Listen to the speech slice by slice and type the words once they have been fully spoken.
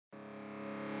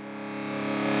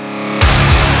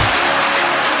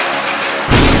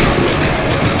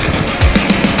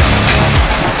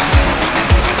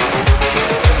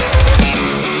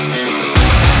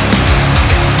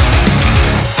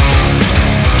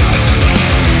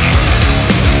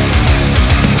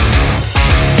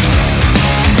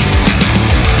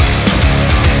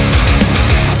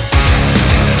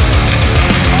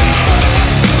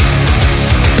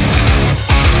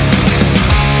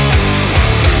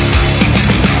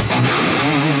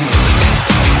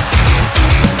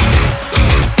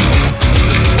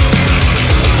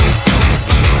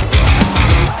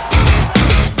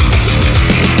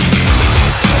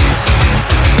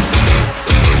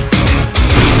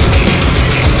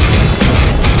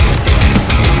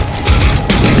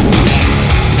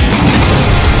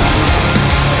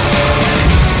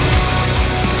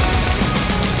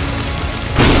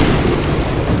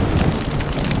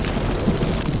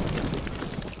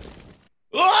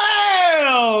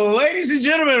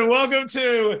gentlemen, welcome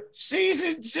to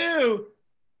season 2.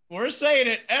 We're saying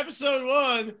it, episode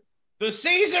 1, the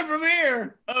season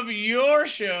premiere of your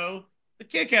show, The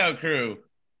Kickout Crew.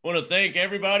 Want to thank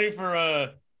everybody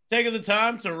for taking the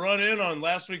time to run in on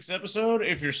last week's episode.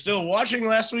 If you're still watching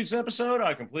last week's episode,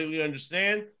 I completely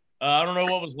understand. I don't know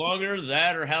what was longer,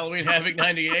 that or Halloween Havoc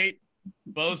 98.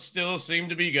 Both still seem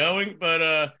to be going,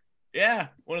 but yeah,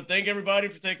 want to thank everybody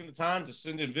for taking the time to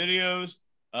send in videos.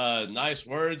 Nice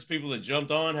words, people that jumped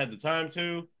on had the time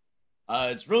to.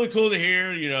 It's really cool to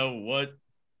hear,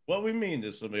 what we mean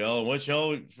to some of y'all and what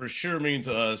y'all for sure mean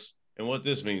to us and what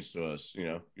this means to us,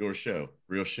 your show,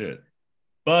 real shit.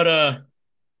 But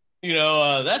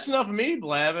that's enough of me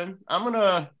blabbing. I'm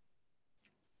gonna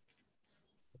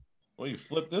you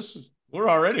flip this. We're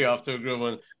already off to a good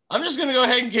one. I'm just gonna go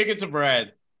ahead and kick it to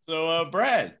Brad. So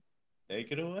Brad, take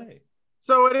it away.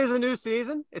 So it is a new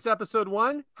season. It's episode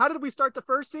 1. How did we start the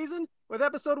first season with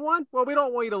episode 1? Well, we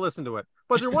don't want you to listen to it.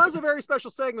 But there was a very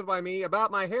special segment by me about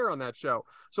my hair on that show.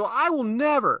 So I will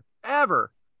never,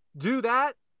 ever do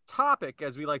that topic,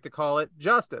 as we like to call it,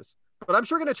 justice. But I'm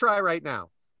sure going to try right now.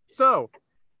 So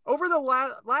over the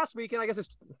last weekend, I guess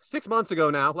it's 6 months ago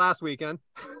now, last weekend,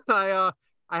 I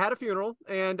had a funeral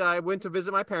and I went to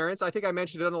visit my parents. I think I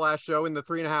mentioned it on the last show in the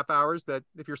 3.5 hours that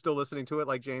if you're still listening to it,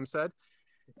 like James said.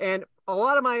 And a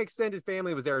lot of my extended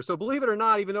family was there. So believe it or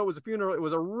not, even though it was a funeral, it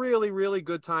was a really, really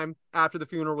good time after the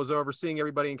funeral was over, seeing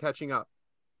everybody and catching up.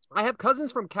 I have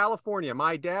cousins from California.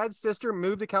 My dad's sister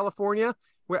moved to California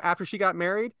after she got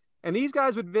married. And these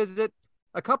guys would visit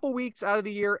a couple weeks out of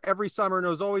the year every summer. And it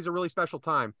was always a really special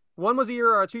time. One was 2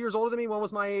 years older than me. One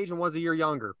was my age and one's a year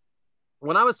younger.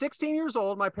 When I was 16 years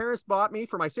old, my parents bought me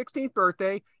for my 16th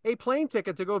birthday a plane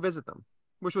ticket to go visit them,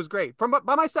 which was great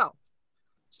by myself.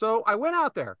 So I went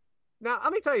out there. Now,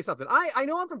 let me tell you something. I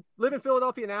know live in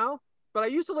Philadelphia now, but I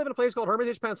used to live in a place called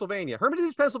Hermitage, Pennsylvania.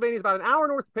 Hermitage, Pennsylvania is about an hour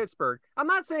north of Pittsburgh. I'm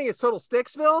not saying it's total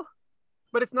Sticksville,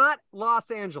 but it's not Los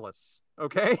Angeles,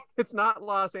 okay? It's not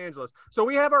Los Angeles. So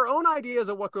we have our own ideas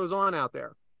of what goes on out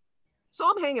there. So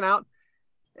I'm hanging out,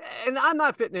 and I'm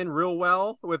not fitting in real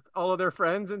well with all of their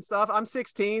friends and stuff. I'm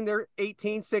 16. They're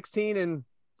 18, 16, and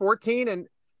 14, and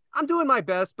I'm doing my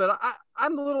best, but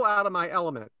I'm a little out of my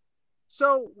element.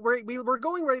 So we were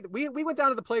going ready. We went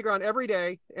down to the playground every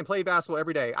day and played basketball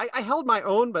every day. I held my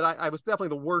own, but I was definitely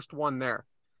the worst one there.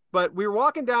 But we were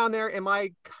walking down there, and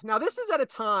now this is at a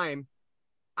time,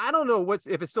 I don't know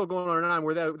if it's still going on or not,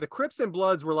 where the Crips and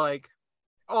Bloods were like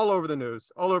all over the news,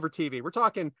 all over TV. We're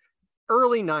talking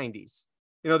early 90s,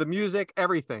 the music,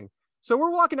 everything. So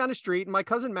we're walking down the street, and my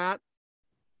cousin Matt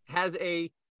has a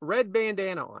red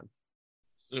bandana on.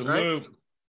 Right?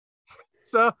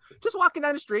 So just walking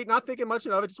down the street, not thinking much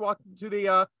of it, just walking to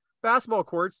the basketball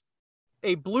courts.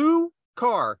 A blue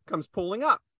car comes pulling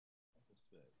up.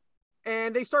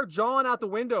 And they start jawing out the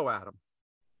window at him.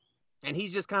 And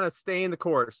he's just kind of staying the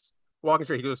course, walking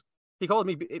straight. He called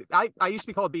me, I used to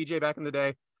be called BJ back in the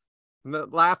day.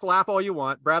 Laugh all you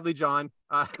want. Bradley John.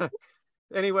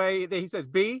 Anyway, he says,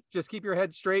 B, just keep your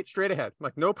head straight ahead. I'm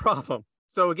like, no problem.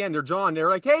 So again, they're jawing. They're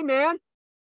like, hey, man.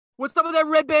 What's up with that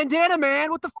red bandana,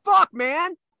 man? What the fuck,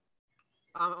 man?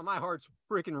 My heart's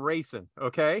freaking racing,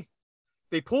 okay?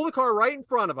 They pull the car right in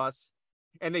front of us,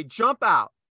 and they jump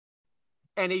out.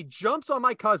 And he jumps on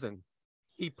my cousin.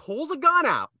 He pulls a gun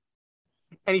out,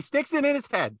 and he sticks it in his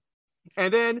head.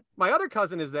 And then my other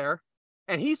cousin is there,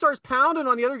 and he starts pounding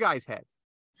on the other guy's head.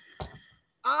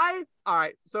 All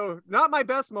right, so not my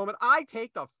best moment. I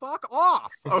take the fuck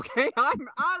off, okay? I'm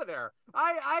out of there.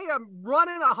 I am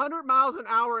running 100 miles an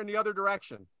hour in the other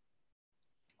direction.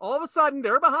 All of a sudden,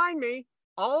 they're behind me,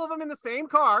 all of them in the same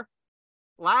car,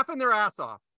 laughing their ass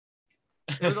off.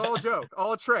 It was all a joke,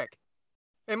 all a trick.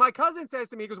 And my cousin says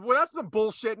to me, he goes, well, that's some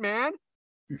bullshit, man.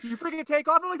 You freaking take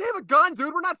off? I'm like, they have a gun,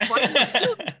 dude. We're not fighting.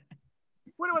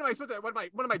 What am I supposed to?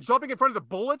 What am I jumping in front of the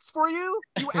bullets for you?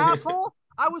 You asshole!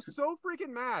 I was so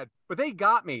freaking mad, but they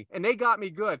got me, and they got me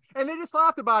good, and they just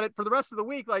laughed about it for the rest of the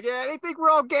week. Like, yeah, they think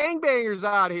we're all gangbangers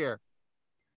out here.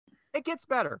 It gets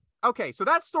better. Okay, so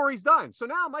that story's done. So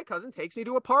now my cousin takes me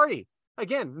to a party.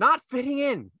 Again, not fitting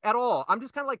in at all. I'm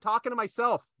just kind of like talking to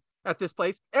myself at this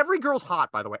place. Every girl's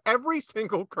hot, by the way. Every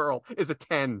single girl is a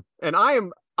 10, and I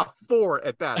am a 4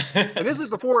 at best. And this is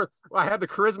before I have the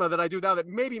charisma that I do now that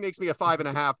maybe makes me a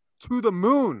 5.5 to the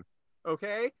moon.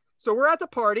 Okay? So we're at the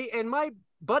party, and my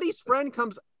buddy's friend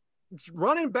comes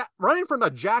running from a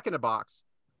Jack in the Box.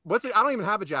 I don't even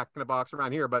have a Jack in the Box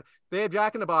around here, but they have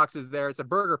Jack in the Boxes there. It's a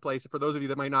burger place for those of you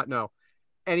that might not know.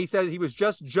 And he says he was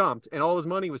just jumped and all his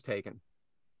money was taken.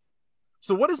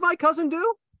 So what does my cousin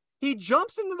do? He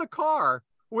jumps into the car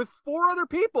with 4 other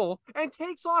people and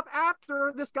takes off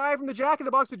after this guy from the Jack in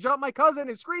the Box to jump my cousin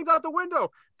and screams out the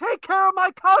window, "Take care of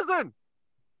my cousin!"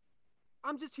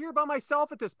 I'm just here by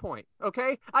myself at this point,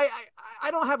 okay? I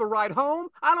don't have a ride home.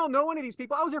 I don't know any of these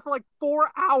people. I was here for like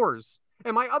 4 hours,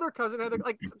 and my other cousin had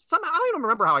like somehow I don't even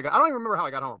remember how I don't even remember how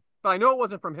I got home, but I know it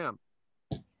wasn't from him.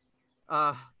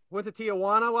 Went to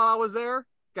Tijuana while I was there.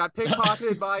 Got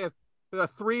pickpocketed by a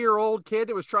 3-year-old kid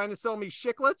that was trying to sell me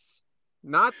chiclets.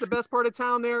 Not the best part of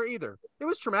town there either. It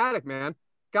was traumatic, man.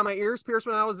 Got my ears pierced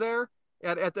when I was there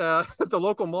at the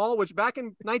local mall, which back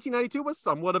in 1992 was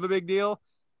somewhat of a big deal.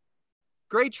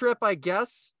 Great trip, I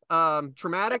guess.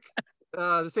 Traumatic,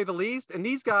 to say the least. And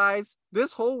these guys,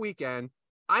 this whole weekend,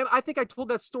 I think I told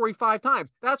that story 5 times.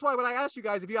 That's why when I asked you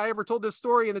guys if I ever told this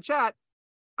story in the chat,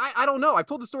 I don't know. I've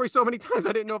told the story so many times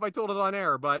I didn't know if I told it on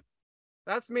air, but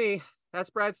that's me. That's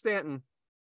Brad Stanton.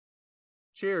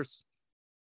 Cheers.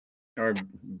 Or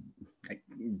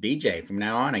BJ from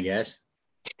now on, I guess.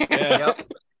 Yeah. Yep.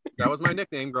 That was my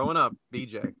nickname growing up,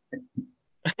 BJ.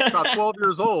 About 12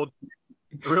 years old,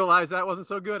 I realized that wasn't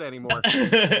so good anymore.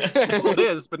 Well, it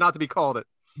is, but not to be called it.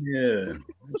 Yeah.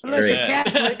 Unless you're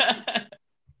Catholic.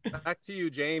 Back to you,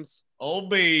 James.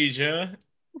 Old BJ.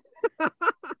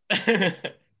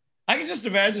 I can just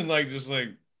imagine just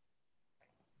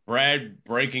Brad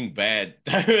Breaking Bad.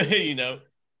 You know,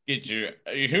 get your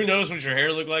who knows what your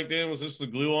hair looked like then? Was this the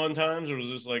glue on times or was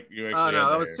this like you actually? No,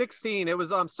 I was 16. It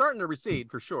was starting to recede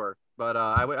for sure, but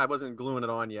I wasn't gluing it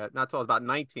on yet. Not till I was about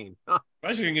 19. I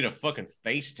actually gonna get a fucking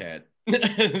face tat.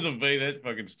 The way that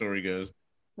fucking story goes.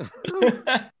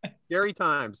 Scary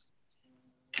times.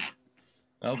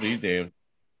 I'll be damned.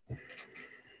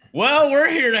 Well, we're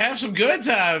here to have some good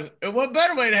times. And what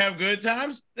better way to have good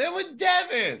times than with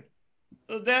Devyn?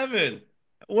 So, Devyn,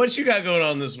 what you got going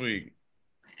on this week?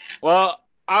 Well,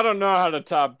 I don't know how to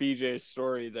top BJ's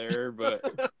story there, but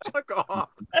Fuck off.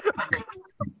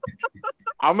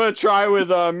 I'm going to try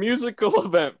with a musical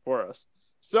event for us.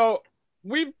 So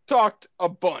we've talked a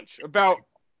bunch about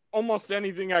almost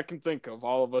anything I can think of,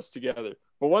 all of us together.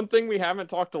 But one thing we haven't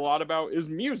talked a lot about is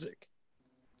music.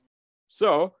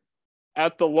 So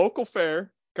at the local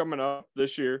fair coming up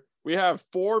this year, we have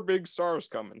 4 big stars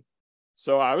coming.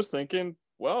 So I was thinking,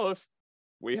 well, if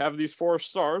we have these 4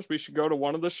 stars, we should go to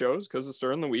one of the shows because it's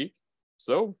during the week.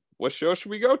 So what show should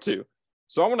we go to?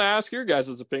 So I want to ask your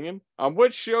guys' opinion on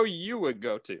which show you would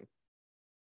go to.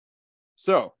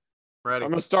 So Ready.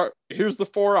 I'm going to start. Here's the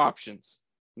 4 options.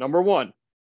 Number 1,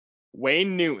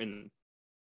 Wayne Newton.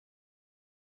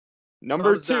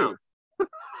 Number Thumbs 2,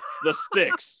 The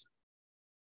Styx.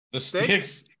 The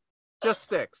Sticks? Just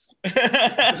Sticks.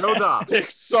 No dot.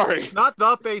 Styx, sorry. Not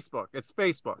the Facebook. It's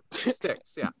Facebook.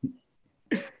 Sticks, yeah.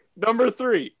 Number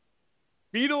 3,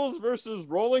 Beatles versus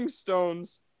Rolling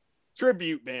Stones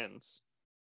tribute bands.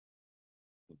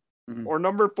 Mhm. Or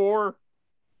number 4,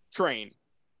 Train.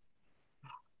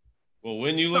 Well,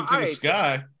 when you look to the Alright,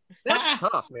 sky. That's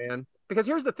tough, man. Because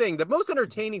here's the thing. The most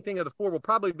entertaining thing of the 4 will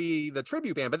probably be the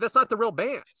tribute band, but that's not the real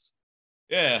bands.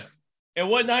 Yeah. And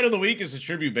what night of the week is the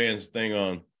tribute bands thing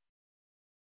on?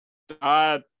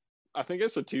 I think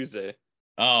it's a Tuesday.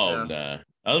 Oh, Yeah. nah.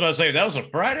 I was about to say, that was a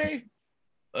Friday?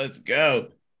 Let's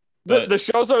go. The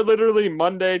shows are literally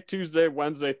Monday, Tuesday,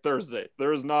 Wednesday, Thursday.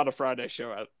 There is not a Friday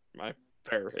show at my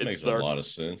fair. It's Makes a their lot of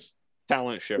sense.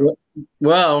 talent show.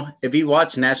 Well, if you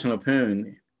watch National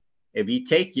Lampoon, if you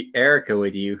take Erica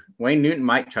with you, Wayne Newton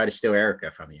might try to steal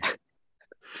Erica from you.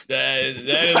 That is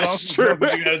That's also true.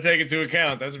 something you got to take into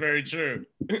account. That's very true.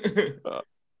 All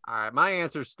right, my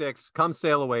answer Sticks. Come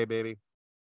sail away, baby.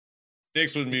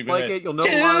 Sticks wouldn't be Like bad. it, you'll know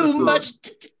a lot of the Too songs. much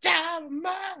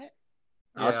dynamite.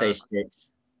 I'll say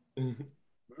Sticks.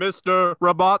 Mr.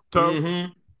 Roboto.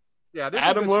 Mhm. Yeah, there's some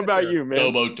Adam, good what shit about there. you,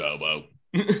 man? Tobo.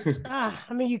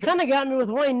 I mean, you kind of got me with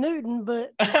Wayne Newton,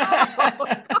 but dude,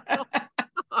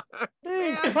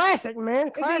 it's classic, man.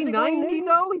 Is Classic he Wayne 90 Newton.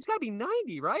 though? He's got to be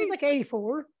 90, right? He's like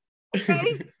 84.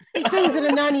 Okay. He sings at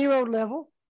a 90-year-old level.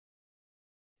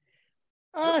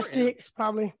 Good for him. Sticks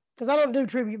probably because I don't do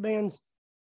tribute bands.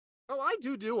 Oh, I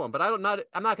do them, but I'm not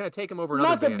going to take him over Not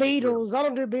another the band. Beatles. I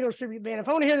don't do Beatles tribute band. If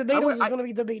I want to hear the I Beatles, would- it's going to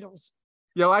be the Beatles.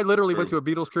 Yo, I literally went True. to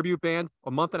a Beatles tribute band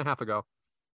a month and a half ago.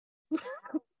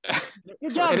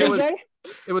 Good job, And it BJ.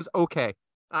 It was okay.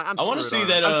 I'm I wanna screwed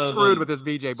see on it. that, I'm screwed the with this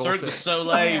BJ Cirque du bullshit.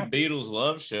 Soleil Yeah. Beatles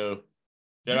love show.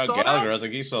 You Shout saw out that? Gallagher. I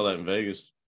think he saw that in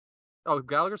Vegas. Oh,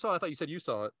 Gallagher saw it? I thought you said you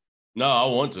saw it. No, I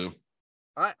want to.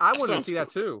 I wanted to sounds see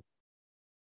that too.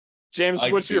 James, I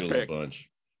like what's the your Beatles pick? a bunch.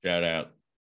 Shout out.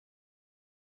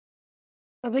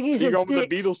 I think he You said going with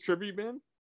the Sticks. Beatles tribute band?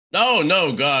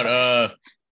 No, God.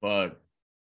 Fuck.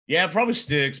 Yeah, probably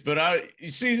sticks. But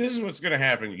you see, this is what's going to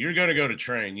happen. You're going to go to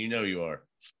train. You know you are.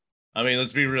 I mean,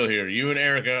 let's be real here. You and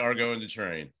Erica are going to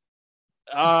train.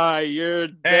 You're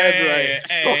dead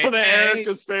right. One of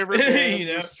Erica's favorite bands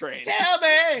is Train. Tell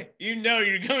me. You know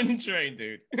you're going to train,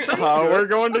 dude. We're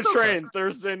going to Train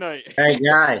Thursday night. Hey,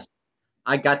 guys.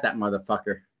 I got that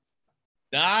motherfucker.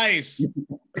 Nice.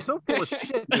 You're so full of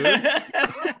shit, dude.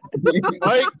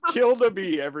 Mike killed a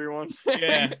bee, everyone.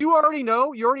 Yeah. You already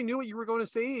know? You already knew what you were going to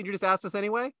see, and you just asked us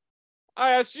anyway?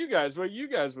 I asked you guys what you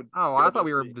guys would. Oh, I thought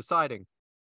we were deciding.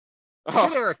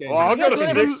 Oh, Eric, well, I'll go to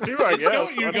Sticks too, I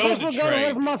guess. You're That's going what to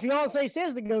where train. my fiance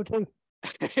says to go to.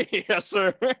 Yes,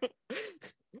 sir.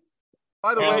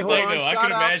 By the Here's way, the hold thing, on. though. I Shout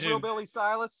could out, imagine- Real Billy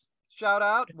Silas. Shout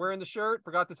out. Wearing the shirt.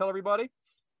 Forgot to tell everybody.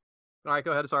 All right,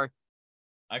 go ahead. Sorry.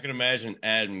 I can imagine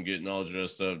Adam getting all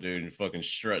dressed up, dude, and fucking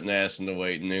strutting ass in the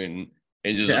waiting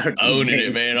and just That would be owning it,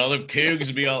 amazing. man. All them cougs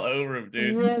would be all over him,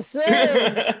 dude. Yes,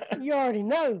 sir. You already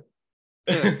know.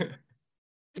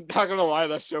 Not gonna lie,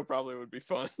 that show probably would be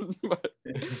fun. But,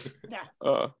 Yeah.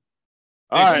 all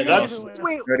right, that's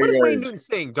Wait, Dirty what is Wayne words. Newton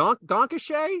saying?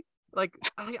 Donkashay? Like,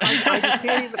 I just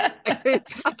can't even.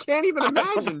 I can't even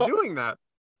imagine doing that.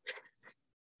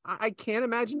 I can't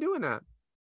imagine doing that.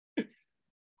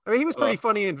 I mean, he was pretty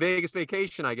funny in Vegas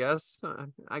Vacation, I guess. I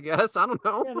don't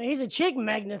know. Yeah, man, he's a chick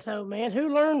magnet, though, man. Who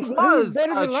learned He from? Who's was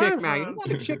better a to chick learn magnet. from? He's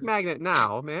not a chick magnet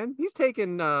now, man. He's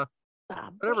taking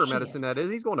whatever medicine that is.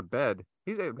 He's going to bed.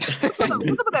 What's up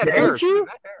with that hair? Blue Chew?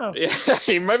 That hair. Oh.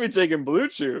 he might be taking Blue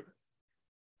Chew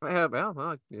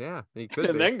Well, yeah, he could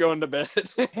and be. then going to bed.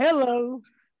 Hello.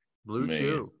 Blue Man.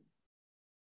 Chew.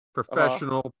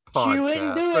 Professional Chew it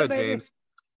and podcast. do it, Go ahead, baby. James.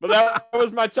 But that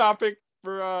was my topic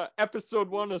for episode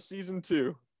 1 of season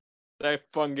 2. That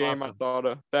fun game I Awesome. thought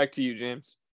of. Back to you,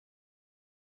 James.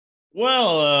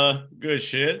 Well, good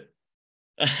shit.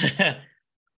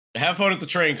 Have fun at the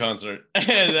train concert.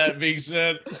 That being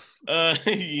said, let's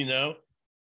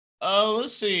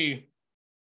see.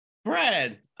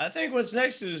 Brad, I think what's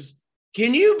next is,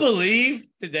 can you believe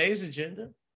today's agenda?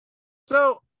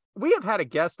 So we have had a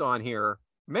guest on here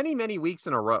many, many weeks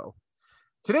in a row.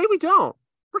 Today we don't.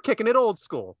 We're kicking it old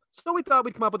school. So we thought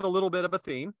we'd come up with a little bit of a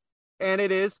theme. And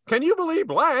it is, can you believe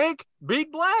blank beat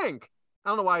blank? I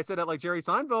don't know why I said that like Jerry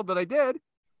Seinfeld, but I did.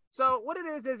 So what it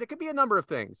is it could be a number of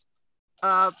things.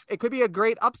 It could be a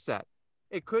great upset.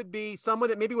 It could be someone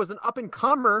that maybe was an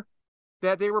up-and-comer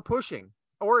that they were pushing.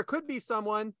 Or it could be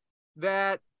someone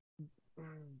that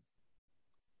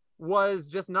was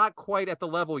just not quite at the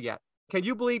level yet. Can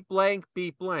you believe blank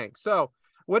beat blank? So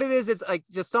what it is, it's like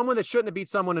just someone that shouldn't have beat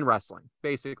someone in wrestling,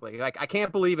 basically. Like, I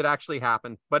can't believe it actually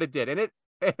happened, but it did. And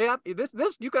this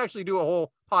you could actually do a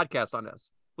whole podcast on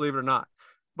this, believe it or not.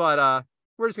 But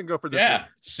we're just gonna go for this. Yeah,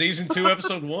 season 2,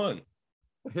 episode 1.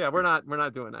 Yeah, we're not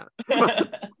doing that.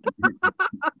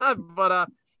 But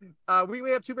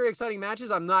we have 2 very exciting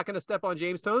matches. I'm not gonna step on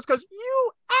James' toes because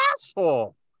you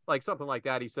asshole, like something like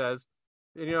that he says.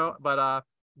 But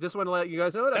just want to let you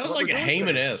guys know That was like a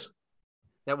Heyman-esque.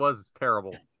 That was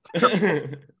terrible.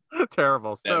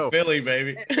 Terrible. So That Philly,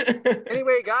 baby.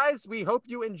 anyway, guys, we hope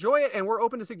you enjoy it, and we're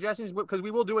open to suggestions because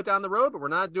we will do it down the road, but we're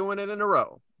not doing it in a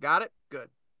row. Got it? Good.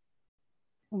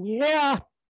 Yeah.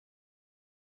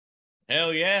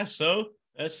 Hell yeah. So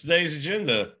that's today's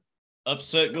agenda.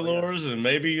 Upset galores and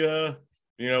maybe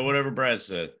whatever Brad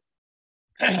said.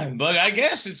 But I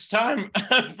guess it's time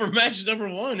for match number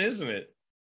 1, isn't it?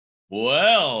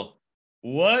 Well,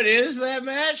 what is that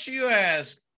match, you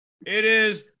ask? It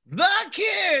is The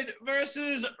Kid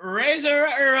versus Razor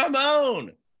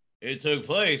Ramon. It took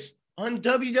place on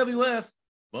WWF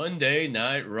Monday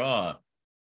Night Raw.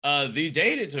 The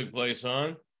date it took place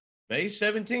on, May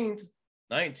 17th,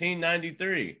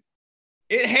 1993.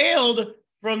 It hailed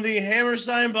from the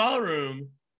Hammerstein Ballroom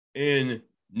in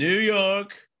New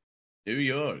York. It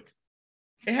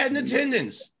had an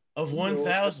attendance of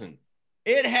 1,000.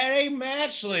 It had a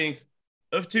match length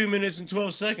of 2 minutes and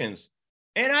 12 seconds.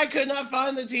 And I could not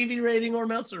find the TV rating or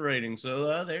Meltzer rating.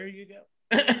 So there you go.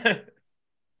 How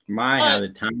the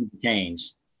times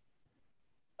changed.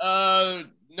 No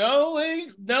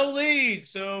lead.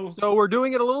 So we're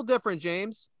doing it a little different,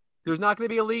 James. There's not going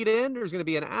to be a lead in. There's going to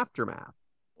be an aftermath.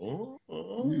 I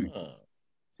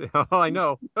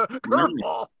know.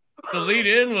 Curveball. The lead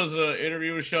in was an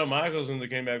interview with Shawn Michaels and they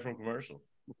came back from commercial.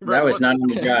 That was not on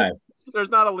the drive. There's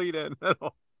not a lead in at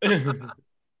all.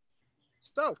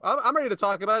 So I'm ready to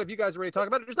talk about it. If you guys are ready to talk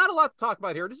about it, there's not a lot to talk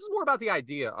about here. This is more about the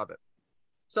idea of it.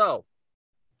 So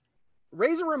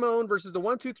Razor Ramon versus the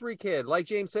 1-2-3 Kid. Like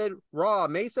James said, Raw,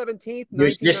 May 17th, It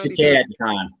was just a kid at the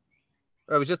time.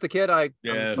 It was just the kid. I'm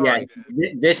Yeah. sorry. Yeah,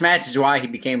 this match is why he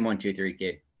became 1-2-3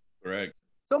 Kid. Correct.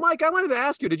 So, Mike, I wanted to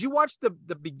ask you: did you watch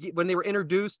when they were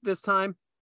introduced this time?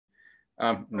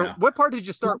 No. Or what part did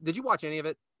you start? Did you watch any of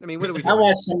it? I mean, what did we? I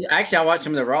watched some. Actually, I watched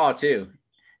some of the Raw too,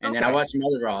 and then I Okay. watched some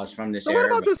other Raws from this So, era.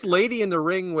 what about this lady in the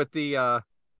ring with the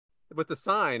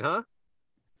sign? Huh?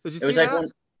 Did you It see was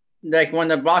that? one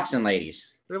of the boxing ladies.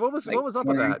 What was up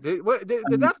with that?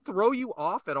 Did that throw you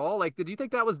off at all? Like, did you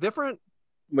think that was different?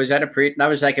 Was that that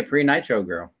was like a pre-Nitro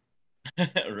girl?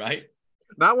 Right?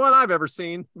 Not one I've ever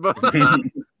seen, but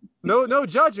no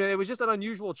judgment. It was just an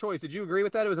unusual choice. Did you agree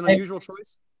with that? It was an unusual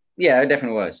choice. Yeah, it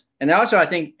definitely was. And also, I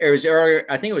think it was earlier.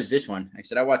 I think it was this one. Like I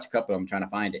said, I watched a couple of them trying to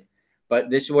find it, but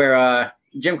this is where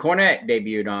Jim Cornette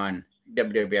debuted on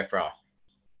WWF Raw.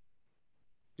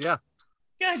 Yeah,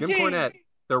 God Jim damn. Cornette,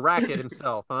 the Racket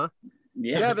himself, huh?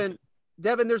 Yeah.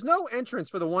 Devyn, there's no entrance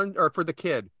for the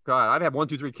kid. God, I've had 1,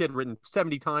 2, 3 kid written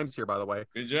 70 times here, by the way.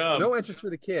 Good job. No entrance for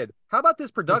the kid. How about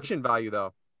this production value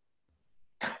though?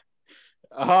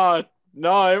 No,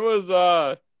 it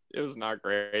was not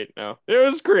great. No, it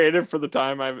was creative for the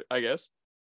time, I guess.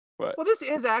 But Well, this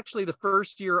is actually the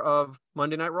first year of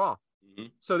Monday Night Raw,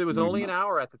 so there was only an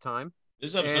hour at the time. This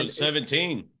is episode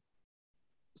 17.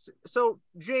 So,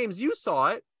 James, you saw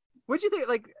it. What'd you think?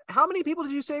 Like, how many people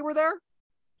did you say were there?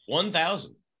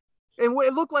 1,000. And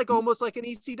it looked like almost like an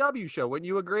ECW show. Wouldn't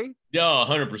you agree? Yeah,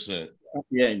 100%.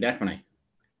 Yeah, definitely.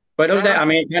 But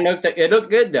it looked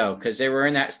good though, because they were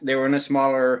in a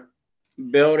smaller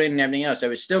building and everything else. It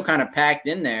was still kind of packed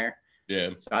in there.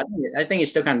 Yeah. So I think it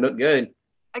still kind of looked good.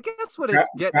 I guess what it's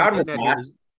getting Crowd at was here hot.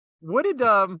 is, what did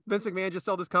Vince McMahon just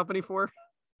sell this company for?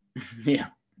 Yeah.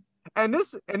 And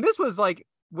this was like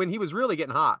when he was really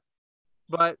getting hot,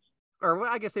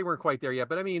 I guess they weren't quite there yet.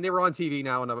 But I mean, they were on TV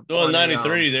now. Well, in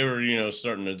 93, they were,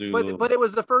 starting to do. But it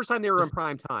was the first time they were in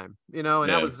prime time, and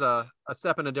that was a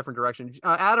step in a different direction.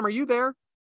 Adam, are you there?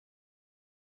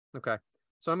 Okay,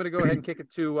 so I'm going to go ahead and kick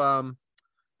it to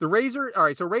the Razor. All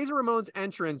right, so Razor Ramon's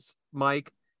entrance,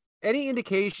 Mike. Any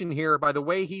indication here by the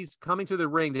way he's coming to the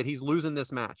ring that he's losing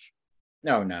this match?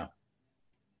 No.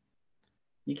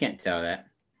 You can't tell that.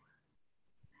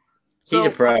 So, He's a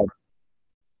pro.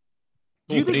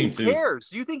 Do you think he cares?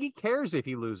 Do you think he cares if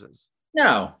he loses?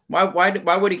 No.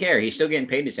 Why would he care? He's still getting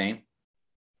paid the same.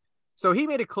 So he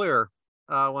made it clear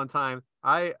one time.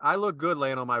 I look good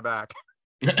laying on my back.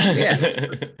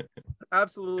 Yeah.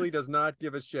 Absolutely does not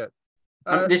give a shit.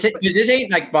 This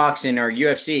ain't like boxing or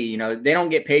UFC. They don't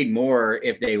get paid more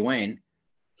if they win.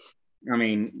 I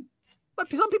mean, but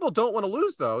some people don't want to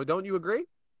lose, though. Don't you agree?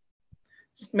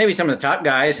 Maybe some of the top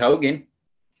guys, Hogan.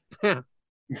 Yeah.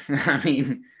 I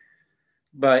mean,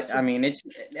 I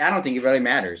don't think it really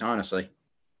matters, honestly.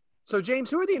 So,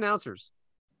 James, who are the announcers?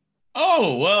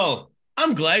 Oh, well,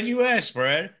 I'm glad you asked,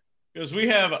 Brad, because we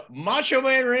have Macho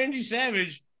Man Randy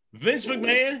Savage, Vince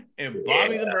McMahon, and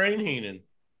Bobby the Brain Heenan.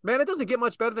 Man, it doesn't get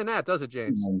much better than that, does it,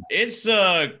 James? It's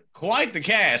quite the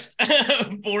cast,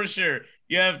 for sure.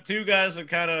 You have two guys that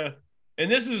kind of, and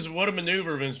this is what a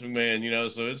maneuver, Vince McMahon,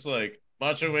 so it's like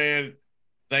Macho Man,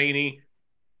 zany,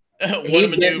 what a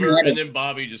maneuver, and then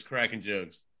Bobby just cracking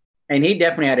jokes. And he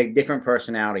definitely had a different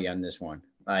personality on this one.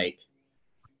 Like,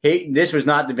 this was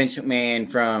not the Vince McMahon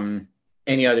from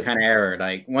any other kind of era.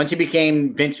 Like, once he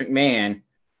became Vince McMahon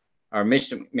or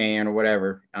Mr. McMahon or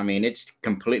whatever, I mean, it's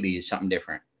completely something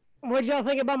different. What'd y'all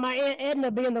think about my Aunt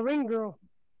Edna being the ring girl?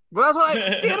 Well, that's what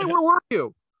damn it, where were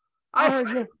you? I heard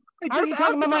you. I heard you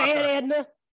talking about my Aunt that. Edna.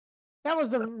 That was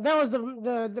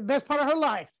the best part of her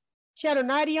life. She had her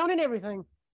nightie on and everything.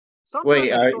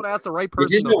 Sometimes I just don't ask the right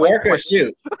person. Is this a work or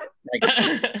shoot?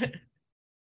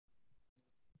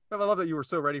 I love that you were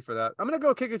so ready for that. I'm going to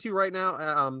go kick it to you right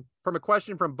now from a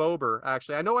question from Bober,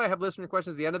 actually. I know I have listener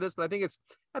questions at the end of this, but I think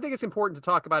it's important to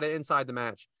talk about it inside the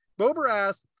match. Bober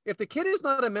asked, if the kid is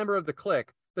not a member of the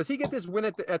Clique, does he get this win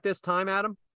at this time,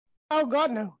 Adam? Oh,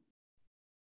 God, no.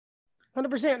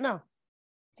 100% no.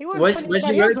 He was he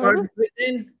really part of the Clique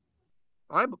then?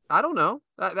 I don't know.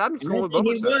 I'm just going with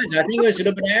Bober. He was. I think it was a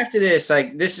little bit after this.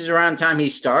 Like, this is around the time he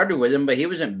started with him, but he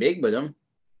wasn't big with him.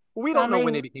 We don't know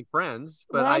when they became friends,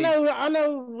 but I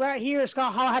know right here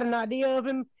Scott Hall had an idea of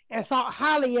him and thought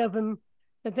highly of him,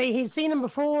 that he'd seen him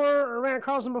before or ran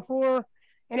across him before,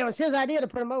 and it was his idea to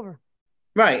put him over.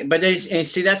 Right, but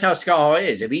see, that's how Scott Hall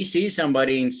is. If he sees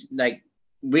somebody and like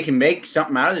we can make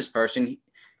something out of this person,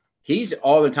 he's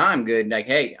all the time good. Like,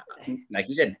 hey, like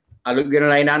you said, I look good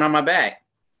laying down on my back.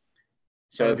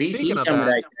 So if he sees somebody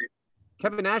like that,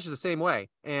 Kevin Nash is the same way,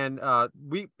 and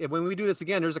when we do this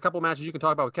again, there's a couple matches you can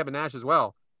talk about with Kevin Nash as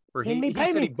well, where he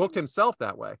said he booked himself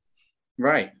that way.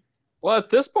 Right. Well, at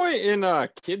this point in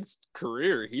Kid's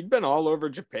career, he'd been all over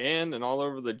Japan and all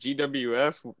over the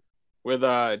GWF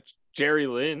with Jerry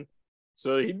Lynn.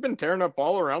 So he'd been tearing up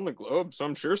all around the globe. So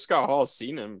I'm sure Scott Hall's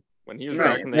seen him when he was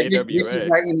Right. back in the But AWA. this is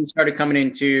right when he started coming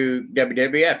into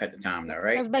WWF at the time, though,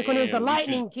 right? That's back when he was the Damn,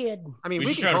 Lightning Kid. I mean, We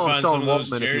we should can try to call him find some Sean of those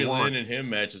Waltman if Jerry you want. Lynn and him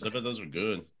matches. I bet those were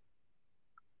good.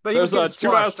 But he There's was a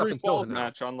getting 2 out of squashed up 3 until falls now.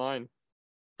 match online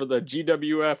for the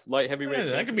GWF light heavyweight. Yeah,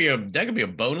 that could be a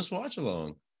bonus watch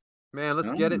along. Man, let's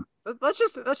Oh. get it. Let's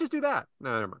just do that.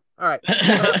 No, never mind. All right,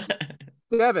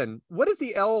 Devyn, what does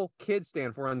the L Kid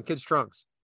stand for on kids' trunks?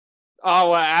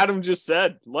 Oh, Adam just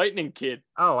said Lightning Kid.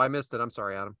 Oh, I missed it. I'm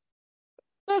sorry, Adam.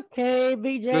 Okay,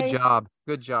 BJ. Good job.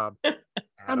 Good job.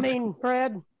 I mean,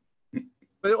 Fred.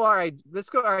 But, all right, let's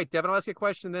go. All right, Devyn, I'll ask you a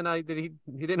question. Then he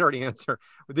didn't already answer.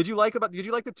 Did you like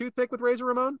the toothpick with Razor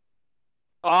Ramon?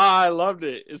 Oh, I loved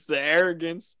it. It's the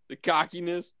arrogance, the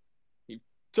cockiness. He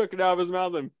took it out of his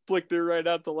mouth and flicked it right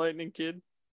at the Lightning Kid.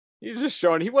 He was just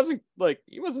showing he wasn't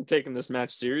taking this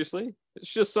match seriously.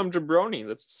 It's just some jabroni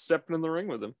that's stepping in the ring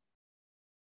with him.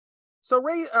 So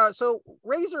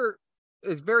Razor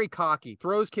is very cocky,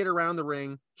 throws Kid around the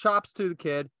ring, chops to the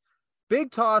Kid.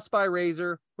 Big toss by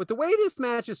Razor. With the way this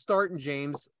match is starting,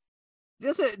 James,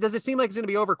 does it seem like it's going to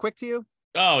be over quick to you?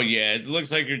 Oh yeah, it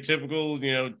looks like your typical,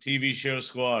 TV show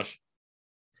squash.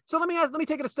 So let me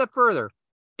take it a step further.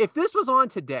 If this was on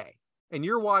today and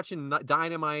you're watching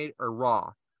Dynamite or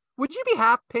Raw, would you be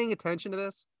half paying attention to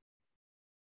this?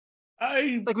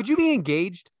 Would you be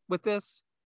engaged with this?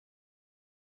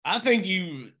 I think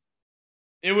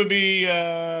it would be,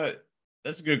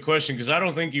 that's a good question, because I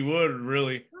don't think you would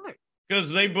really. Right.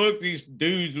 Because they book these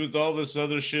dudes with all this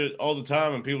other shit all the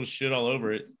time and people shit all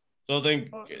over it. So I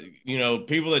think,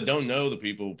 people that don't know the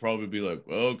people will probably be like,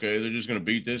 well, okay, they're just going to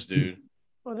beat this dude.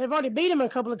 Well, they've already beat him a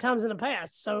couple of times in the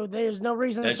past, so there's no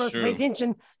reason That's for us to true. pay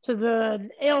attention to the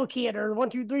L Kid or 1,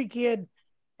 2, 3 Kid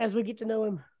as we get to know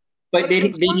him. But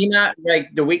did he not,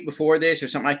 like, the week before this or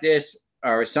something like this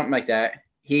or something like that,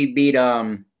 he beat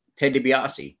Ted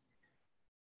DiBiase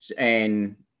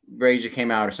and Razor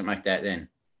came out or something like that then?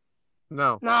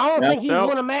 No. No, I don't think he's No.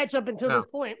 won a match up until this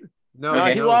point. No,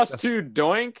 Okay. He lost to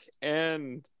Doink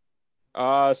and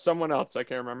someone else. I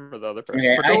can't remember the other person.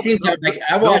 Okay, But I seen something. Like,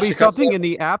 I There'll watched be a couple- something in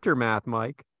the aftermath,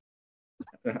 Mike.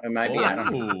 It might be. I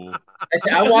don't know. Oh.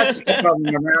 I watched a couple of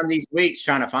them around these weeks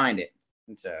trying to find it,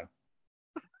 and so.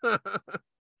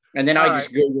 And then I All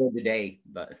just Googled the day,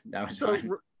 but that was So fine.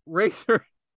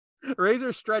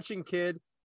 Razor stretching Kid,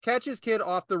 catches Kid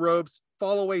off the ropes,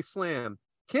 fall away slam.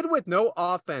 Kid with no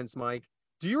offense, Mike.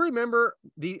 Do you remember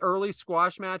the early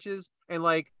squash matches and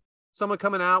like someone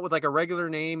coming out with like a regular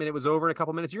name and it was over in a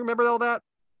couple minutes? You remember all that?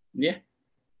 Yeah.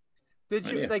 Did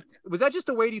you Yeah. was that just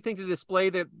a way, do you think, to display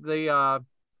the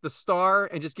star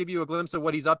and just give you a glimpse of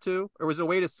what he's up to? Or was it a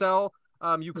way to sell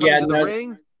you come into the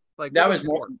ring? Like That what was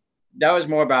more. That was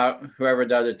more about whoever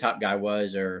the other top guy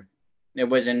was, or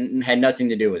it had nothing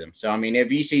to do with him. So I mean,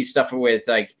 if you see stuff with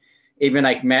like even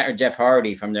like Matt or Jeff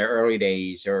Hardy from their early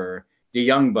days, or the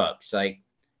Young Bucks, like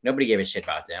nobody gave a shit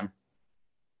about them.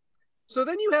 So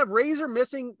then you have Razor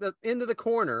missing the into the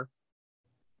corner.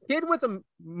 Kid with a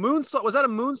moonsault. Was that a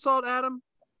moonsault, Adam?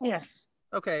 Yes.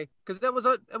 Okay, because it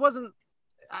wasn't.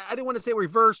 I didn't want to say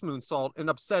reverse moonsault and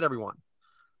upset everyone.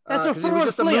 That's a 'cause it was forward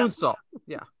just flip. a moonsault.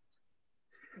 Yeah.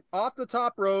 Off the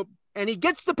top rope, and he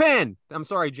gets the pin. I'm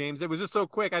sorry, James. It was just so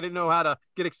quick. I didn't know how to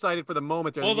get excited for the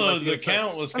moment. There. Well, You like to the get excited.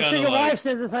 count was I'm kind sure of your like. wife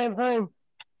says the same thing.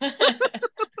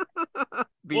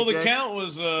 Well, the BJ? count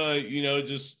was,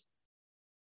 just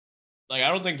like, I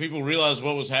don't think people realized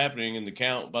what was happening in the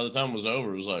count. By the time it was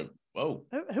over, it was like, whoa.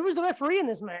 Who was the referee in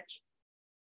this match?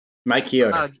 Mike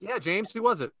Chioda. Yeah, James. Who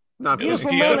was it? No, It was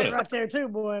Beautiful Chioda. mullet right there too,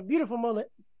 boy. Beautiful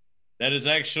mullet. That is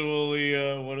actually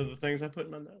one of the things I put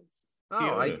in my notes. oh,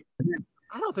 Chioda.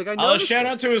 I don't think I I'll noticed. shout it.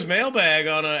 out to his mailbag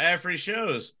on Afri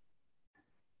shows.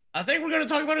 I think we're going to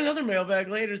talk about another mailbag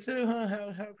later too, huh?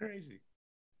 How crazy.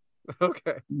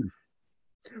 Okay.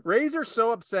 Razor's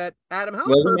so upset. Adam, how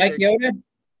Was it Mike perfect? Chioda?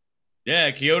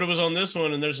 Yeah, Kyoto was on this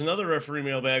one, and there's another referee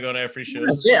mailbag on Afri shows.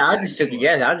 That's it. I just took a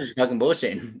guess. I was just fucking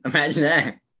bullshitting.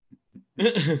 Imagine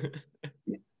that.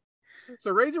 So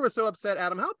Razor was so upset.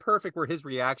 Adam, how perfect were his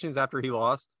reactions after he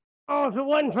lost? Oh, if it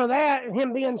wasn't for that,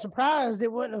 him being surprised,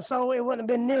 it wouldn't have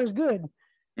been near as good.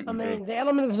 I mean, the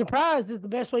element of surprise is the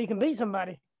best way you can beat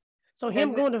somebody. So him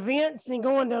And- going to Vince and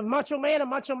going to Macho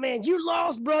Man, you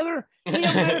lost, brother. It don't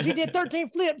matter if you did 13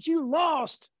 flips, you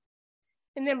lost.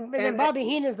 And then Bobby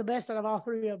Heenan's the best out of all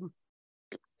three of them.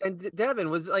 And Devyn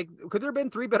was like, could there have been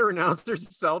three better announcers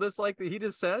to sell this like he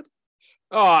just said?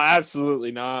 Oh,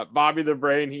 absolutely not. Bobby the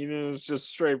Brain Heenan was just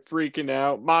straight freaking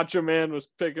out. Macho Man was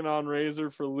picking on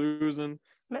Razor for losing.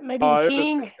 Maybe Oh, it was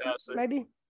King, fantastic. maybe.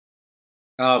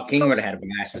 Oh, King would have had a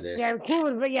blast with this. Yeah, King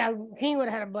would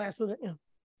have had a blast with it. Yeah.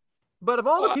 But of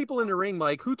all the people in the ring,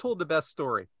 Mike, who told the best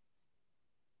story?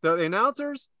 The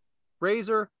announcers,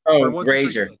 Razor, Oh, or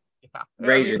Razor. Yeah.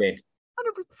 Razor did.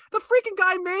 100%. The freaking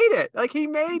guy made it. Like, he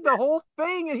made the whole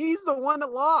thing, and he's the one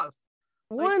that lost.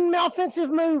 One offensive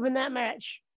move in that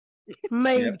match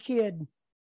made Kid.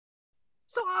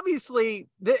 So obviously,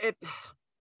 the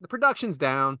production's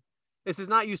down. This is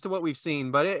not used to what we've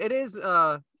seen, but it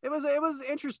was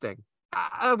interesting.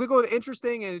 We go with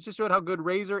interesting, and it just showed how good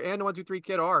Razor and the 1, 2, 3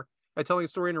 Kid are at telling a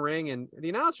story in the ring, and the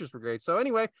announcers were great. So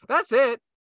anyway, that's it.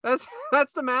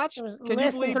 That's the match. It was Can you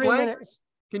less believe than 3 blank? minutes.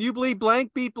 Can you believe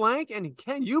blank beat blank? And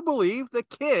can you believe the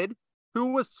Kid,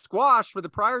 who was squashed for the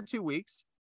prior 2 weeks,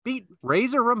 beat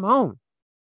Razor Ramon?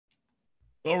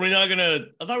 Well, we're not gonna.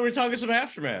 I thought we were talking some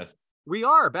aftermath. We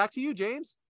are. Back to you,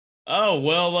 James. Oh,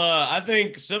 well, I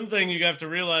think something you have to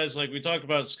realize, like we talked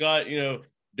about Scott,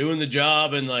 doing the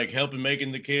job and like helping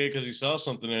making the Kid because he saw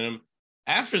something in him.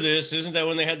 After this, isn't that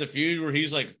when they had the feud where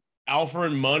he's like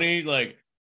offering money? Like,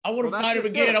 I want to fight him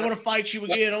again. I want to fight you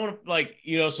again. I want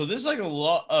to so this is like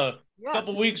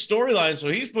couple weeks storyline. So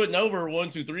he's putting over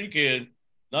 1, 2, 3 Kid,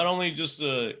 not only just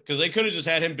because they could have just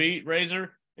had him beat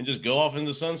Razor and just go off in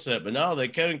the sunset, but no, they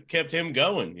kept him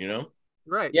going,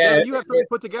 Right. Yeah. Devyn, you have something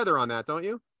put together on that, don't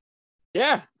you?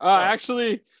 Yeah.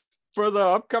 Actually, for the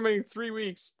upcoming 3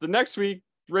 weeks, the next week,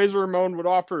 Razor Ramon would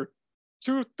offer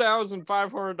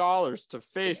 $2,500 to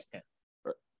face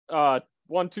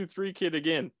 1, 2, 3 Kid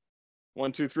again.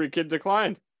 1, 2, 3 Kid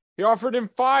declined. He offered him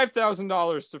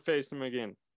 $5,000 to face him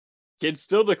again. Kid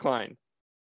still declined.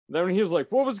 Then he was like,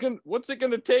 what's it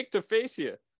gonna take to face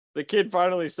you? The Kid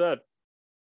finally said,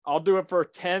 I'll do it for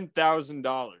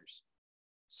 $10,000.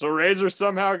 So Razor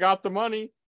somehow got the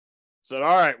money, said,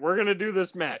 all right, we're gonna do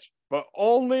this match, but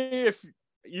only if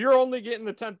you're only getting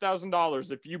the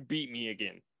 $10,000 if you beat me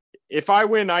again. If I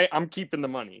win, I'm keeping the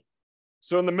money.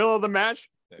 So in the middle of the match,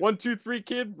 1, 2, 3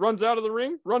 Kid runs out of the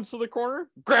ring, runs to the corner,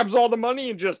 grabs all the money,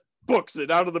 and just books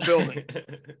it out of the building.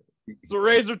 So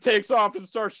Razor takes off and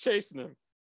starts chasing him.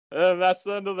 And that's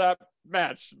the end of that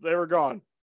match. They were gone.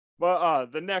 But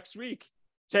the next week,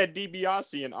 Ted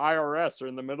DiBiase and IRS are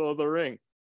in the middle of the ring.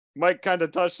 Mike kind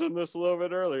of touched on this a little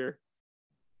bit earlier.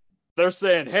 They're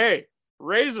saying, hey,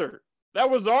 Razor, that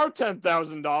was our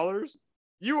 $10,000.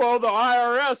 You owe the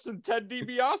IRS and Ted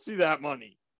DiBiase that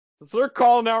money. So they're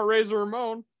calling out Razor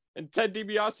Ramon, and Ted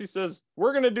DiBiase says,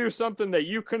 we're going to do something that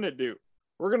you couldn't do.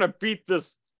 We're going to beat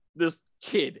this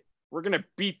Kid. We're going to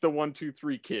beat the 1, 2,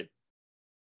 3 Kid.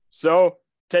 So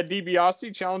Ted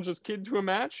DiBiase challenges Kid to a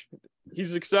match.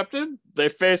 He's accepted. They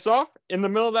face off. In the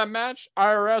middle of that match,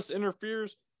 IRS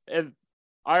interferes, and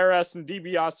IRS and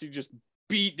DiBiase just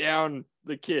beat down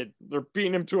the Kid. They're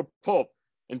beating him to a pulp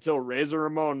until Razor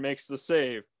Ramon makes the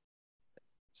save.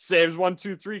 Saves 1,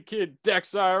 2, 3 Kid,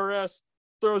 decks IRS,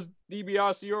 throws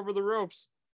DiBiase over the ropes.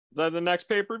 Then the next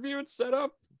pay-per-view, it's set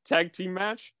up. Tag team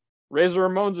match. Razor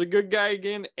Ramon's a good guy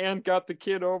again and got the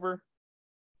Kid over.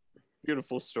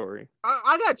 Beautiful story.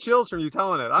 I got chills from you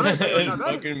telling it. I'm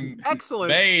that is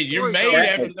excellent. You're made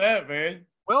after that, man.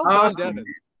 Well done, Devyn.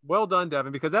 Well done,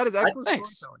 Devyn, because that is excellent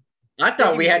storytelling. I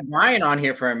thought we had Brian on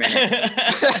here for a minute.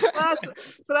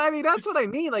 But I mean, that's what I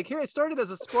mean. Like, here it started as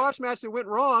a squash match that went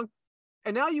wrong,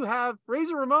 and now you have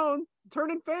Razor Ramon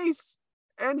turning face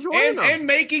and joining them. And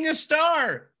making a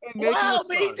star. Wow,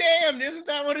 be damned. Isn't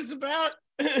that what it's about?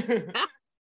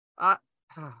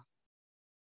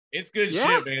 It's good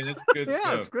shit, man. It's good stuff.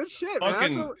 Yeah, it's good shit, man.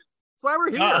 That's why we're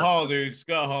here. Scott Hall, dude.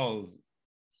 Scott Hall.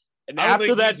 And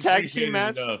after that tag team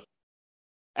match,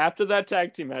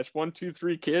 1, 2,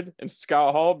 3 Kid and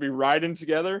Scott Hall be riding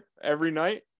together every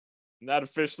night. And that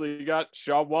officially got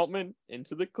Shaw Waltman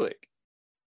into the clique.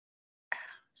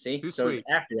 See? So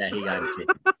after that, he got it.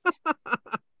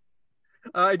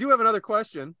 I do have another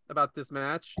question about this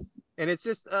match. And it's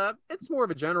just, it's more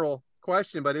of a general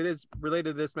question, but it is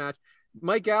related to this match.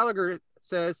 Mike Gallagher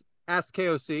says, ask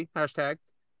KOC, hashtag,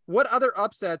 what other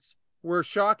upsets were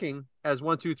shocking as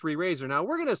 1, 2, 3 Razor? Now,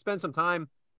 we're going to spend some time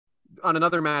on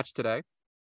another match today.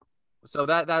 So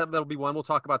that'll be one. We'll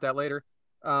talk about that later.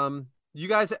 You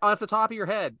guys, off the top of your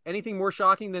head, anything more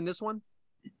shocking than this one?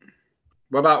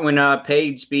 What about when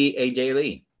Paige beat AJ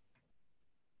Lee?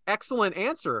 Excellent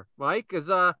answer, Mike,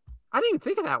 because I didn't even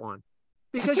think of that one.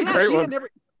 Because she had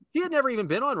never even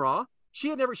been on Raw. She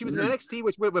was in NXT,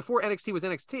 which before NXT was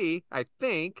NXT, I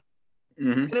think.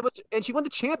 Mm-hmm. And she won the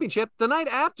championship the night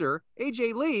after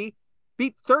AJ Lee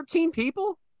beat 13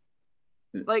 people.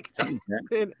 Like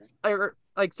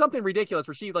something ridiculous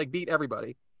where she like beat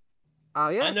everybody.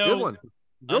 Yeah, I know, good one.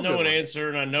 I know an answer,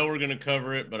 and I know we're gonna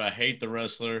cover it, but I hate the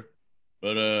wrestler.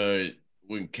 But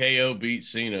when KO beat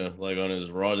Cena, like on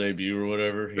his Raw debut or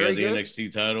whatever. He Very had the good.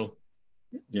 NXT title.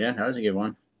 Yeah, that was a good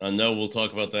one. I know we'll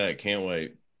talk about that. Can't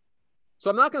wait. So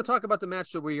I'm not going to talk about the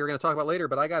match that we are going to talk about later,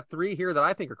 but I got 3 here that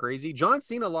I think are crazy. John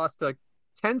Cena lost to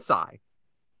Tensai.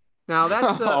 Now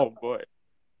that's oh boy.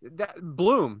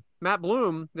 Matt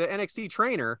Bloom, the NXT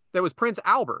trainer that was Prince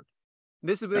Albert.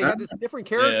 They had this different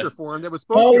character for him that was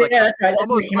supposed to be like that's right. That's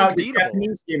almost came out with the unbeatable.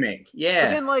 Japanese gimmick. Yeah.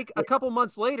 But then, like a couple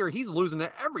months later, he's losing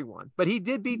to everyone. But he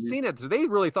did beat Cena, so they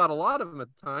really thought a lot of him at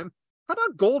the time. How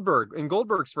about Goldberg in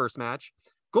Goldberg's first match?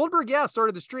 Goldberg,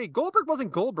 started the streak. Goldberg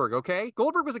wasn't Goldberg, okay?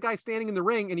 Goldberg was a guy standing in the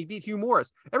ring, and he beat Hugh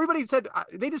Morris. Everybody said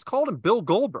they just called him Bill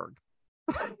Goldberg.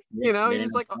 You know,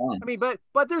 he's like, I mean,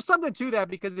 but there's something to that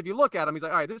because if you look at him, he's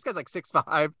like, all right, this guy's like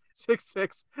 6'5",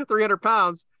 6'6", 300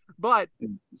 pounds. But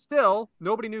still,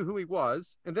 nobody knew who he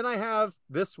was. And then I have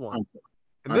this one.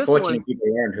 And this Unfortunately, one,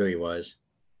 people learned who he was.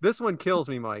 This one kills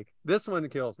me, Mike. This one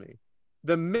kills me.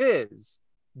 The Miz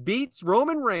beats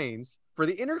Roman Reigns for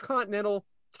the Intercontinental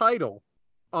title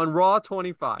on Raw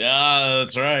 25. Yeah,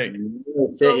 that's right.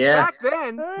 So back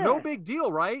then, no big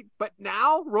deal, right? But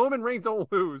now Roman Reigns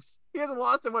don't lose. He hasn't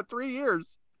lost in 3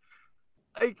 years.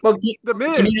 Like, the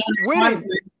Miz winning.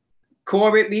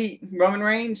 Corbett beat Roman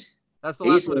Reigns. That's the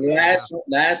He's the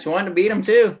last one to beat him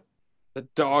too. The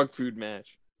dog food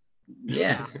match.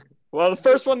 Yeah. Well, the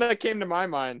first one that came to my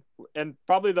mind, and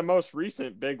probably the most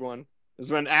recent big one,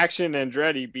 is when Action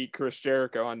Andretti beat Chris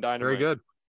Jericho on Dynamite. Very good.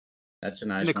 That's a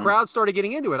nice one. And the crowd started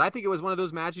getting into it. I think it was one of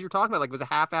those matches you're talking about. Like, it was a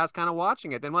half-ass kind of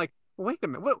watching it. Then I'm like, wait a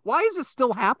minute, why is this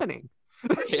still happening?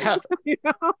 Yeah. You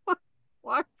know?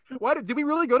 Why did we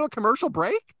really go to a commercial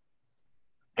break?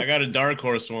 I got a dark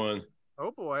horse one.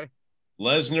 Oh boy.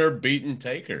 Lesnar beating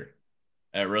Taker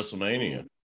at WrestleMania,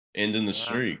 ending the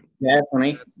streak.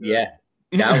 Definitely. Yeah.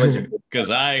 That was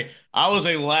because I was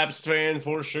a lapsed fan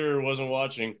for sure, wasn't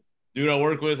watching. Dude I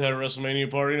work with had a WrestleMania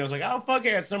party, and I was like, oh, fuck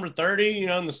yeah, it's number 30, you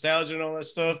know, nostalgia and all that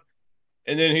stuff.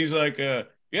 And then he's like, yeah,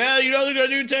 you know, they're going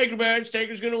to do Taker match.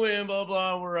 Taker's going to win, blah,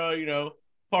 blah. We're, you know,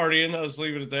 partying. I was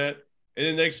leaving it at that. And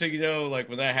then next thing you know, like,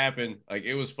 when that happened, like,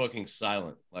 it was fucking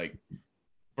silent. Like,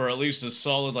 for at least a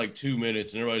solid, like, 2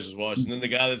 minutes, and everybody's just watching. And then the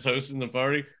guy that's hosting the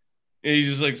party, and he's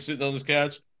just, like, sitting on this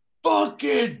couch,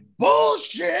 fucking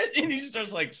bullshit! And he just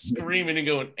starts, like, screaming and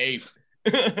going ape.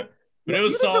 But it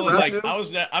was solid. Like,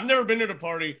 I've never been at a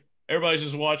party. Everybody's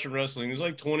just watching wrestling. There's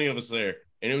like 20 of us there,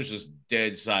 and it was just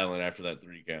dead silent after that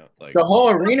 3 count. Like the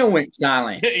whole arena went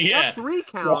silent. Yeah, 3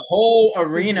 count. The whole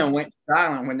arena went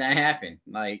silent when that happened.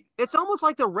 Like it's almost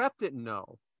like the ref didn't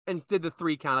know and did the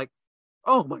 3 count. Like,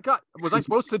 oh my god, was I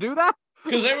supposed to do that?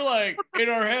 Because they were like in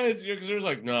our heads. Because there was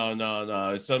like,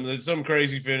 no, it's some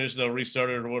crazy finish. They'll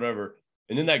restart it or whatever.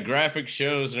 And then that graphic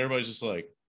shows, and everybody's just like.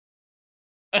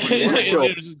 It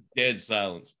was just dead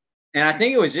silence. And I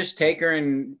think it was just Taker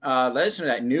and Lesnar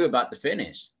that knew about the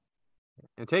finish.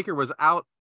 And Taker was out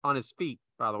on his feet,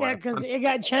 by the way. Yeah, because it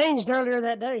got changed earlier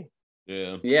that day.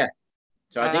 Yeah. Yeah.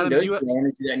 So I think Adam, those were the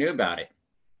only two that knew about it.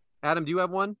 Adam, do you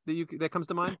have one that comes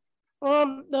to mind?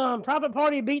 The Private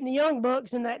Party beating the Young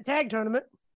Bucks in that tag tournament.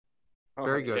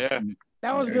 Very good. Yeah.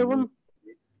 That was a good one.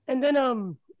 And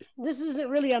then this isn't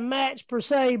really a match per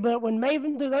se, but when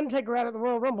Maven threw the Undertaker out at the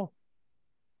Royal Rumble.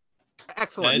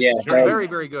 Excellent. Yeah, very,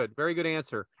 very good. Very good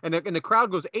answer. And the crowd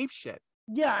goes ape shit.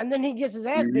 Yeah, and then he gets his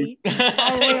ass beat all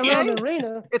the way around the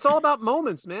arena. It's all about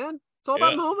moments, man. It's all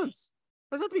about moments.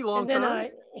 Doesn't have to be long term. And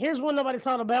then here's one nobody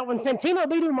thought about when Santino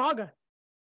beat Umaga.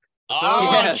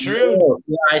 Oh, yes. true.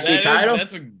 Yeah, IC title.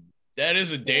 That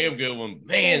is a damn good one,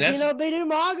 man. Santino beat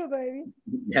Umaga, baby.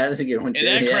 That's a good one too.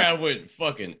 And that crowd went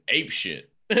fucking ape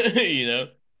shit. You know,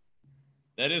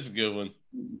 that is a good one.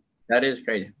 That is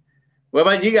crazy. What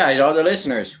about you guys, all the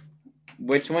listeners?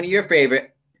 Which one of your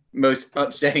favorite, most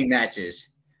upsetting matches?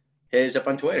 Hit us up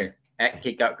on Twitter at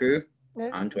KickoutCrew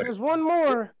on Twitter. There's one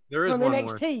more. There is from one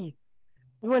NXT.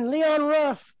 When Leon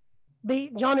Ruff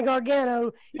beat Johnny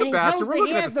Gargano, and he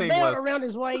has the belt around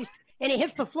his waist, and he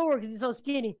hits the floor because he's so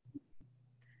skinny.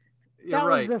 That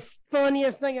was the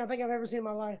funniest thing I think I've ever seen in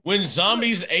my life. When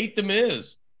zombies ate the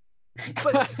Miz.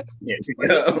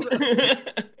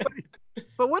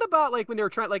 But what about like when they were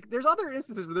trying? Like, there's other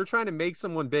instances where they're trying to make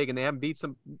someone big and they haven't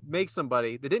make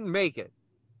somebody. They didn't make it.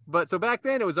 But so back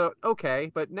then it was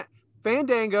okay. But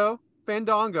Fandango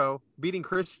beating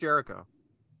Chris Jericho.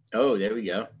 Oh, there we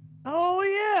go. Oh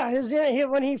yeah,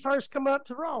 when he first come up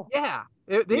to Raw. Yeah,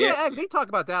 they talk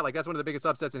about that like that's one of the biggest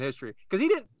upsets in history because he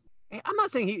didn't. I'm not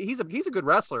saying he's a good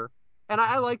wrestler, and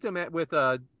I liked him with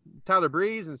Tyler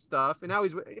Breeze and stuff, and now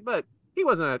but he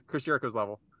wasn't at Chris Jericho's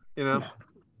level, you know.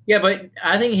 Yeah, but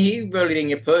I think he really didn't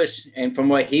get pushed. And from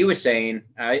what he was saying,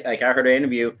 I heard an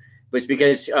interview was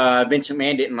because Vince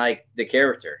McMahon didn't like the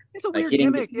character. It's a weird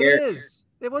gimmick. It is.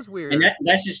 It was weird. And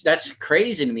that's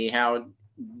crazy to me how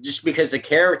just because the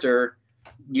character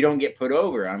you don't get put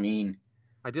over. I mean,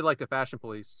 I did like the Fashion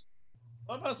Police.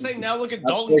 What about saying now look at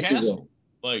Dalton Castle?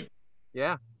 Like,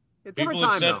 yeah. People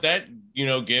accept that,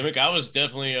 gimmick. I was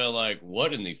definitely like,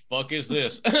 what in the fuck is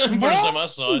this? First time I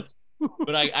saw it.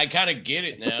 But I kind of get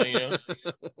it now,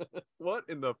 What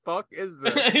in the fuck is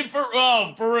this? for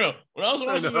real. When I was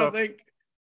watching it,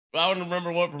 I don't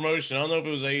remember what promotion. I don't know if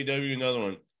it was AEW, another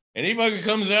one. And he fucking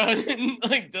comes out and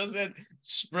like does that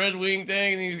spread wing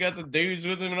thing, and he's got the dudes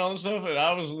with him and all this stuff. And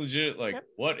I was legit like,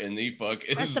 what in the fuck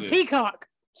is this? That's the peacock.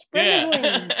 Spread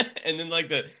his wings. And then like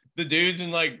the dudes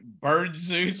in like bird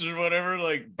suits or whatever,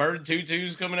 like bird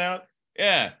tutus coming out.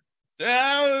 Yeah.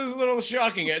 That was a little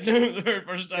shocking at the very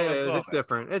first time I saw it. It's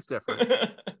different. It's different.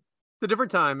 It's a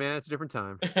different time, man. It's a different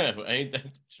time. Ain't that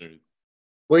the truth?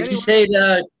 What did you say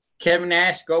the Kevin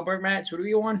Nash Goldberg match? What do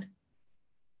you want?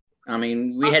 I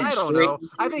mean, we had. I don't know.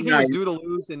 I think he was due to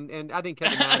lose, and I think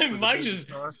Kevin Nash.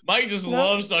 Mike just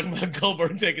loves talking about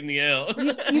Goldberg taking the L.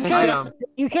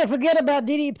 You can't forget about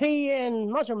DDP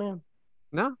and Macho Man.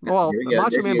 No, well,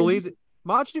 Macho Man believed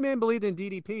in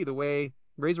DDP the way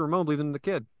Razor Ramon believed in the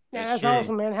Kid. Yeah, that's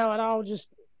awesome, man. How it all just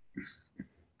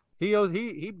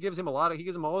he gives him all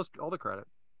the credit.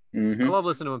 Mm-hmm. I love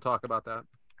listening to him talk about that.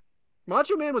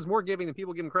 Macho Man was more giving than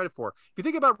people give him credit for. If you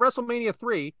think about WrestleMania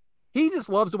 3, he just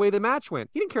loves the way the match went.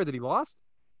 He didn't care that he lost.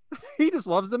 He just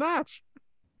loves the match.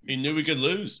 He knew we could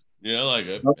lose.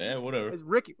 Whatever.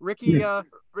 Ricky,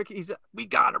 he's we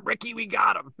got him, Ricky, we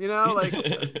got him.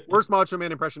 Like worst Macho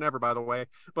Man impression ever, by the way.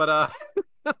 But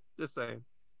just saying.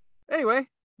 Anyway,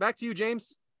 back to you,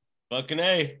 James. Fucking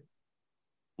A.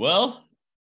 Well,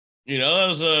 that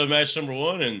was match number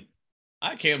 1, and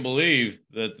I can't believe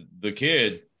that the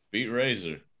Kid beat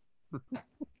Razor.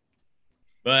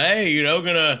 But hey,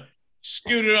 gonna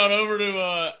scoot it on over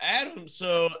to Adam.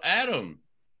 So Adam,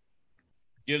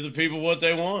 give the people what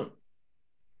they want.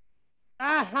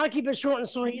 I'll keep it short and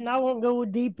sweet, and I won't go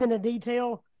deep into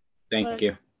detail. Thank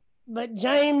you. But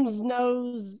James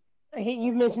knows.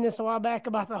 You mentioned this a while back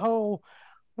about the whole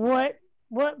what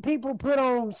people put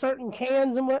on certain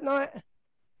cans and whatnot.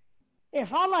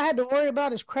 If all I had to worry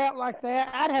about is crap like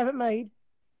that, I'd have it made.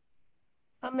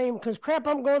 I mean, because crap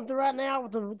I'm going through right now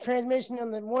with the transmission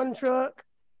in the one truck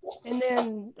and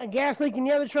then a gas leak in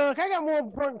the other truck, I got more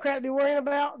important crap to be worrying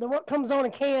about than what comes on a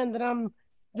can that I'm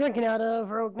drinking out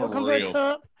of, or what comes on a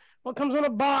cup, what comes on a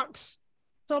box.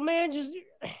 So, man,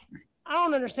 I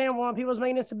don't understand why people's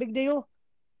making this a big deal.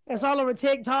 It's all over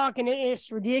TikTok, and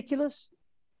it's ridiculous.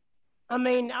 I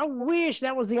mean, I wish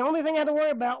that was the only thing I had to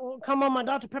worry about. What come on my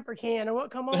Dr. Pepper can, or what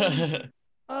come on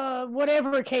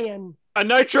whatever can. A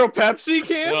Nitro Pepsi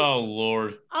can? Oh,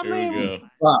 Lord. I mean,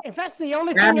 if that's the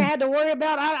only thing I had to worry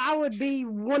about, I would be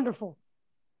wonderful.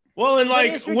 Well, and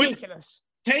like, it's ridiculous.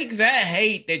 Take that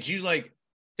hate that you like,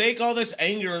 take all this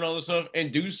anger and all this stuff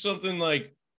and do something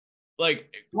like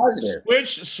positive.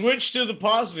 Switch to the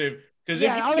positive. Because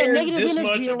if you care this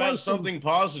much about something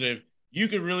positive, you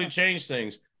could really change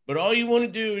things. But all you want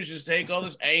to do is just take all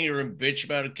this anger and bitch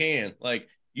about a can. Like,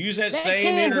 use that same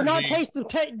can energy.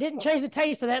 Didn't change the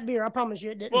taste of that beer. I promise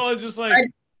you it didn't. Well, it's just like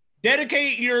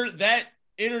dedicate that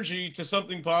energy to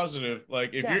something positive.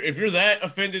 Like if you're that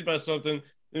offended by something,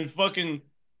 then fucking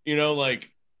like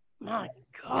my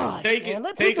God, take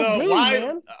why?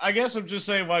 Man. I guess I'm just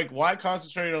saying like why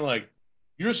concentrate on like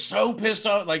you're so pissed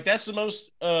off. Like that's the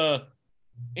most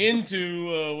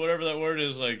into whatever that word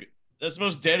is. Like that's the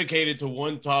most dedicated to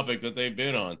one topic that they've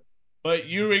been on. But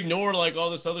you ignore like all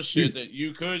this other shit that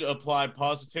you could apply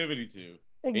positivity to.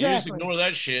 Exactly. And you just ignore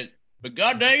that shit. But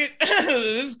god dang it,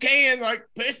 this can like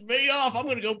pissed me off. I'm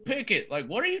gonna go pick it. Like,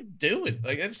 what are you doing?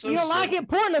 Like, it's so. You don't like it?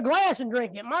 Pour it in a glass and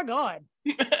drink it. My God.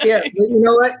 Yeah, you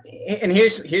know what? And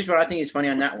here's what I think is funny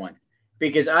on that one,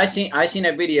 because I seen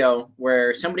a video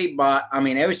where somebody bought. I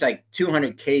mean, it was like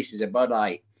 200 cases of Bud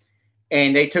Light,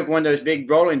 and they took one of those big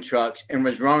rolling trucks and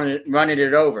was running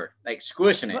it over, like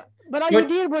squishing it. But all you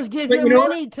did was give them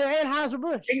money to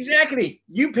Anheuser-Busch. Exactly.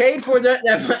 You paid for that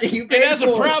money. You paid and as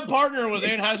a proud partner with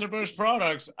Anheuser-Busch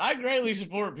products, I greatly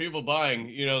support people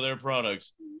buying, their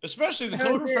products, especially the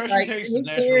cold refreshing taste of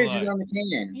Natural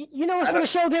Light. You know what's going to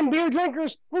show them beer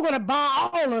drinkers? We're going to buy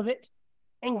all of it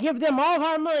and give them all of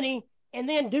our money and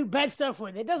then do bad stuff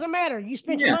with it. It doesn't matter. You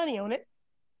spent your money on it.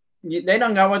 They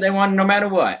don't got what they want no matter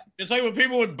what. It's like when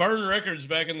people would burn records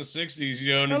back in the 60s,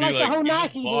 and like be like, the whole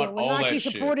Nike bought deal, all Nike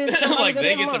that shit. Like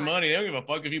they get the money. They don't give a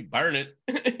fuck if you burn it.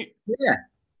 Yeah.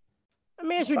 I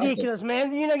mean, it's ridiculous,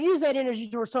 man. Use that energy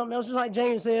towards something else, just like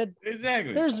James said.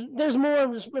 Exactly. There's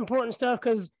more important stuff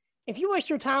because if you waste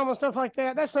your time on stuff like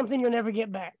that, that's something you'll never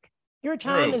get back. Your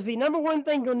time is the number one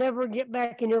thing you'll never get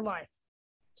back in your life.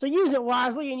 So use it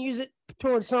wisely and use it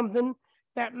towards something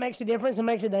that makes a difference and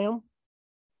makes a damn.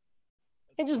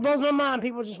 It just blows my mind.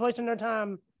 People just wasting their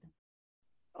time.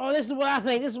 Oh, this is what I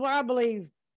think. This is what I believe.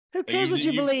 Who cares what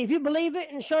you believe? You believe it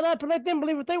and shut up and let them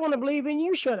believe what they want to believe and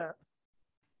you shut up.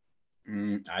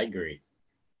 I agree.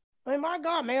 I mean, my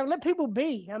God, man, let people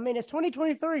be. I mean, it's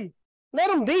 2023. Let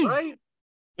them be. Right?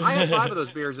 I had 5 of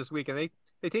those beers this week and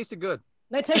they tasted good.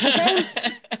 They taste the same?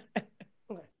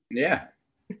 Yeah.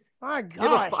 My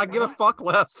God. I give a fuck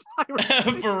less.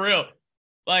 For real.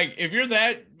 Like, if you're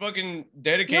that fucking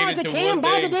dedicated to one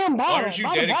buy thing, the damn bottle. why aren't you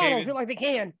buy dedicated? The bottle, feel like they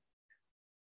can.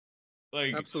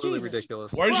 Like, absolutely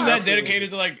ridiculous. Why aren't you that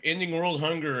dedicated to like ending world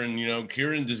hunger and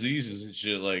curing diseases and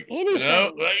shit? Like,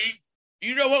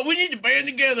 you know what? We need to band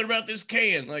together about this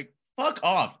can. Like, fuck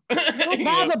off.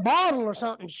 Buy the bottle or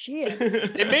something. Shit.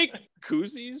 They make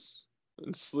koozies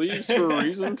and sleeves for a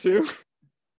reason too.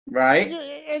 Right?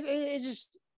 It's just,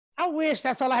 I wish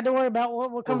that's all I had to worry about.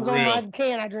 What comes on my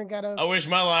can I drink out of. I wish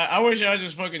I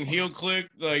just fucking heel click,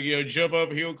 like, jump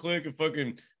up, heel click, and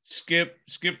fucking skip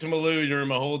to Malou during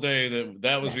my whole day.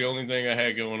 That was the only thing I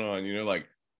had going on. Like,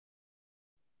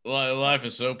 life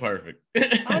is so perfect.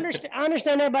 I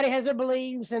understand everybody has their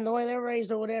beliefs and the way they're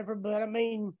raised or whatever, but I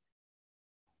mean,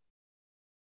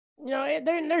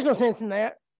 there's no sense in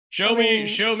that. Show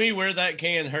me where that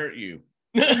can hurt you.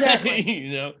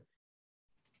 Exactly.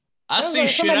 I see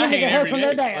shit I hate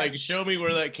every day. Like, show me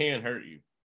where that can hurt you.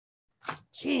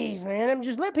 Jeez, man.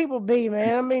 Just let people be,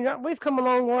 man. I mean, we've come a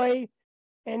long way.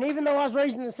 And even though I was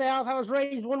raised in the South, I was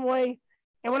raised one way.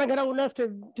 And when I got old enough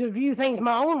to view things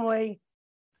my own way,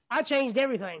 I changed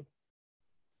everything.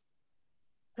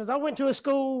 Because I went to a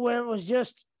school where it was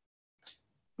just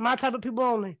my type of people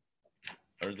only.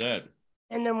 Heard that.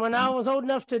 And then when I was old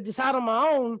enough to decide on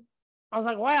my own, I was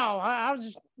like, wow, I was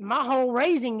just, my whole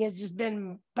raising has just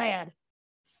been bad.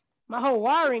 My whole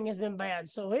wiring has been bad.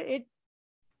 So it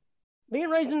being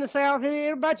raised in the South,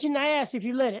 it'll bite you in the ass if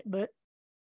you let it. But,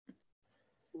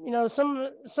 some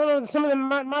of them,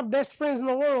 my best friends in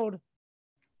the world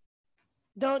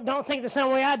don't think the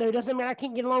same way I do. Doesn't mean I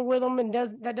can't get along with them, and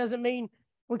that doesn't mean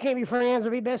we can't be friends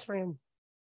or be best friends.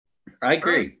 I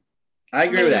agree. I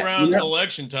agree with that. Around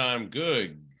election time,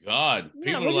 good God,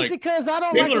 people are like, because I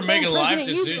don't people are making life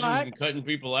decisions and cutting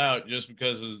people out just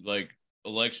because of like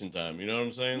election time. You know what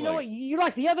I'm saying? You know what? You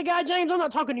like the other guy, James? I'm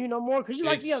not talking to you no more because you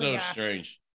like the other guy. It's so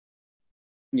strange.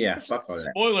 Yeah, fuck all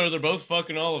that. Spoiler: they're both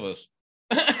fucking all of us.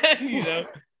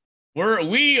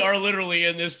 We are literally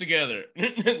in this together,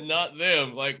 not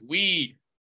them. Like, we,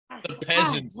 the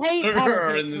peasants,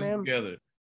 are in this together.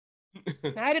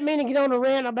 I didn't mean to get on a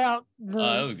rant about the.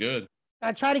 That was good.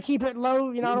 I try to keep it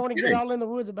low. I don't want to get all in the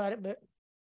woods about it, but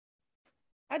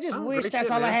I just wish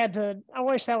that's all I had to. I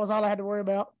wish that was all I had to worry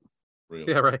about.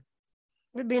 Really? Yeah, right.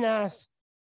 It'd be nice.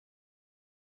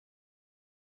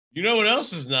 You know what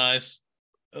else is nice?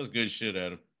 That was good shit,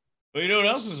 Adam. But you know what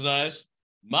else is nice?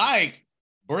 Mike,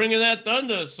 bringing that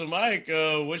thunder. So, Mike,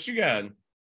 what you got?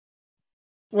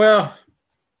 Well,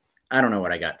 I don't know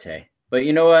what I got today, but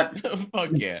you know what? Fuck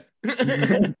yeah.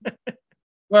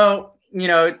 Well,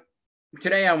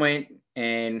 today I went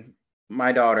and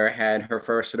my daughter had her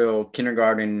first little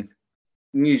kindergarten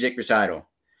music recital.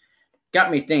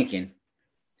 Got me thinking,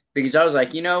 because I was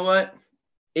like, you know what?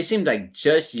 It seems like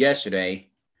just yesterday,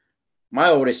 my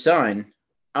oldest son,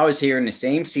 I was here in the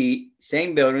same seat,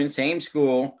 same building, same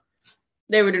school.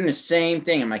 They were doing the same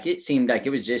thing. I'm like, it seemed like it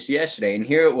was just yesterday. And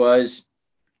here it was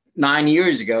 9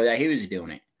 years ago that he was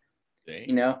doing it.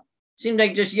 Dang. Seemed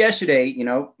like just yesterday,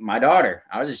 my daughter,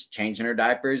 I was just changing her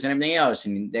diapers and everything else.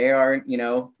 And they are,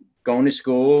 going to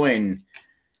school and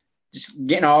just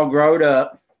getting all grown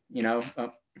up,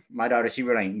 my daughter, she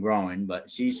really ain't growing, but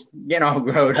she's getting all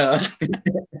grown up.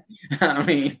 I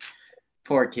mean,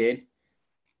 poor kid.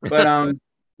 But,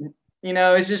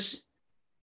 it's just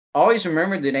always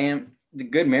remember the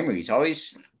good memories.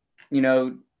 Always,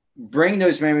 bring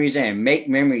those memories in, make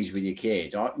memories with your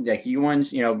kids. Like you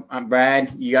ones, I'm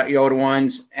Brad, you got your older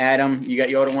ones, Adam, you got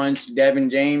your older ones, Devyn,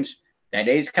 James, that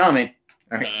day's coming.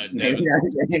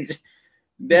 Devyn,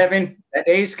 that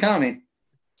day's coming.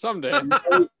 Someday.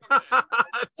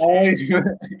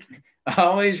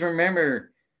 always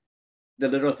remember the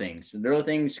little things. The little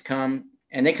things come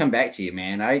and they come back to you,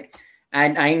 man. I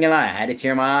ain't gonna lie, I had to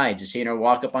tear my eye just seeing her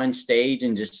walk up on stage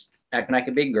and just acting like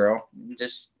a big girl,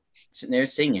 just sitting there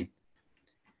singing.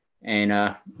 And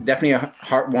definitely a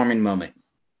heartwarming moment.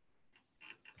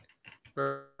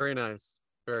 Very nice.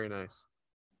 Very nice.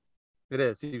 It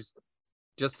is. He's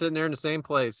just sitting there in the same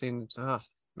place. Oh,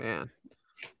 man.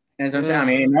 That's what I'm saying. I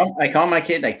mean, like all my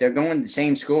kids, like they're going to the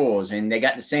same schools and they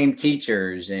got the same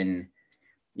teachers. And,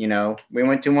 you know, we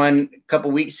went to one a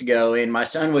couple weeks ago and my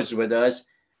son was with us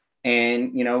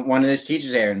and, you know, one of those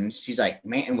teachers there and she's like,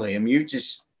 man, William,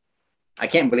 I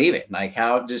can't believe it. Like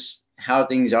how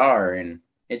things are. And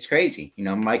it's crazy. You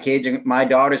know, my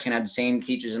daughters can have the same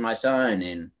teachers as my son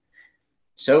and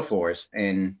so forth.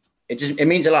 And it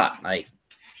means a lot. Like,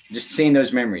 just seeing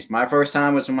those memories. My first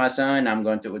time was with my son. I'm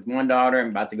going through it with one daughter. I'm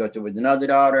about to go through it with another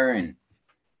daughter. And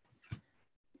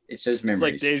it's those memories.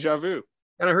 It's like deja vu.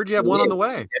 And I heard you have one on the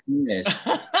way. No,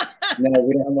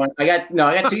 we don't have one. I got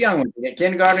two young ones. I got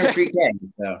kindergarten and pre-K.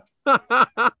 So.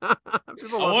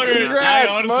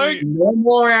 Congrats, Mike. No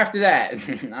more after that.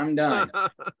 I'm done.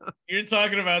 You're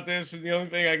talking about this, and the only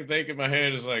thing I can think in my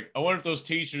head is like, I wonder if those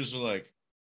teachers are like,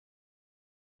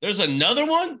 there's another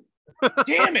one?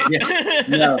 Damn it. Yeah,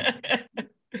 no.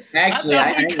 Actually,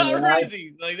 I covered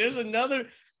everything. Like, there's another.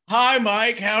 Hi,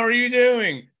 Mike. How are you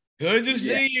doing? Good to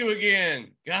see you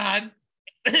again. God.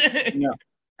 No.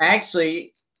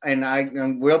 Actually, and I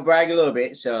will brag a little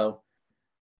bit. So,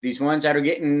 these ones that are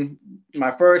getting my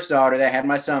first daughter that had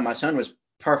my son was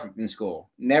perfect in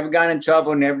school. Never got in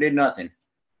trouble, never did nothing.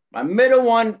 My middle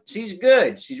one, she's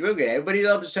good. She's real good. Everybody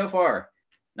loves her so far.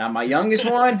 Now, my youngest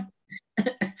one,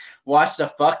 watch the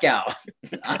fuck out.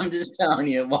 I'm just telling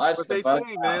you, watch the fuck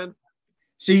out. Man.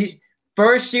 She's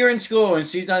first year in school, and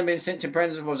she's done been sent to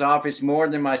principal's office more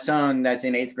than my son that's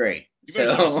in 8th grade. You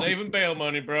better start saving bail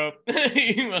money, bro.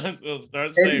 You might as well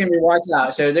start saving. It's going to be watched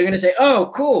out. So they're going to say,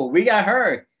 oh, cool, we got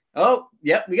her. Oh,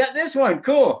 yep, we got this one.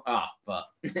 Cool. Oh, fuck.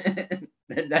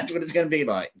 That's what it's going to be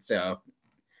like. So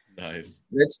nice.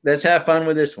 Let's have fun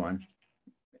with this one.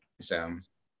 So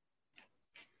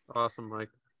awesome, Mike.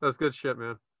 That's good shit,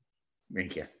 man.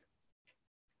 Thank you.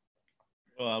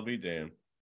 Well, I'll be damned.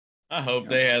 I hope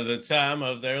they have the time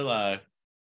of their life.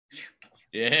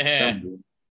 Yeah.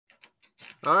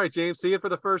 All right, James. See you for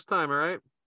the first time, all right?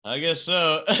 I guess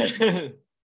so. Is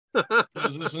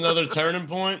this another turning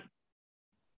point?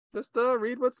 Just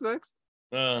read what's next.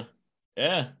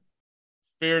 Yeah.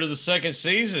 Spirit of the second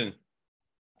season.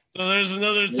 So there's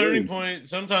another turning point.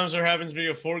 Sometimes there happens to be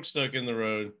a fork stuck in the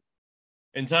road.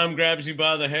 And time grabs you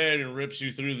by the head and rips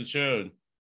you through the chode.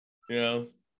 You know?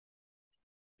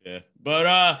 Yeah.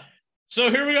 But so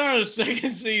here we are, the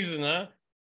second season, huh?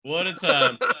 What a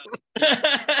time.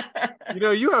 You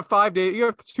know, you have 5 days, you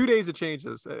have 2 days to change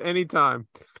this at any time.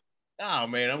 Oh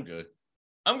man, I'm good.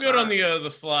 I'm good on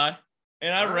the fly.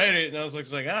 And I read it and I was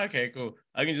like, okay, cool.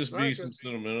 I can just be some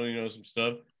sentimental, you know, some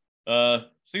stuff.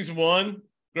 Season 1,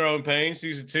 growing pains.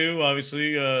 Season 2,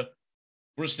 obviously,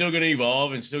 we're still gonna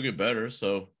evolve and still get better.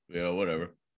 So, you know, whatever.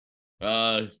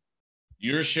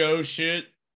 Your show shit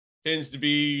tends to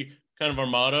be kind of our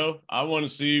motto. I want to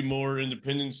see more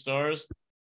independent stars.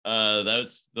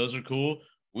 Those are cool.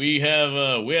 We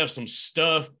have some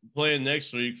stuff playing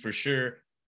next week for sure.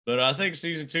 But I think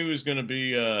season 2 is gonna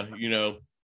be you know,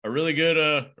 a really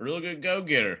good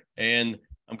go-getter. And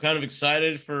I'm kind of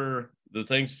excited for the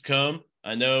things to come.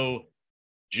 I know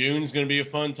June's going to be a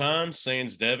fun time,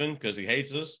 sans Devyn, because he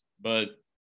hates us. But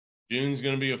June's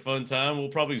going to be a fun time. We'll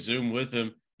probably Zoom with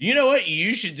him. You know what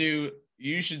you should do?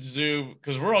 You should Zoom,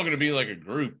 because we're all going to be like a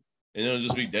group. And it'll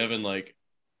just be Devyn, like,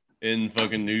 in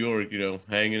fucking New York, you know,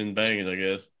 hanging and banging, I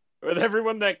guess. With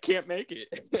everyone that can't make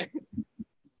it.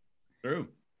 True.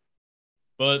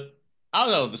 But I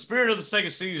don't know. The spirit of the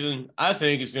second season, I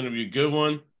think, is going to be a good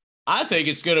one. I think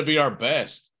it's going to be our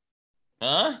best.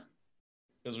 Huh?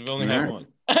 Because we've only had one.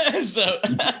 So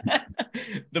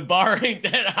the bar ain't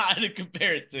that high to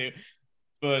compare it to.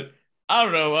 But I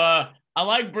don't know. I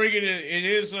like bringing it. It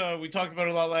is, we talked about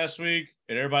it a lot last week,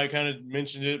 and everybody kind of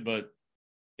mentioned it, but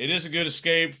it is a good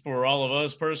escape for all of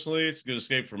us personally. It's a good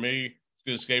escape for me. It's a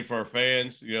good escape for our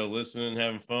fans, you know, listening,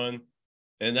 having fun.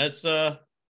 And that's, we're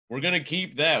going to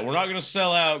keep that. We're not going to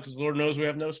sell out because Lord knows we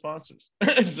have no sponsors.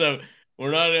 So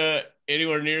we're not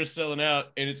anywhere near selling out.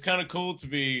 And it's kind of cool to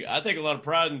be, I take a lot of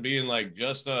pride in being like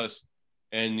just us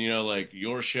and, you know, like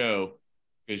your show,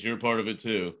 because you're part of it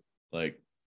too. Like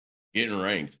getting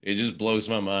ranked. It just blows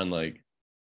my mind. Like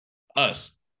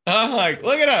us. I'm like,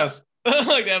 look at us.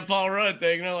 Like that Paul Rudd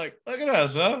thing. And they're like, look at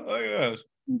us, huh? Look at us.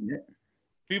 Yeah.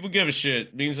 People give a shit.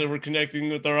 It means that we're connecting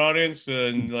with our audience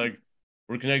and like,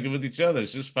 we're connected with each other.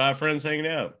 It's just 5 friends hanging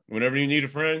out. Whenever you need a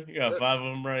friend, you got 5 of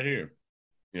them right here.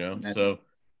 You know, so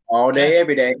all day,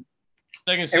 every day.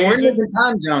 Second season, and we're in different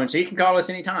time zones, so you can call us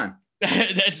anytime.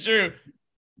 That's true.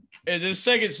 And this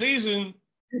second season,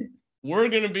 we're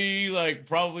gonna be like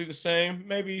probably the same,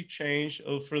 maybe change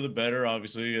for the better,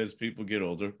 obviously, as people get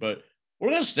older. But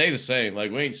we're gonna stay the same.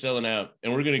 Like we ain't selling out,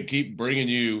 and we're gonna keep bringing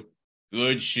you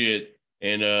good shit.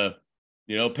 And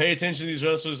pay attention to these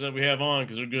wrestlers that we have on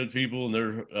because they're good people and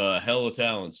they're hella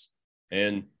talents.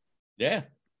 And yeah,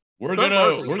 we're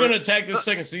gonna attack this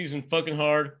second season fucking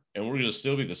hard, and we're gonna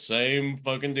still be the same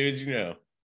fucking dudes,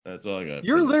 That's all I got.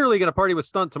 You're literally gonna party with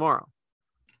Stunt tomorrow.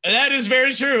 And that is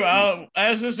very true.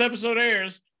 As this episode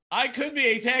airs, I could be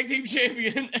a tag team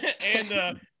champion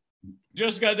and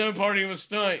just got done partying with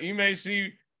Stunt. You may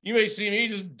see me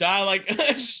just die like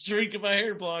a streak of my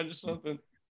hair blonde or something.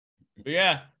 But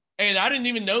yeah. And I didn't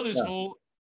even know this fool.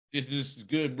 This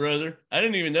good brother. I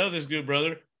didn't even know this good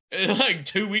brother like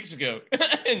 2 weeks ago.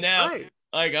 And now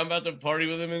like I'm about to party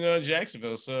with him in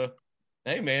Jacksonville. So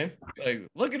hey man, like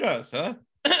look at us, huh?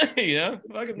 Fucking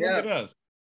look at us.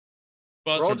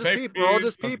 We're all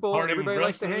just people. Everybody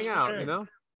likes to hang out,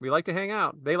 We like to hang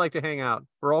out. They like to hang out.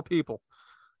 We're all people.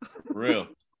 Real.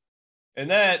 And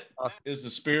that is the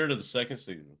spirit of the second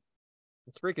season.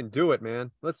 Let's freaking do it,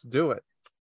 man. Let's do it.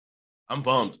 I'm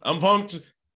pumped. I'm pumped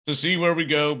to see where we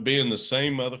go being the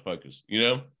same motherfuckers,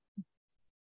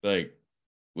 Like,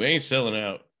 we ain't selling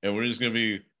out. And we're just going to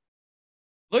be,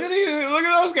 look at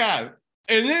those guys.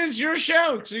 And then it's your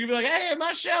show. So you can be like, hey,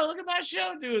 my show, look at my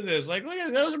show doing this. Like, look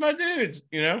at those are my dudes,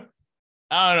 I don't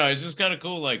know. It's just kind of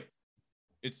cool. Like,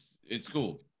 it's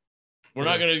cool. We're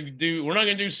not gonna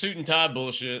do suit and tie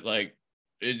bullshit. Like,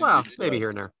 maybe here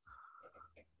and there.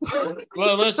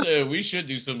 Well, unless we should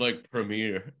do some like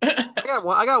premiere. I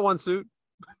got one suit.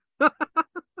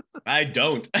 I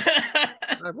don't.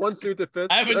 I have one suit that fits.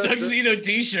 I have a tuxedo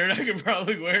T-shirt. I could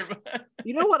probably wear.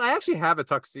 You know what? I actually have a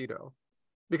tuxedo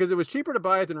because it was cheaper to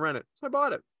buy it than rent it, so I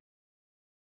bought it.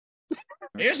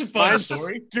 Here's a fun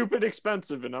story. Stupid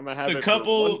expensive, and I'm gonna have the it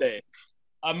couple. For one day.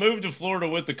 I moved to Florida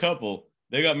with the couple.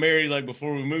 They got married like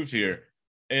before we moved here,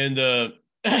 and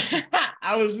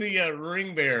I was the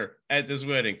ring bearer at this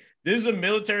wedding. This is a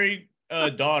military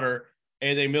daughter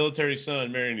and a military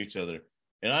son marrying each other.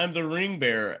 And I'm the ring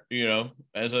bearer,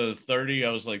 as a 30,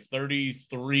 I was like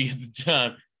 33 at the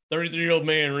time, 33-year-old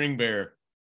man ring bearer.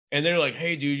 And they're like,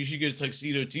 hey, dude, you should get a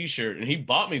tuxedo T-shirt. And he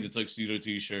bought me the tuxedo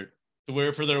T-shirt to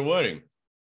wear for their wedding.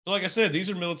 So like I said, these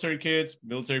are military kids,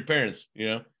 military parents,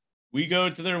 We go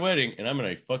to their wedding, and I'm in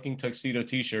a fucking tuxedo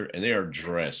T-shirt, and they are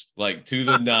dressed like to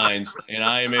the nines, and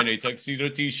I am in a tuxedo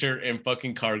T-shirt and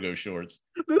fucking cargo shorts.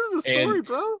 This is a story,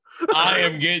 bro. I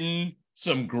am getting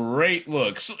some great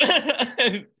looks.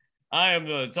 I am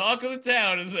the talk of the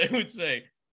town, as they would say.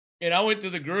 And I went to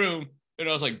the groom, and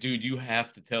I was like, dude, you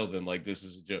have to tell them, like, this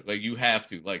is a joke. Like, you have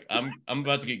to. Like, I'm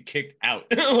about to get kicked out.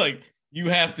 Like, you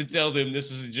have to tell them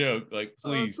this is a joke. Like,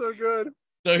 please. Oh, so good.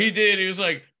 So he did. He was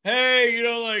like, hey,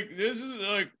 like, this is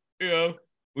like,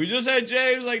 we just had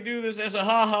James like do this as a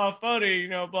ha funny,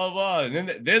 blah, blah.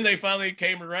 And then they finally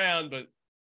came around, but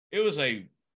it was a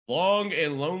long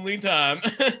and lonely time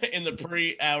in the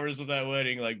pre-hours of that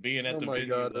wedding, like being at the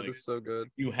venue. Oh my God, that is so good.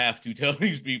 You have to tell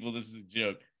these people this is a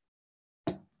joke.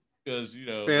 Because,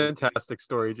 Fantastic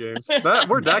story, James.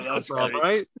 Where'd that come from,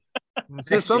 right?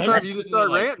 Just sometimes you just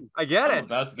start ranting. I get it. I'm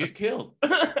about to get killed.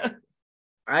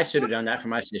 I should have done that for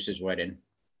my sister's wedding.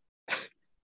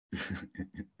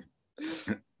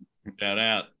 Shout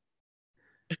out.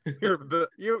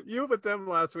 You with them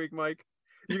last week, Mike.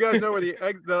 You guys know where the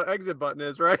exit button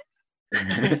is, right?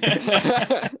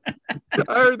 I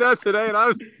heard that today, and I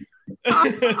was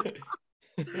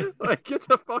like, "Get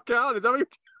the fuck out!" Is that what you're?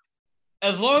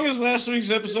 As long as last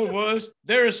week's episode was,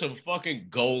 there is some fucking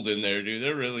gold in there, dude.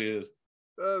 There really is.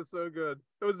 That was so good.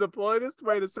 It was the politest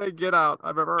way to say "get out"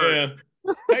 I've ever heard. Yeah.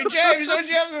 Hey James, don't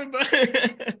you have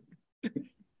the?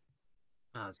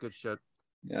 That's good shit.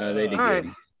 No, they did. All right,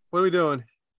 what are we doing?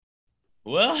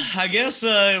 Well, I guess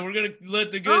we're gonna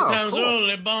let the good times roll.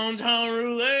 Le bon temps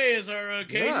roulé, as our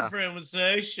Cajun friend would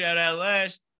say. Shout out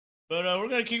Lash. But we're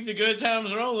gonna keep the good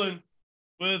times rolling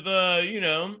with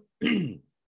we're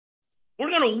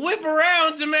gonna whip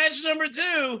around to match number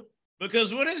 2,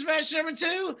 because what is match number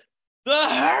 2? The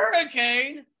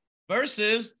Hurricane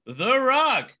versus The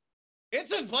Rock. It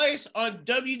took place on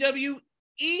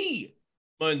WWE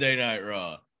Monday Night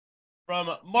Raw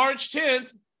from March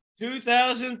 10th,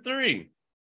 2003.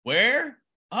 Where?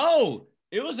 Oh,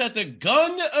 it was at the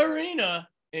Gun Arena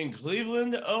in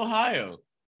Cleveland, Ohio.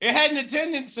 It had an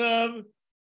attendance of,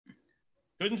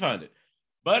 couldn't find it,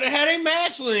 but it had a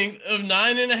match length of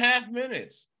 9.5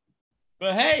 minutes.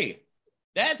 But hey,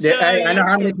 that's I know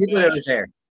how many people there was there.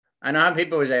 I know how many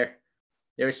people was there.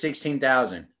 There was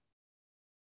 16,000.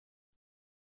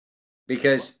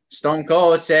 Because Stone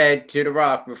Cold said to The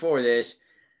Rock before this,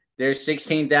 there's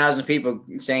 16,000 people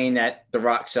saying that The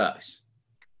Rock sucks.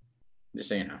 Just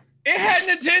so you know. It had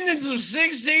an attendance of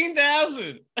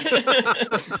 16,000.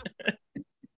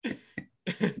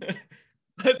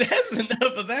 But that's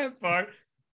enough of that part.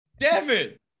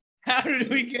 Devyn, how did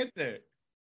we get there?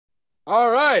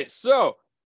 All right, so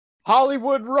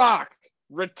Hollywood Rock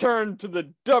returned to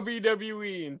the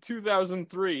WWE in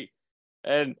 2003,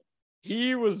 and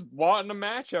he was wanting a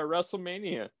match at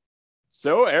WrestleMania.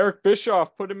 So Eric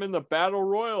Bischoff put him in the Battle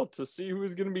Royal to see who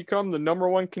was going to become the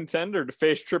 #1 contender to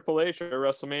face Triple H at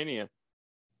WrestleMania.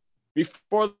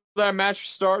 Before that match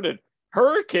started,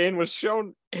 Hurricane was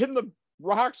shown in the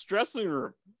Rock's dressing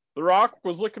room. The Rock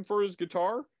was looking for his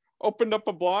guitar, opened up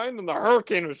a blind, and the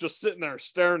Hurricane was just sitting there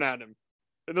staring at him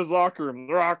in his locker room.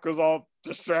 The Rock was all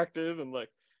distracted and they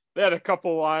had a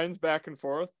couple lines back and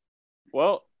forth.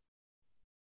 Well,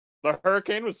 the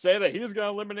Hurricane would say that he was going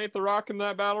to eliminate the Rock in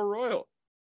that Battle Royal.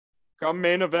 Come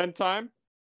main event time,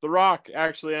 the Rock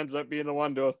actually ends up being the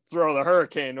one to throw the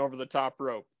Hurricane over the top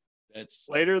rope.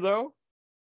 Later, though,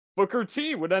 Booker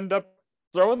T would end up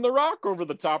throwing the Rock over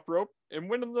the top rope and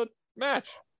winning the match,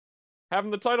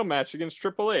 having the title match against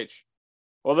Triple H.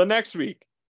 Well, the next week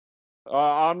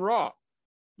on Raw,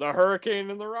 the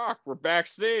Hurricane and the Rock were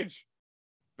backstage,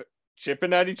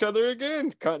 chipping at each other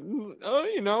again, cutting,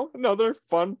 another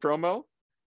fun promo.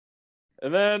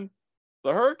 And then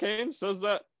the Hurricane says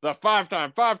that the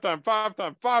five-time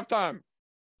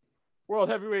World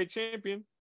Heavyweight Champion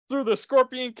threw the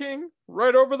Scorpion King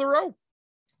right over the rope.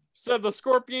 Said the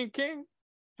Scorpion King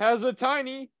has a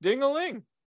tiny ding-a-ling.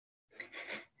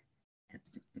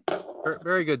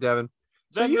 Very good, Devyn.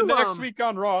 Then the next week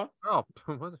on Raw. Oh,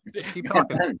 keep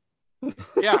talking.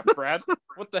 Yeah, Brad.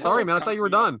 What the hell? Sorry, man. I thought you were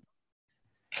done.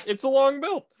 It's a long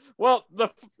build. Well, the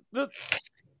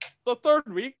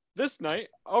third week, this night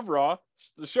of Raw,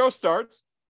 the show starts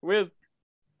with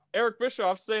Eric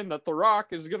Bischoff saying that The Rock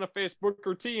is going to face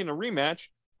Booker T in a rematch.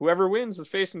 Whoever wins is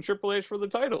facing Triple H for the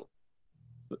title.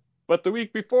 But the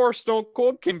week before, Stone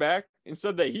Cold came back and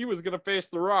said that he was going to face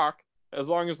The Rock as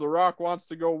long as The Rock wants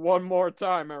to go one more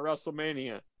time at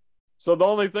WrestleMania. So the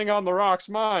only thing on The Rock's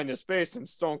mind is facing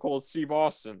Stone Cold Steve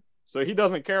Austin. So he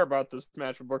doesn't care about this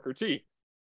match with Booker T.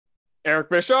 Eric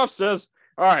Bischoff says,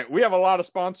 all right, we have a lot of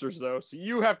sponsors, though, so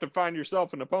you have to find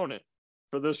yourself an opponent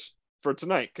for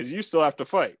tonight, because you still have to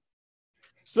fight.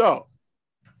 So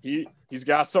he's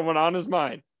got someone on his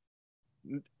mind.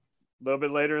 A little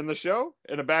bit later in the show,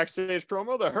 in a backstage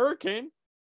promo, the Hurricane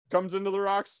comes into The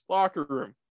Rock's locker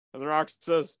room. And The Rock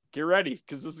says, get ready,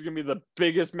 because this is going to be the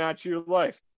biggest match of your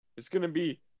life. It's going to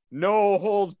be no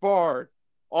holds barred.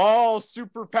 All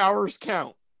superpowers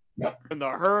count. And the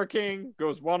Hurricane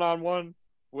goes one-on-one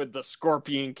with the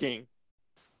Scorpion King.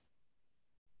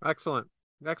 Excellent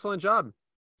job.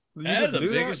 That's the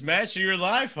biggest match of your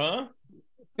life, huh?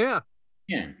 Yeah.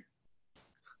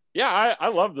 I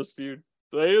love this feud.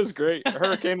 It is great.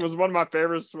 Hurricane was one of my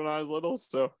favorites when I was little,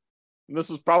 so and this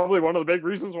is probably one of the big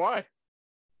reasons why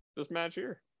this match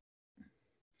here.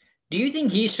 Do you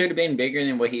think he should have been bigger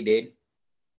than what he did?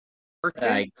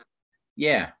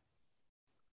 Yeah.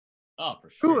 Oh, for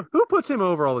sure. Who puts him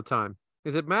over all the time?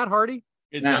 Is it Matt Hardy?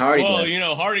 It's Matt Hardy.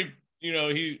 Well, Hardy.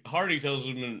 Hardy tells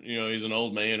him, he's an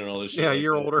old man and all this shit. Yeah,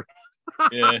 you're older.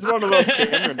 Yeah, he's one of those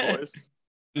Cameron boys.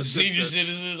 The senior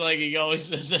citizen, he always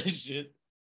says that shit.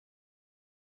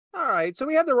 All right, so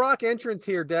we have the Rock entrance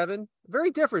here, Devyn. Very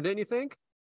different, didn't you think?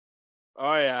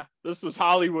 Oh yeah, this is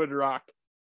Hollywood Rock.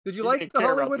 Did you like the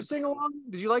Hollywood sing-along?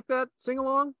 Did you like that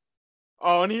sing-along?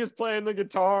 Oh, and he was playing the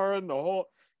guitar and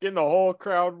getting the whole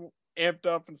crowd amped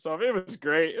up and stuff. It was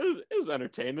great. It was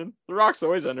entertaining. The Rock's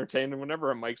always entertaining whenever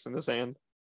a mic's in his hand.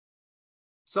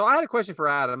 So I had a question for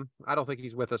Adam. I don't think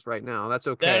he's with us right now. That's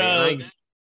okay.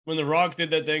 When The Rock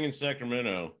did that thing in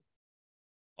Sacramento,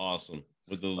 awesome.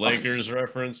 With the Lakers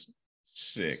reference,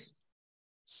 sick.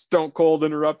 Stone Cold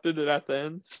interrupted it at the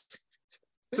end.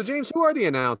 So, James, who are the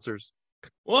announcers?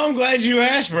 Well, I'm glad you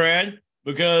asked, Brad,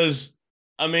 because,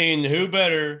 who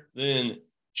better than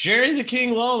Jerry the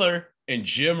King Lawler and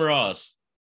Jim Ross?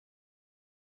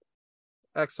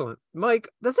 Excellent. Mike,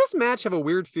 does this match have a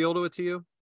weird feel to it to you?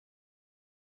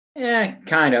 Yeah,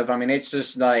 kind of. It's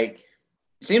just it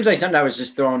seems like something that was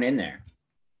just thrown in there.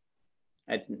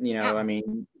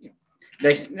 Devyn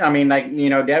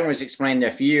was explaining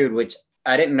their feud, which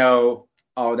I didn't know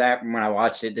all that when I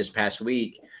watched it this past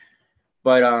week.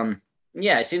 But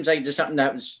it seems like just something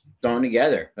that was thrown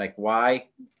together. Why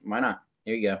not?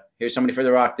 Here you go. Here's somebody for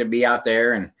The Rock to be out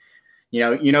there, and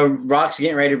Rock's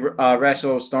getting ready to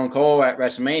wrestle Stone Cold at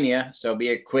WrestleMania, so it'll be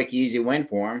a quick, easy win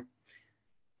for him.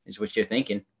 Is what you're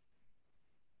thinking.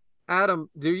 Adam,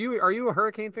 are you a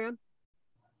Hurricane fan?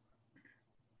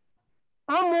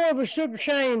 I'm more of a Sugar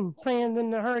Shane fan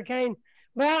than the Hurricane,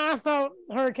 but I thought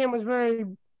Hurricane was very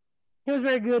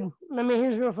good. He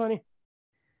was real funny.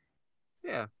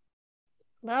 Yeah.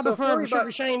 But I prefer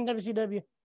Sugar Shane WCW.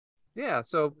 Yeah,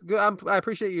 so I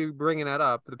appreciate you bringing that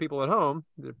up for the people at home.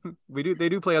 They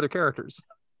do play other characters.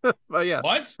 But yeah.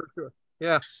 What? For sure.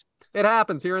 Yeah. It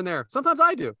happens here and there. Sometimes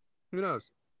I do. Who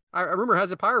knows? I remember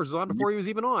Hazard Pirates was on before he was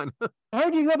even on. I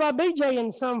heard you go by BJ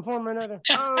in some form or another.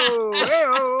 Oh,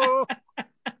 hey-oh.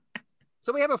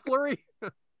 So we have a flurry.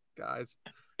 Guys.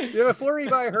 You have a flurry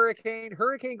by Hurricane.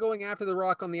 Hurricane going after The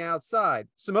Rock on the outside.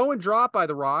 Samoan drop by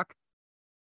The Rock.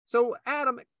 So,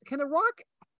 Adam, can The Rock...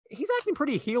 He's acting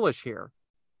pretty heelish here.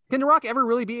 Can The Rock ever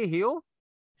really be a heel?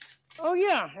 Oh,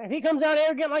 yeah. If he comes out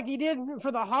arrogant like he did for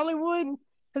the Hollywood,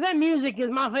 because that music is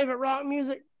my favorite rock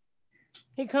music.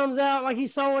 He comes out like he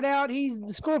sold out. He's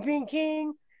the Scorpion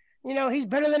King. You know, he's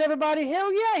better than everybody.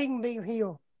 Hell yeah, he can be a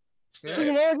heel. Yeah. He's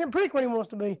an arrogant prick when he wants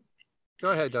to be.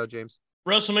 Go ahead, James.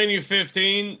 WrestleMania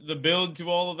 15, the build to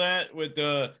all of that with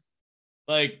the,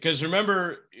 because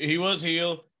remember, he was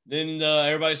heel. Then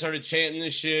everybody started chanting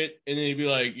this shit, and then he'd be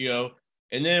like,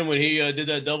 and then when he did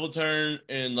that double turn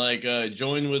and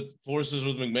joined with forces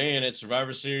with McMahon at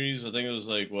Survivor Series, I think it was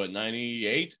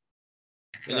 98?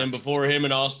 And then before him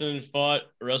and Austin fought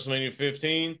WrestleMania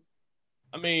 15,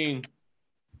 I mean,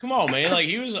 come on, man.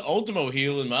 He was an ultimo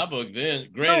heel in my book then.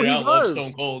 Granted, I love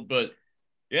Stone Cold, but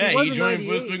yeah, he joined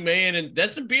with McMahon, and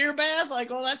that's a beer bath,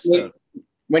 all that stuff.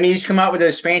 When he used to come out with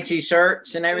those fancy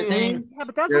shirts and everything. Yeah,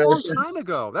 but that's a long time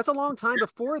ago. That's a long time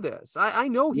before this. I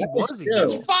know he was.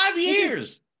 It's 5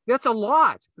 years. That's a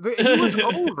lot. He was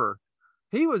over.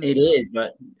 He was. It is,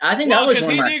 but I think that was because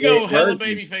he did go hella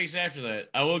babyface after that.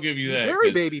 I will give you that.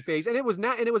 Very babyface, and it was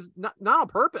not on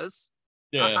purpose.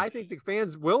 Yeah, I think the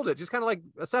fans willed it, just kind of like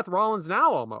Seth Rollins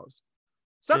now almost.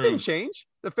 Seth didn't change.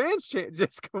 The fans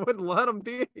just wouldn't let him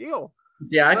be a heel.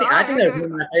 Yeah, I think that was one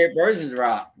of my favorite versions of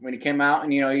Rock when he came out,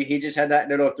 and he just had that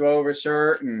little throwover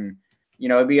shirt, and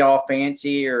it'd be all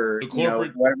fancy or the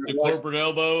corporate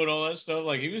elbow and all that stuff.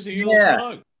 He was a heel as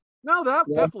fuck. No,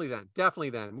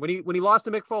 definitely then when he lost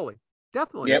to Mick Foley,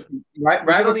 definitely. Yep, right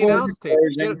before the announce tape,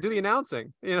 do the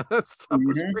announcing. That stuff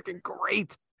was freaking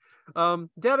great. Devyn,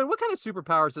 what kind of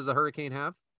superpowers does a Hurricane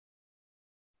have?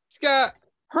 He's got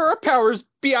her powers,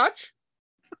 biatch.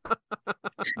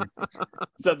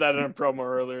 Said that in a promo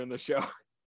earlier in the show.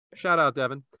 Shout out,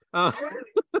 Devyn.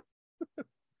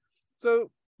 So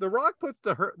The Rock puts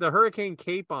the Hurricane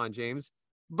cape on, James,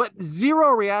 but zero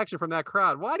reaction from that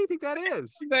crowd. Why do you think that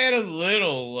is? They had a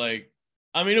little it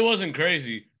wasn't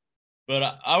crazy,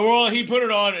 but he put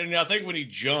it on, and I think when he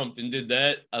jumped and did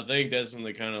that, I think that's when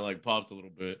they kind of popped a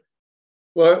little bit.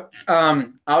 Well,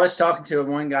 I was talking to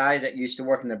one guy that used to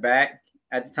work in the back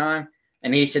at the time,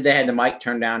 and he said they had the mic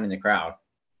turned down in the crowd.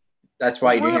 That's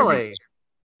why you didn't hear me.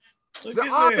 The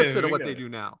opposite of what they do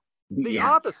now. The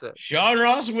opposite. Sean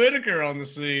Ross Whitaker on the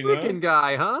scene. Freaking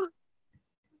guy, huh?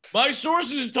 My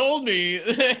sources told me.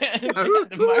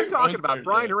 Who are you talking about?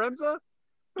 Brian Remza?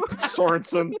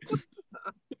 Sorensen.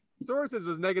 Sorensen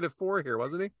was -4 here,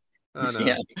 wasn't he? Oh, no.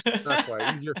 Yeah. Not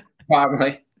quite.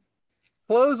 Probably.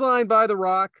 Clothesline by The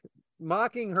Rock,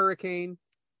 mocking Hurricane.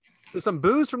 There's some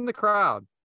boos from the crowd.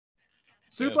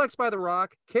 Suplex by The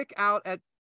Rock, kick out at.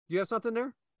 Do you have something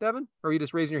there, Devyn? Or are you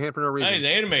just raising your hand for no reason? He's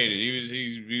animated.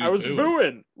 He was I was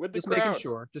booing with the just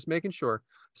crowd. Just making sure.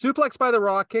 Suplex by The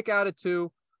Rock, kick out at 2.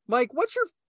 Mike, what's your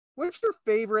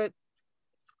favorite?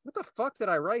 What the fuck did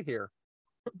I write here?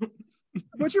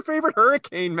 What's your favorite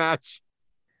Hurricane match?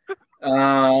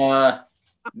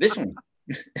 This one.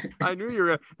 I knew you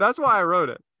were. That's why I wrote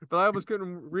it, but I almost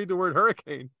couldn't read the word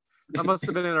Hurricane. I must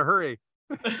have been in a hurry.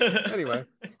 Anyway,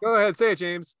 go ahead, say it,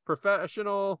 James.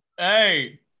 Professional.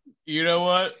 Hey, you know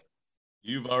what?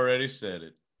 You've already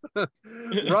said it.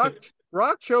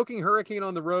 Rock choking Hurricane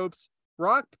on the ropes.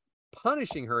 Rock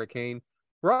punishing Hurricane.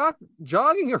 Rock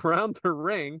jogging around the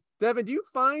ring. Devyn, do you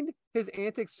find his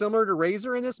antics similar to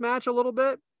Razor in this match a little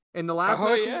bit? In the last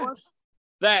match we watched?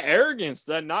 That arrogance,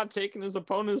 that not taking his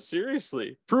opponents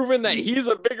seriously, proving that he's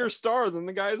a bigger star than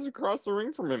the guys across the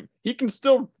ring from him. He can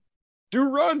still do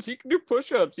runs, he can do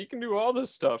push-ups, he can do all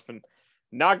this stuff and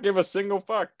not give a single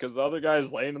fuck because the other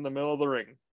guy's laying in the middle of the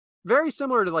ring. Very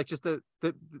similar to just the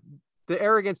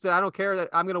arrogance that I don't care that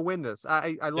I'm going to win this.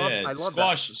 I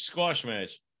love squash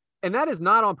match. And that is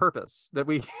not on purpose that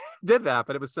we did that,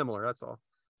 but it was similar. That's all.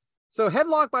 So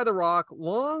headlock by The Rock,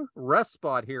 long rest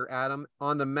spot here, Adam,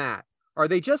 on the mat. Are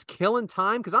they just killing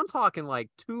time? Because I'm talking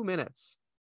 2 minutes.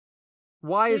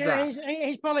 Why is that?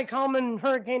 He's probably calming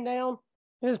Hurricane down.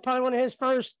 This is probably one of his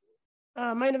first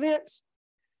main events.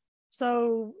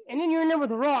 So, and then you remember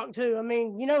The Rock, too. I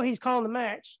mean, he's calling the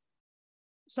match.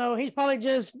 So he's probably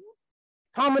just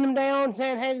calming him down,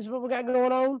 saying, hey, this is what we got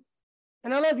going on.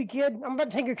 And I love you, kid. I'm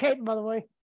about to take your cape, by the way.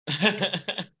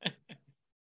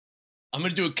 I'm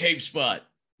going to do a cape spot.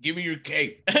 Give me your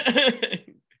cape.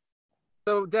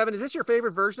 So, Devyn, is this your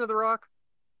favorite version of The Rock?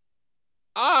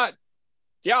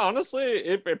 Yeah, honestly,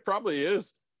 it probably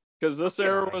is. Because this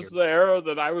era was the era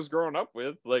that I was growing up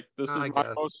with. Like, this is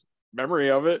my most memory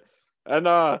of it. And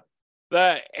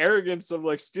that arrogance of,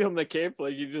 like, stealing the cape,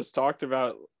 like you just talked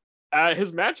about.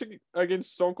 His match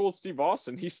against Stone Cold Steve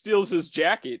Austin, he steals his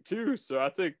jacket, too. So I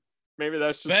think maybe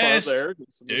that's just part of the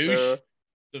arrogance. Douche.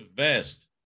 The best.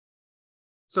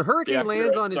 So Hurricane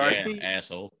lands on his feet.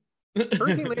 Asshole.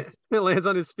 Hurricane lands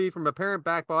on his feet from apparent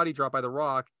back body drop by The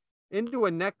Rock into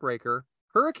a neck breaker.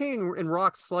 Hurricane and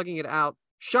Rock slugging it out.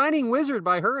 Shining Wizard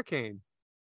by Hurricane.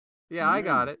 Yeah, I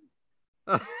got it.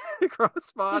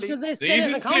 Crossbody. Because they said it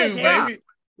in the commentary.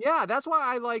 Yeah, that's why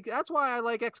I like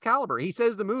Excalibur. He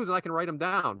says the moves and I can write them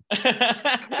down.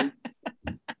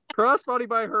 Crossbody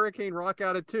by Hurricane, Rock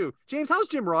out at 2. James, how's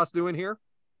Jim Ross doing here?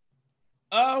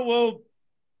 Well,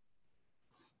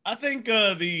 I think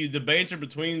the banter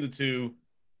between the two,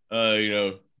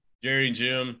 Jerry and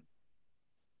Jim,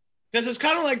 because it's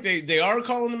kind of like they are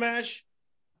calling the match,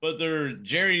 but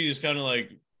Jerry is kind of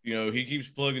like, he keeps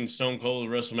plugging Stone Cold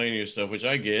WrestleMania stuff, which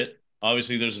I get.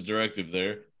 Obviously, there's a directive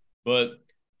there, but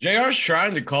JR's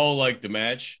trying to call like the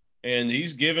match, and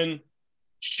he's given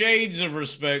shades of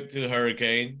respect to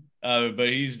Hurricane, but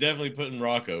he's definitely putting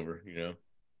Rock over,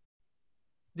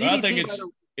 But I think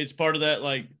it's part of that,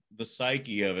 like the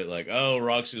psyche of it, like, oh,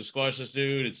 Rock's gonna squash this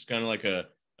dude. It's kind of like a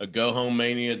go home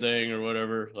mania thing or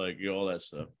whatever, like all that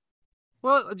stuff.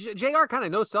 Well, JR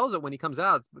kind of sells it when he comes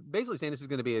out, basically saying this is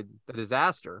going to be a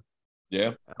disaster.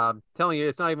 Yeah. Telling you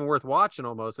it's not even worth watching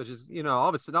almost, which is, all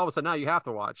of a sudden now you have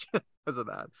to watch because of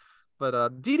that.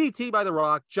 But DDT by The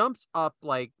Rock, jumps up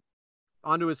like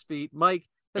onto his feet. Mike,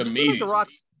 does it seem like The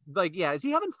Rock's like, is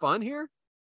he having fun here?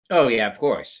 Oh, yeah, of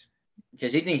course.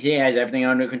 Because he thinks he has everything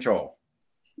under control.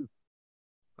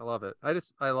 I love it.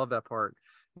 I love that part.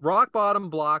 Rock bottom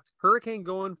blocked, Hurricane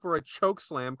going for a choke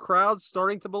slam, crowd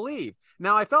starting to believe.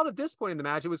 Now, I felt at this point in the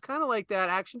match, it was kind of like that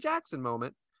Action Jackson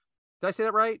moment. Did I say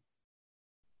that right?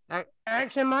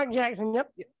 Action Mike Jackson,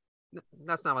 yep.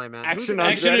 That's not what I meant. Action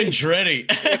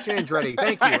Andretti. Action Andretti.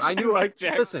 Thank you. I knew.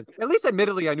 Listen, at least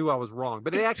admittedly, I knew I was wrong.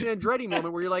 But the Action Andretti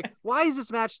moment where you're like, why is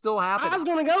this match still happening? I was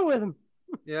going to go with him.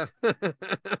 Yeah.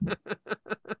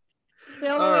 See,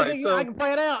 I can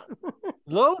play it out.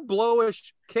 Low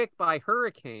blowish kick by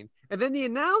Hurricane. And then the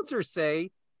announcers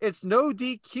say it's no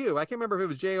DQ. I can't remember if it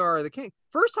was JR or the King.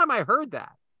 First time I heard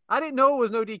that. I didn't know it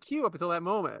was no DQ up until that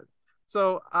moment.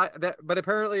 So but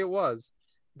apparently it was.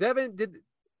 Devyn,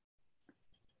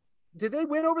 did they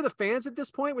win over the fans at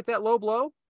this point with that low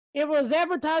blow? It was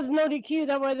advertised as no DQ.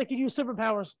 That way they could use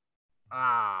superpowers.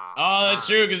 Oh, that's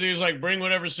true, because he was like, bring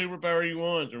whatever superpower you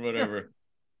want or whatever.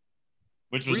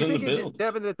 Which was in the build.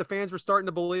 Devyn, that the fans were starting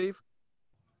to believe?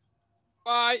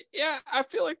 Yeah, I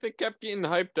feel like they kept getting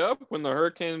hyped up when the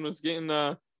Hurricane was getting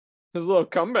his little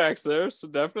comebacks there. So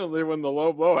definitely when the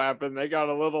low blow happened, they got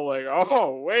a little like,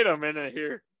 oh, wait a minute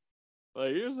here.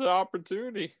 Like, here's the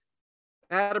opportunity.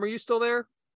 Adam, are you still there?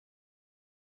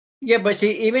 Yeah, but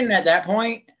see, even at that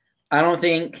point, I don't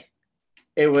think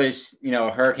it was,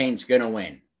 Hurricane's going to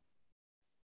win.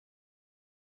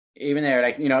 Even there,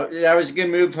 like, that was a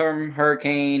good move from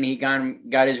Hurricane. He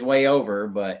got his way over,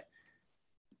 but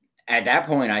at that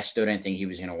point, I still didn't think he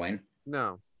was going to win.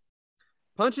 No.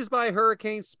 Punches by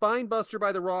Hurricane, spine buster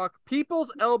by The Rock,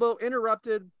 people's elbow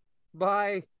interrupted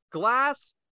by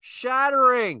glass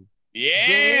shattering.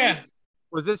 Yeah. James,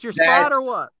 was this your spot or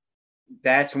what?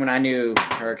 That's when I knew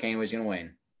Hurricane was going to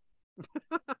win.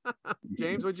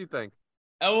 James, what'd you think?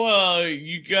 Oh, well,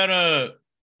 you gotta.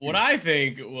 What I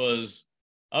think was,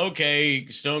 okay,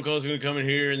 Stone Cold's gonna come in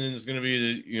here, and then it's gonna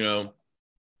be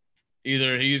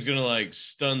either he's gonna like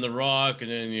stun The Rock, and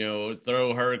then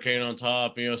throw Hurricane on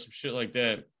top, some shit like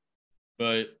that.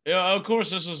 But of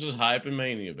course, this was just hype and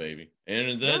mania, baby,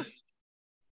 and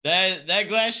that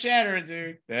glass shatter,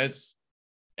 dude.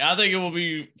 I think it will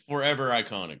be forever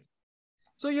iconic.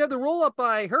 So you have the roll up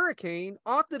by Hurricane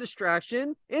off the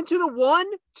distraction into the 1,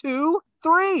 2,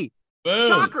 3.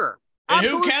 Boom. Shocker. And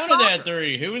who counted that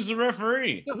 3? Who was the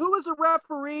referee? So who was the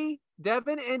referee,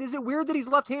 Devyn? And is it weird that he's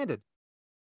left-handed?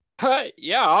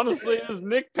 Yeah, honestly, it was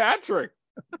Nick Patrick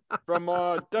from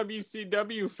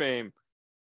WCW fame.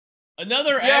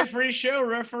 Another ad-free show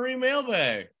referee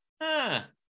mailbag. Huh.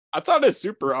 I thought it's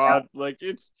super odd. Like,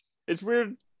 it's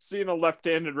weird seeing a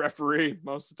left-handed referee.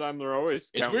 Most of the time, they're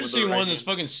always. It's weird seeing one that's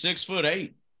fucking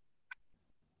 6'8".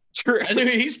 True. I mean,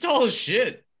 he's tall as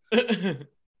shit.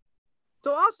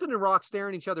 So Austin and Rock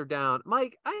staring each other down.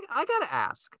 Mike, I gotta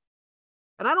ask,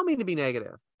 and I don't mean to be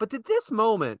negative, but did this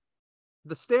moment,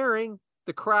 the staring,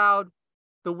 the crowd,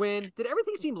 the win, did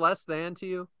everything seem less than to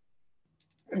you?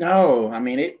 No, I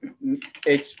mean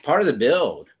it's part of the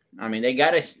build. I mean, they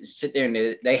got to sit there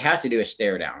and they have to do a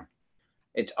stare down.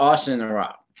 It's Austin and The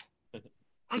Rock.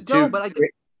 I don't, but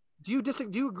do you just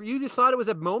thought it was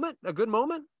a good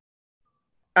moment?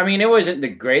 I mean, it wasn't the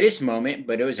greatest moment,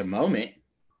 but it was a moment.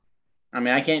 I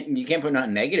mean, you can't put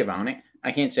nothing negative on it.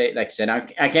 I can't say, like I said,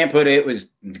 I can't put it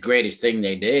was the greatest thing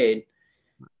they did.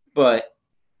 But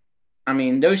I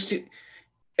mean, those two,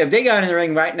 if they got in the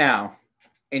ring right now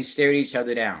and stared each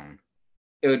other down,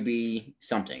 it would be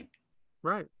something.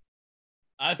 Right.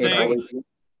 I think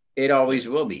it always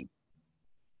will be.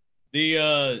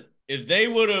 If they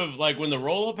would have, like, when the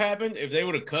roll-up happened, if they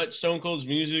would have cut Stone Cold's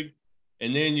music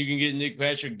and then you can get Nick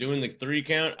Patrick doing the 3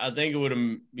 count, I think it would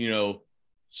have,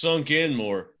 sunk in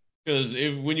more. Because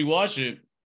when you watch it,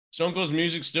 Stone Cold's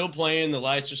music's still playing, the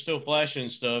lights are still flashing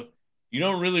and stuff. You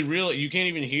don't really you can't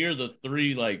even hear the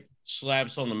 3 like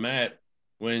slaps on the mat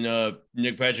when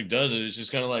Nick Patrick does it. It's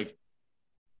just kind of like,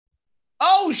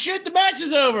 oh shit, the match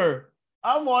is over.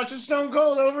 I'm watching Stone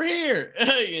Cold over here.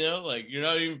 Like you're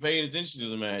not even paying attention to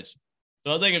the match.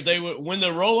 So I think if they would, when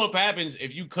the roll up happens,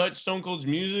 if you cut Stone Cold's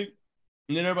music,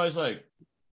 and then everybody's like,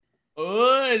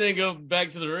 oh, and then go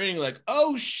back to the ring, like,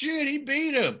 oh shit, he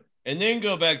beat him, and then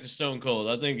go back to Stone Cold,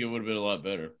 I think it would have been a lot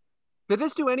better. Did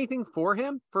this do anything for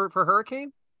him for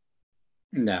Hurricane?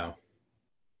 No.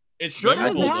 It's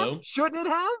memorable though. Shouldn't it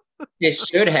have? It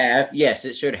should have. Yes,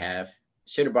 it should have.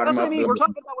 Should have brought him up. I mean, we're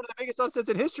talking about one of the biggest upsets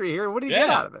in history here. What do you get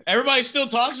out of it? Everybody still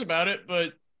talks about it,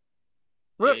 but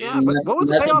but what was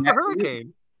the payoff for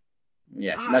Hurricane?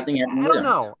 Yeah, nothing happened. I don't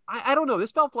know. I don't know.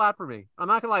 This fell flat for me. I'm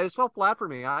not gonna lie. This fell flat for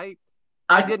me. I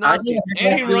did not see.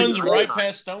 And he runs right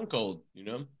past Stone Cold.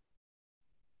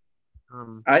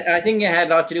 I think it had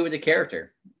a lot to do with the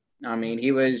character. I mean,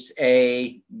 he was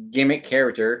a gimmick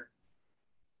character.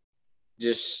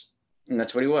 And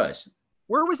that's what he was.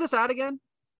 Where was this at again,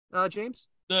 James?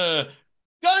 The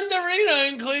Gund Arena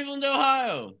in Cleveland,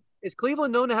 Ohio. Is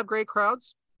Cleveland known to have great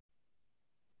crowds?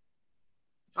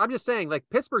 I'm just saying, like,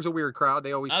 Pittsburgh's a weird crowd.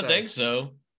 They always say. I think so.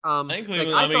 I think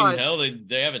Cleveland, hell,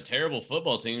 they have a terrible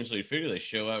football team, so you figure they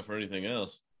show out for anything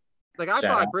else. Like, I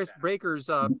thought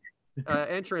Breaker's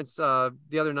entrance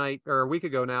the other night, or a week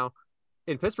ago now,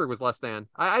 in Pittsburgh was less than.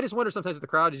 I just wonder sometimes if the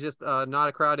crowd is just not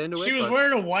a crowd into it. She was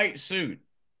wearing a white suit.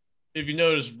 If you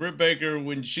notice, Britt Baker,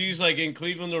 when she's like in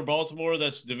Cleveland or Baltimore,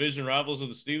 that's division rivals of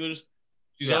the Steelers.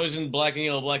 She's always in black and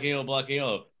yellow, black and yellow, black and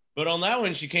yellow. But on that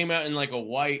one, she came out in like a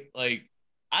white, like,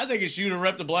 I think if she would have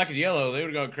repped the black and yellow, they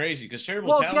would have gone crazy because terrible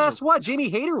towels. Well, guess what? Jamie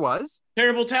Hayter was.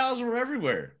 Terrible towels were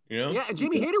everywhere, Yeah, and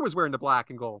Jamie Hayter was wearing the black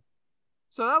and gold.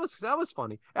 So that was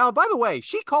funny. By the way,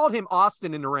 she called him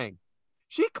Austin in the ring.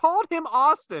 She called him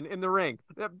Austin in the ring.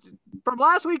 From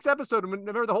last week's episode,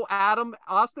 remember the whole Adam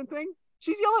Austin thing?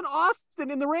 She's yelling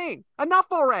Austin in the ring. Enough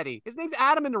already. His name's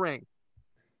Adam in the ring.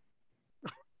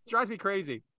 Drives me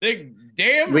crazy. The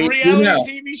damn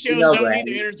reality TV shows don't need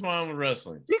to intertwine with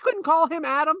wrestling. You couldn't call him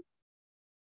Adam?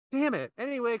 Damn it.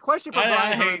 Anyway, question for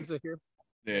Brian Hurms here.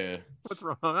 Yeah. What's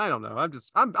wrong? I don't know.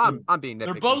 I'm being nitpicky.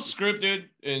 They're both scripted,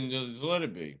 and just let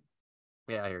it be.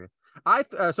 Yeah, I hear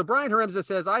you. So Brian Hurms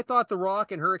says, I thought The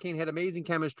Rock and Hurricane had amazing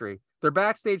chemistry. Their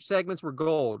backstage segments were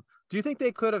gold. Do you think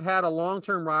they could have had a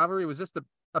long-term rivalry? Was this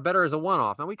a better as a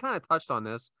one-off? And we kind of touched on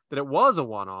this, that it was a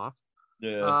one-off.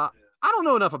 Yeah. I don't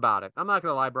know enough about it. I'm not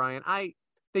going to lie, Brian.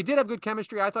 They did have good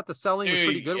chemistry. I thought the selling was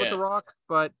pretty good with The Rock,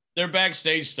 but their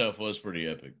backstage stuff was pretty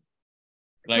epic.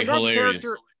 Like, hilarious.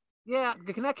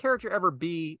 Can that character ever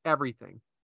be everything?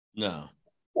 No,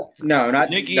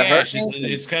 not Nikki Ash.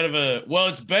 It's kind of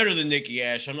it's better than Nikki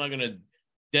Ash. I'm not going to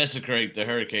desecrate the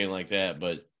Hurricane like that,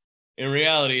 but in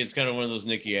reality, it's kind of one of those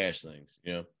Nikki Ash things,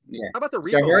 Yeah. How about the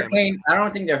Hurricane? I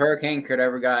don't think the Hurricane could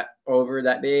ever got over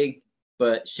that big,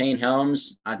 but Shane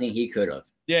Helms, I think he could have.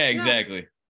 Yeah, exactly.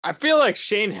 I feel like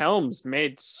Shane Helms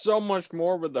made so much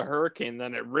more with the Hurricane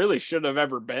than it really should have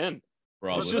ever been.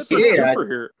 Probably. It was just a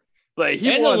superhero. Like,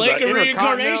 he won the Lake of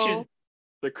Reincarnation,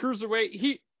 the Cruiserweight.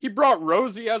 He brought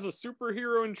Rosie as a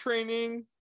superhero in training.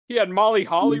 He had Molly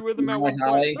Holly with him at one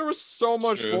point. There was so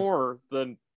much more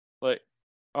than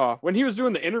when he was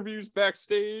doing the interviews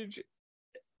backstage,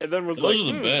 and then those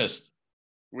are the best.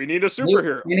 We need a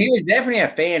superhero. And he was definitely a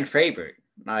fan favorite,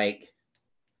 like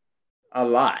a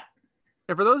lot.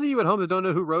 And for those of you at home that don't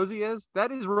know who Rosie is,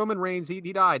 that is Roman Reigns. He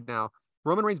died now.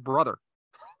 Roman Reigns' brother.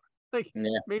 Made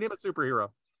him a superhero.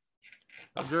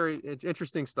 Very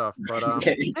interesting stuff. But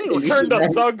anyway, turned a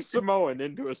thug Samoan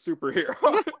into a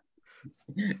superhero.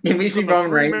 Can we see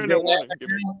Roman Reigns?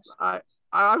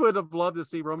 I would have loved to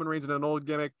see Roman Reigns in an old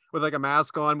gimmick with like a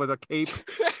mask on, with a cape.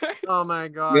 Oh my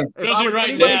god! Yeah. Especially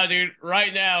right now, dude.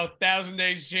 Right now, 1,000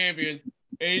 Days champion,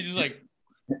 and he's just like.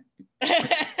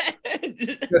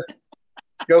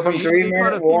 Go from He 3 made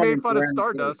minute fun warning. of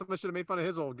Stardust. Someone should have made fun of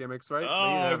his old gimmicks, right?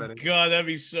 Oh god, that'd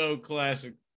be so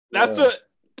classic. That's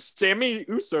Sammy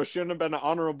Uso shouldn't have been an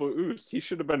honorable Uso. He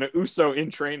should have been an Uso in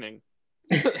training.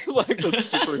 Like the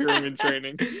superhero in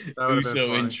training.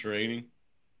 Uso in training.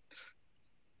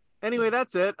 Anyway,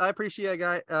 that's it. I appreciate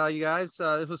you guys.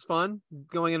 It was fun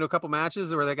going into a couple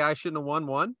matches where the guy shouldn't have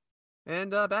won.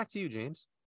 And back to you, James.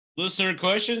 Listener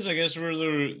questions. I guess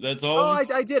that's all. Oh,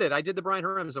 I did it. I did the Brian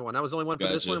Hermza one. That was only one for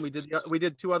this one. We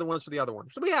did 2 other ones for the other one.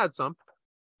 So we had some.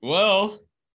 Well,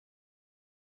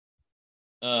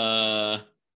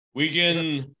 we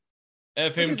can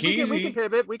FMK.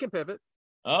 We can pivot.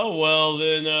 Oh well,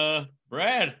 then,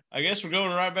 Brad. I guess we're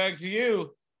going right back to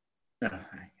you.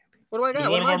 What do I got? It's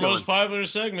one of our most popular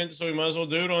segments, so we might as well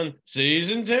do it on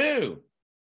season 2.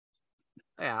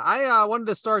 Yeah, I wanted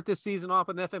to start this season off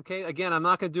with FMK. Again, I'm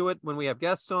not going to do it when we have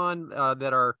guests on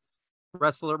that are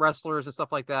wrestlers and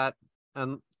stuff like that.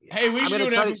 And hey, we should do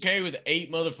an FMK with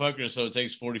 8 motherfuckers, so it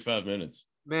takes 45 minutes.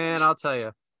 Man, I'll tell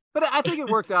you. But I think it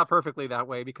worked out perfectly that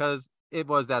way because it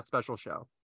was that special show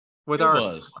with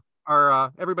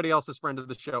our everybody else's friend of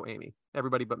the show, Amy.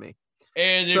 Everybody but me.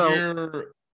 And if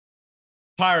your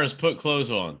Pyrus put clothes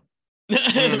on,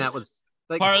 and that was.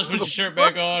 Like, Pyrus put your shirt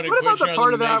back on. What about the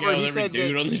part of that where he said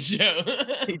dude on the show?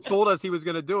 He told us he was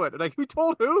going to do it. Like, who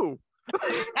told who?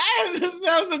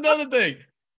 That was another thing.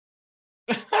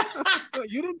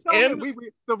 You didn't tell me.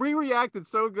 We reacted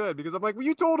so good because I'm like, well,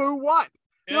 you told who what?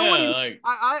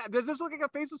 Does this look like a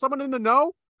face of someone in the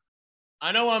know?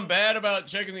 I know I'm bad about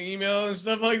checking the email and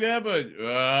stuff like that, but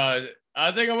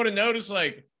I think I would have noticed,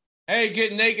 like, hey,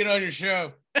 get naked on your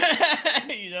show.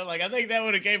 I think that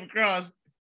would have came across.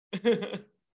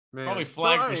 Probably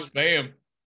flagged for spam.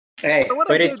 Hey,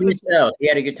 but it's himself. He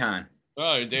had a good time.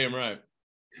 Oh, you're damn right.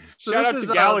 Shout out to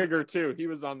Gallagher too. He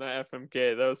was on the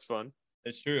FMK. That was fun.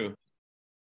 That's true.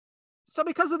 So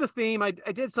because of the theme, I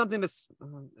did something that's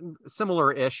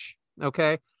similar-ish.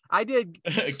 Okay, I did.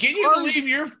 Can you believe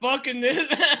you're fucking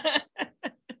this?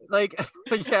 Like,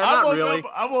 yeah, not really.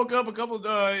 I woke up a couple,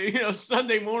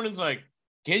 Sunday mornings like.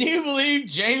 Can you believe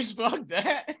James fucked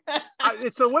that?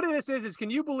 So what this is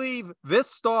can you believe this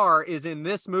star is in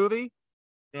this movie?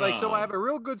 Like, so I have a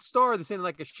real good star that's in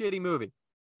like a shitty movie.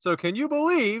 So can you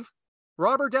believe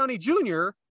Robert Downey Jr.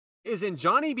 is in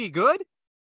Johnny Be Good?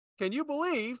 Can you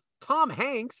believe Tom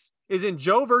Hanks is in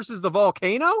Joe versus the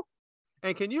Volcano?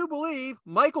 And can you believe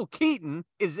Michael Keaton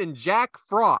is in Jack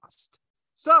Frost?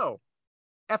 So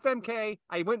FMK,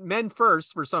 I went men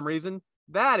first for some reason.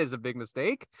 That is a big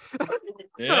mistake.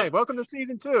 Yeah. Hey, welcome to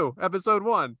season 2, episode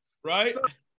 1. Right. So,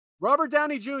 Robert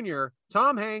Downey Jr.,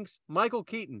 Tom Hanks, Michael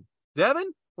Keaton. Devyn,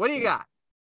 what do you got?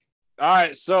 All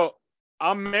right, so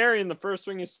I'm marrying the first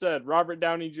thing you said, Robert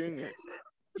Downey Jr.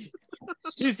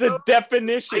 He's the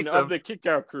definition of the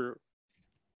Kickout Crew.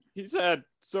 He's had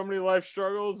so many life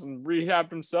struggles and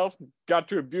rehabbed himself, got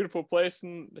to a beautiful place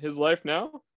in his life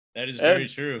now. That is very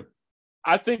true.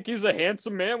 I think he's a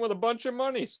handsome man with a bunch of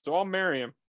money, so I'll marry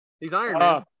him. He's Iron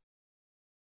Man.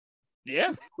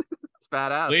 Yeah. It's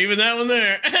badass. Leaving that one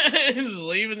there. Just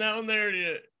leaving that one there.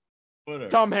 Yeah. Whatever.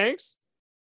 Tom Hanks?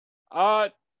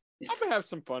 I'm gonna have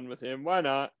some fun with him. Why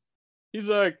not? He's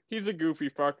a goofy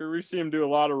fucker. We see him do a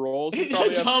lot of roles.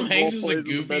 Tom Hanks is a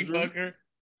goofy fucker.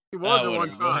 He was at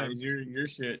one time. Your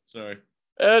shit. Sorry.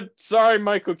 Sorry,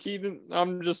 Michael Keaton.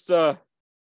 I'm just not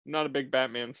a big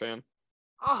Batman fan.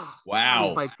 Oh, wow.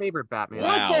 He's my favorite Batman.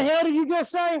 Wow. What the hell did you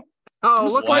just say? Oh,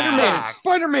 look, Spider-Man.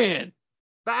 Spider-Man.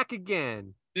 Back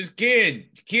again. This kid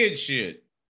shit.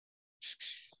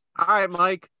 All right,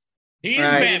 Mike. He's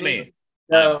Batman.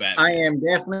 So I am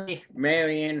definitely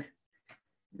marrying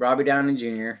Robert Downey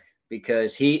Jr.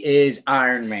 because he is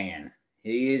Iron Man.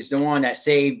 He is the one that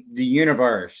saved the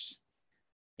universe.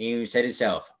 He even said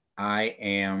himself, I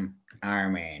am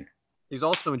Iron Man. He's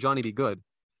also in Johnny Be Good.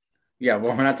 Yeah,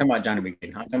 well, we're not talking about Johnny Be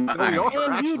Good. I'm talking about Iron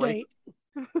Man. Actually.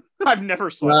 I've never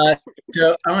slept.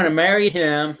 So I'm going to marry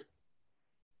him.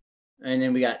 And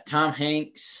then we got Tom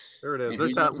Hanks. There it is.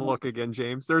 There's that look again,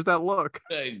 James. There's that look.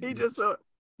 He just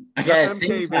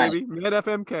FMK, baby. Mid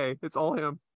FMK. It's all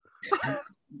him.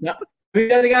 No. Who's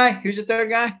the other guy? Who's the third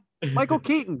guy? Michael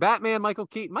Keaton. Batman Michael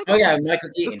Keaton. Michael Keaton.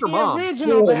 Mr. Mom. The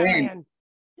original Batman.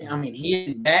 I mean, he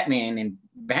is Batman, and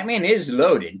Batman is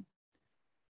loaded.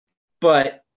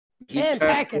 But he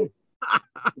tries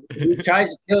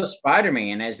to kill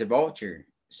Spider-Man as the Vulture.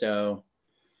 So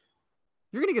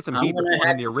you're gonna get some heat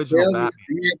in the original Batman.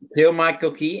 Kill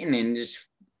Michael Keaton and just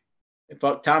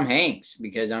fuck Tom Hanks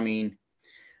because I mean,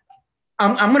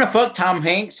 I'm gonna fuck Tom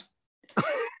Hanks. I'm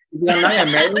not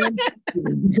gonna marry him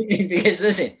because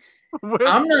listen,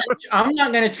 I'm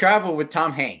not gonna travel with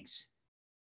Tom Hanks.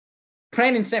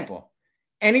 Plain and simple.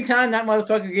 Anytime that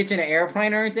motherfucker gets in an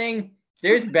airplane or anything,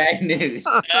 there's bad news.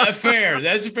 Fair.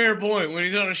 That's a fair point. When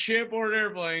he's on a ship or an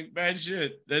airplane, bad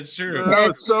shit. That's true. That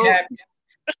was so.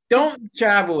 Don't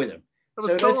travel with him. That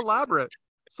was so elaborate.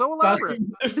 So elaborate.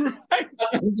 Right.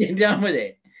 Get done with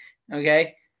it.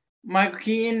 Okay, Michael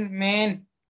Keaton, man.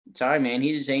 Sorry, man.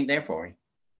 He just ain't there for you.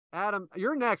 Adam,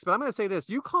 you're next, but I'm going to say this.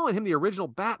 You calling him the original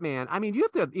Batman. I mean, you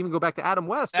have to even go back to Adam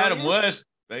West. Adam West,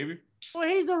 baby. Well,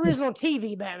 he's the original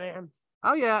TV Batman.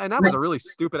 Oh, yeah. And that was a really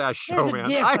stupid ass show, man.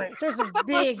 There's a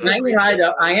big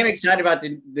I am excited about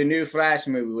the new Flash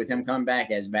movie with him coming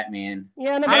back as Batman.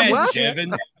 Yeah, no,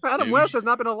 Adam West has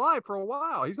not been alive for a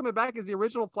while. He's coming back as the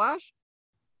original Flash?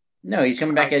 No, he's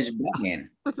coming back as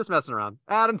Batman. Just messing around.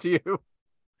 Adam, to you.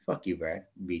 Fuck you, Brad.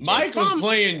 BJ. Mike was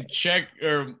playing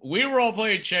we were all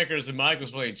playing checkers, and Mike was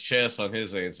playing chess on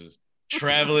his answers,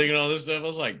 traveling and all this stuff. I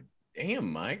was like,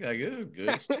 damn, Mike, like, this is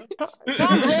good stuff.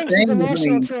 Tom Hanks is a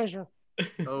national treasure.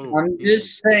 Oh, I'm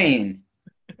just saying,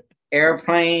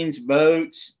 airplanes,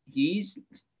 boats, he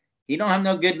don't have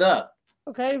no good luck.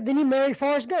 Okay, then you marry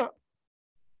Forrest Gump.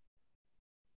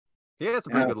 Yeah, it's a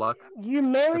pretty good luck. You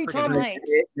marry Tom Hanks.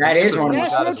 That is one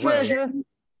national treasure.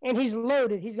 And he's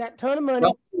loaded. He's got a ton of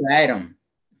money.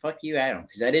 Fuck you, Adam.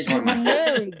 Because that is one of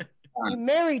my You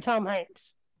marry Tom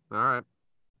Hanks. All right.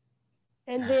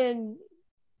 And then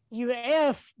you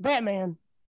F Batman.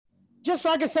 Just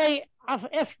so I can say, I've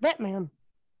F Batman.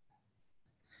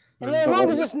 And as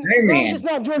long as it's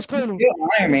not George Clooney.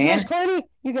 Iron Man. George Clooney,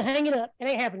 you can hang it up. It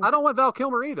ain't happening. I don't want Val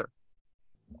Kilmer either.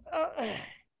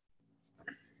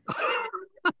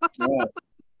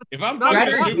 If I'm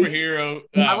fucking a superhero,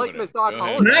 I like Miss Doc.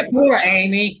 Can I pull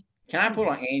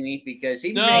an Amy? Because he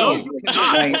he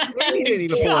didn't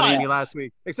even pull an Amy last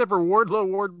week, except for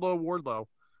Wardlow.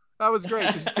 That was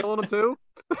great. She's killing him too.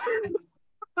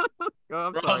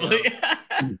 I'm sorry.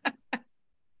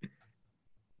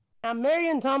 I'm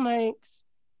marrying Tom Hanks,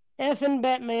 effing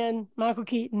Batman, Michael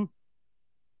Keaton,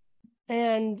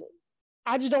 and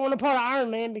I just don't want to part of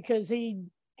Iron Man because he's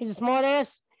a smart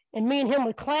ass, and me and him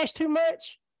would clash too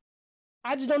much.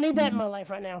 I just don't need that in my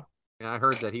life right now. Yeah, I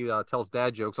heard that he tells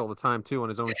dad jokes all the time too on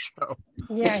his own show.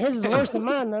 Yeah, his is worse than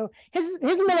mine though. His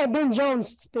is more like Ben Jones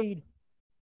speed.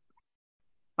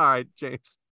 All right,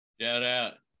 James. Shout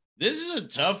out. This is a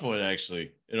tough one,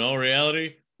 actually. In all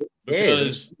reality,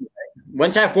 because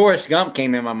once that Forrest Gump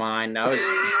came in my mind, I was.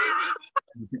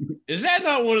 Is that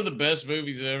not one of the best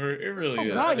movies ever? It really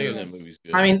is. God, Damn, that movie's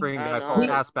good. I mean, bring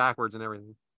ass backwards and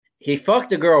everything. He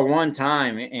fucked a girl one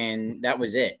time, and that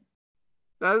was it.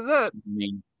 That was it.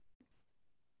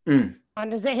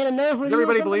 Does that hit a nerve with Does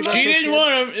everybody believe that? She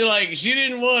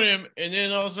didn't want him, and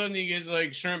then all of a sudden he gets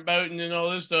like shrimp boating and all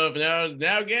this stuff, and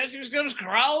now guess who comes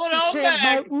crawling on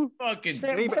back? Fucking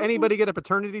anybody get a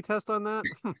paternity test on that?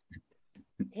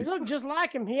 He looked just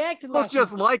like him. He acted like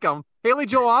just like him. Haley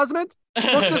Joel Osment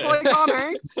looked just like Tom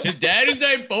Hanks. His daddy's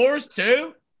named Forrest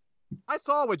too. I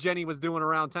saw what Jenny was doing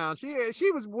around town.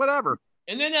 She was whatever.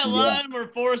 And then that line where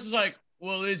Forrest is like,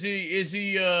 well, is he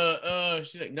she's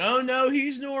like, no,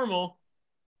 he's normal.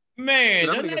 Man,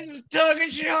 that's just tugging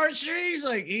at your heartstrings.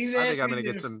 Like, he's asking. I think I'm gonna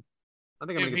get some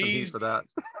heat for that.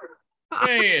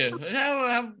 Man,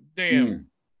 how damn.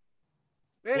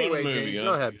 Anyway, James,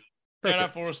 go ahead. Shout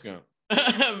out Forrest Gump.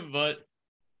 But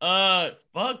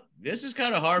fuck, this is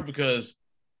kind of hard because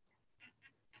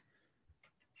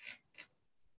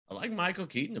I like Michael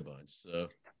Keaton a bunch, so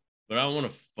but I don't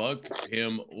want to fuck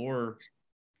him or.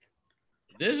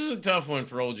 This is a tough one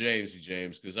for old James,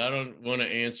 because I don't want to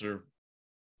answer.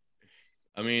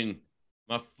 I mean,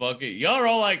 y'all are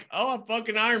all like, oh, I'm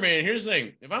fucking Iron Man. Here's the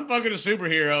thing. If I'm fucking a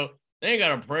superhero, they ain't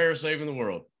got a prayer saving the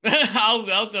world.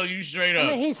 I'll tell you straight up.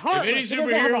 I mean, he's heartless. If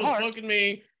any superhero is fucking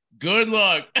me, good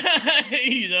luck.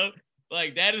 You know,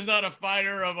 like, that is not a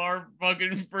fighter of our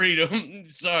fucking freedom.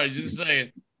 Sorry, just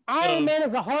saying. Iron Man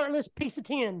is a heartless piece of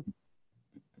tin.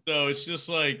 So it's just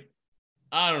like,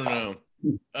 I don't know.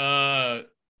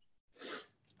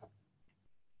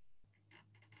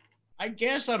 I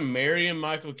guess I'm marrying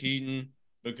Michael Keaton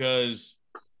because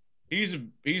he's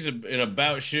an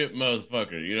about shit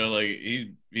motherfucker. You know, like he's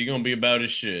gonna be about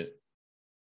his shit.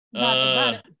 So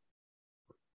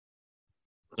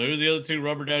who are the other two?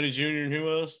 Robert Downey Jr. and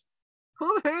who else?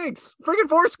 Tom Hanks. Freaking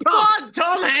Forrest Gump. What?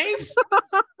 Tom Hanks?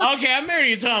 Okay, I'm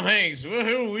marrying Tom Hanks.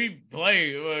 Who we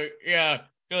play? Yeah,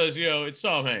 because it's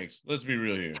Tom Hanks. Let's be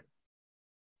real here.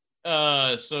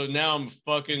 So now I'm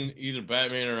fucking either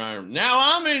Batman or Iron Man.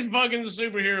 Now I'm in fucking the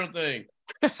superhero thing.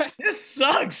 This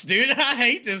sucks, dude. I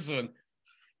hate this one.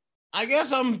 I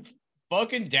guess I'm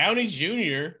fucking Downey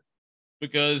Jr.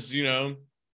 because,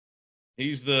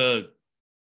 he's the,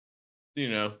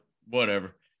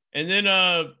 whatever. And then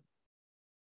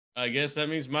I guess that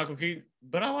means Michael Keaton.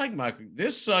 But I like Michael.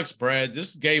 This sucks, Brad.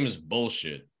 This game is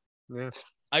bullshit. Yeah.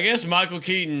 I guess Michael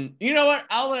Keaton. You know what?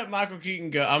 I'll let Michael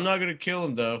Keaton go. I'm not going to kill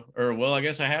him, though. Or, well, I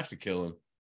guess I have to kill him.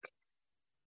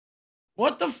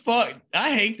 What the fuck?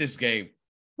 I hate this game.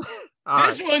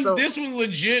 This one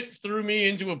legit threw me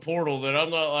into a portal that I'm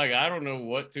not like, I don't know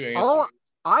what to answer.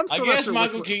 I guess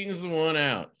Michael Keaton's the one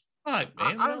out. Fuck,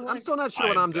 man. I'm still not sure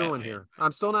what I'm doing here.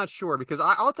 I'm still not sure because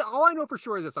all I know for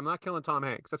sure is this: I'm not killing Tom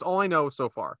Hanks. That's all I know so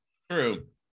far. True.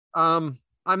 I'm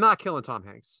not killing Tom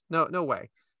Hanks. No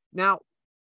way. Now,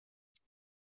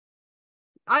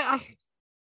 I'm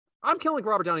killing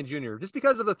Robert Downey Jr. just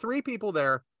because of the three people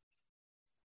there.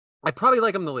 I probably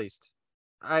like him the least.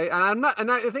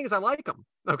 The thing is, I like him.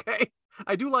 Okay,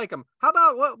 I do like him. How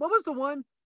about what was the one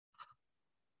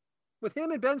with him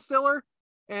and Ben Stiller,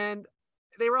 and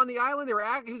they were on the island. He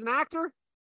was an actor.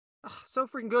 Oh, so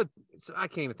freaking good. I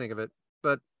can't even think of it.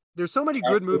 But there's so many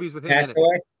good movies with him in it.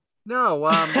 No,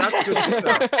 that's good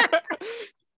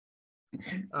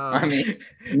too. I mean,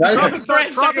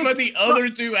 Fred's talking about the other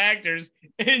two actors,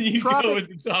 and you go with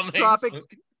the Tom Hanks.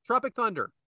 Tropic Thunder.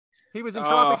 He was in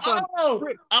Tropic Thunder. Oh,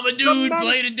 I'm a dude,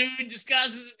 played a dude,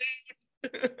 disguised as a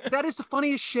dude. That is the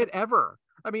funniest shit ever.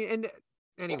 I mean, and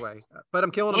anyway, but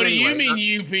I'm killing him anyway. What do you mean,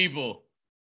 you people?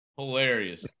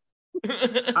 Hilarious.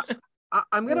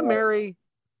 I'm gonna marry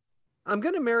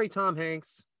Tom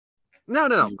Hanks. No.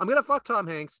 I'm gonna fuck Tom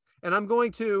Hanks, and I'm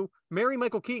going to marry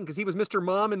Michael Keaton because he was Mr.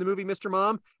 Mom in the movie Mr.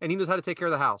 Mom, and he knows how to take care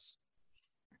of the house.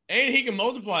 And he can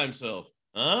multiply himself.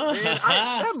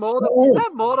 That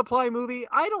multiply movie,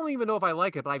 I don't even know if I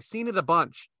like it, but I've seen it a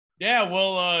bunch. Yeah,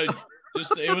 well,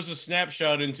 it was a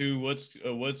snapshot into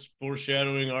what's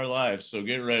foreshadowing our lives. So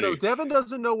get ready. So Devyn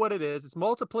doesn't know what it is. It's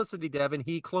multiplicity, Devyn.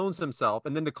 He clones himself,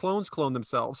 and then the clones clone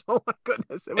themselves. Oh my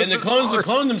goodness! And the clones that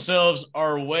clone themselves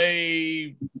are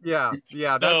way. Yeah.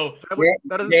 So that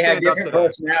doesn't they have stand up different today.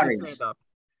 personalities.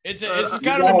 It's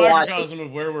kind of a microcosm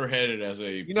of where we're headed as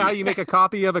a. You know how you make a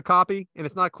copy of a copy, and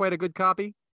it's not quite a good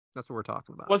copy. That's what we're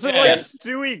talking about. Was it like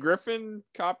Stewie Griffin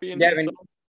copying himself?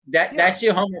 That's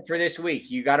your homework for this week.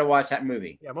 You got to watch that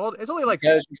movie. Yeah, well, it's only like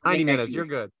 90 minutes. You're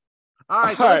good. All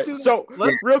right. So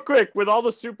real quick, with all the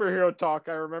superhero talk,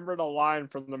 I remembered a line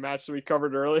from the match that we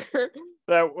covered earlier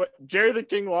that Jerry the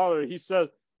King Lawler, he said,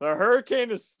 "The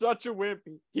Hurricane is such a wimp,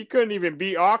 he couldn't even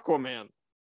beat Aquaman."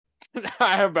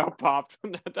 I about popped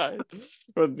when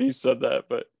he said that,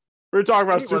 but we were talking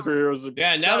about superheroes.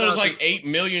 Yeah, now there's like 8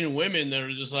 million women that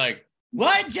are just like,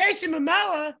 what? Jason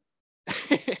Momoa?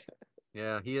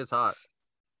 Yeah, he is hot.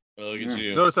 Well, look at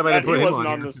you. Notice I didn't put him wasn't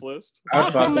on this list.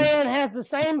 Aquaman has the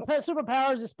same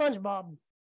superpowers as SpongeBob.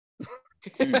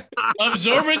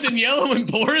 Absorbent and yellow and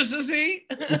porous is he?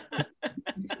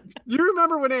 You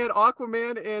remember when they had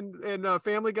Aquaman in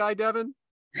Family Guy, Devyn?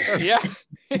 Yeah.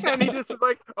 And he just was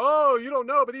like, "Oh, you don't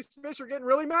know, but these fish are getting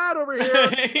really mad over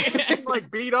here." Like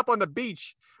beat up on the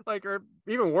beach, or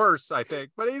even worse, I think.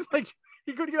 But he's like,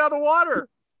 he couldn't get out of the water.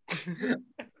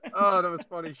 Oh, that was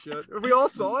funny shit. We all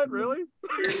saw it, really?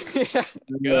 Yeah.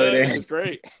 Good. It was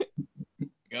great.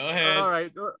 Go ahead. All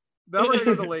right. Now we're going to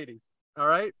go to the ladies. All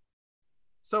right.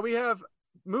 So we have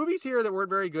movies here that weren't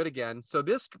very good again. So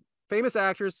this famous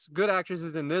actress, good actress,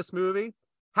 is in this movie.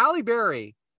 Halle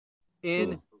Berry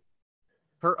in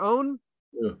her own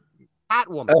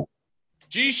Catwoman. Oh.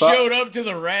 She showed up to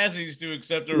the Razzies to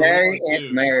accept her Mary.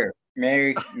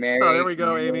 Oh, there we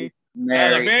go, Amy.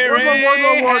 Halle Berry.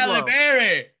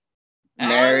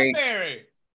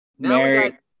 Now we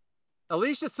got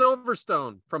Alicia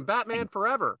Silverstone from Batman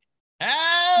Forever.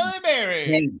 Halle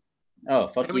Berry. Oh,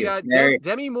 fuck and we got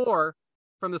Demi Moore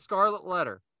from The Scarlet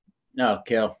Letter. No,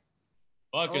 kill.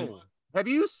 Fucking. Oh. Have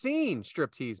you seen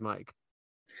Striptease, Mike?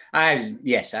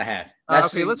 Yes, I have.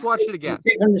 Okay, let's watch it again.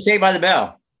 From the Saved by the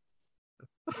Bell.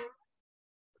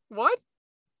 What?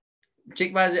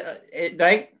 Chick by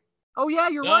the Oh yeah,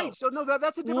 you're right. So no,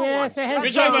 that's a different one.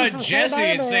 You're talking about Jesse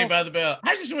and Saved by the Bell.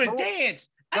 I just want to dance.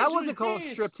 That wasn't called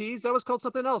Striptease. That was called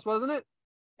something else, wasn't it?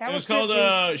 It was called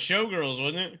Showgirls,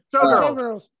 wasn't it?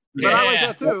 Showgirls. Yeah. But I like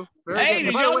that too. Hey,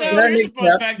 did y'all know? Here's a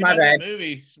fun fact about that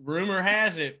movie. Rumor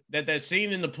has it that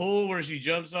scene in the pool where she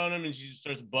jumps on him and she just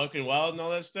starts bucking wild and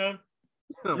all that stuff.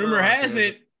 Rumor has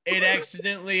it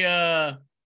accidentally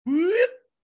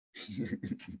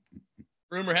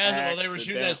rumor has it while they were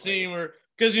shooting that scene where,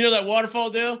 because you know that waterfall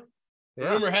deal?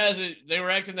 Yeah. Rumor has it they were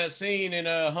acting that scene and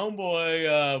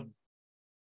homeboy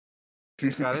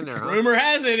Got in there, huh? Rumor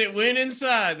has it went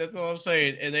inside. That's all I'm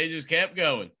saying. And they just kept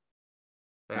going.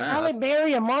 Halle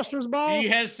Berry, a monster's ball. He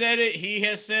has said it. He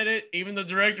has said it. Even the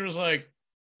director was like,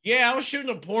 yeah, I was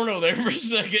shooting a porno there for a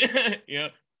second.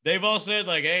 They've all said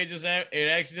like, hey, it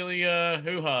accidentally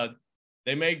hoo-hawed.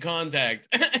 They made contact,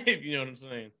 if you know what I'm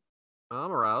saying.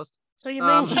 I'm aroused. So you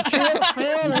mean she tripped,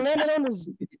 fell, and landed on his...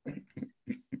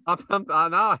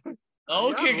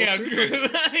 No. Kick out crew.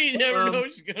 You never know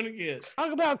what you're going to get.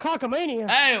 Talk about cockamania.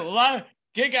 Hey,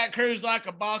 kick out crew's like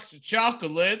a box of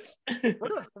chocolates.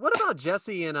 What about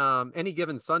Jesse in Any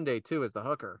Given Sunday, too, as the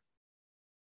hooker?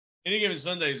 Any Given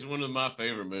Sunday is one of my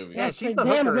favorite movies. Yeah, she's the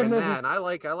hooker in that, and I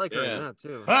like her in that,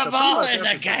 too. Football is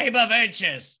a game of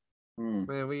inches.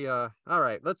 Man, we all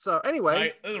right. Let's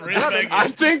anyway. Right, I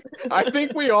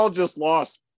think we all just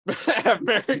lost.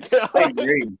 America. I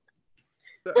agree.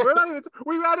 We're not even.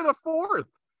 We've added a fourth.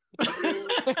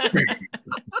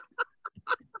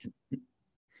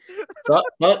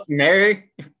 Fuck,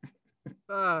 Mary.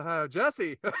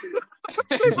 Jesse.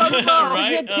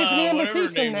 Right.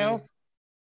 Now.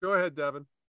 Go ahead, Devyn.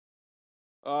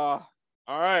 All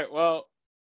right. Well,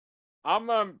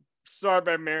 I'm start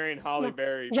by marrying Halle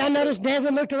Berry. Did y'all notice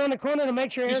Devyn looked around the corner to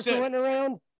make sure Erica wasn't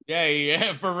around?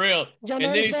 Yeah, for real. And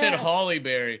then he said Halle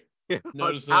Berry.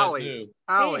 Notice that Halle. too.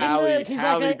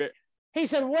 Halle. He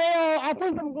said, well, I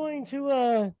think I'm going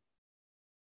to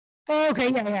okay,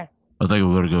 yeah. I think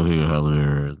I'm gonna go here, Halle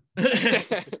Berry.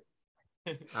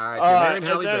 All right, you're marrying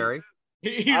Halle Berry.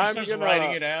 He's just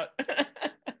writing it out.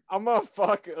 I'm gonna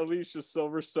fuck Alicia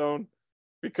Silverstone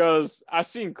because I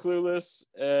seen Clueless,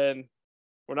 and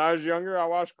when I was younger, I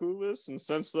watched Clueless, and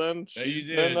since then she's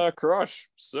been a crush.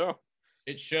 So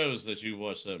it shows that you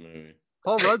watched that movie.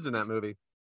 Paul Rudd's in that movie.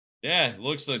 Yeah,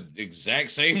 looks the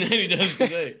exact same that he does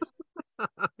today.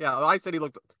 Yeah, well, I said he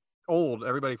looked old.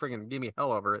 Everybody freaking gave me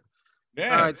hell over it.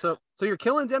 Yeah. All right, so you're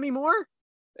killing Demi Moore?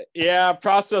 Yeah,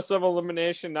 process of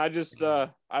elimination. I just I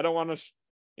don't want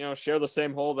to share the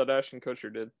same hole that Ashton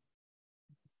Kutcher did.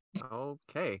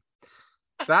 Okay,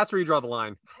 that's where you draw the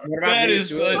line. That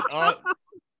is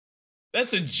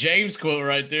that's a James quote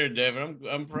right there,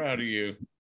 Devyn. I'm proud of you.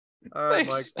 All right,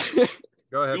 Mike.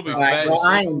 Go ahead. All right, well,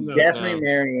 I am definitely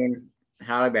marrying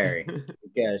Halle Berry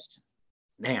because,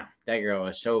 damn, that girl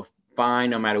is so fine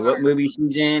no matter what movie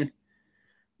she's in.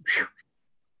 Whew.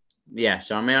 Yeah,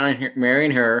 so I'm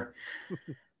marrying her.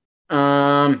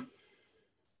 I'm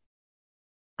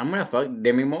gonna fuck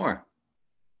Demi Moore.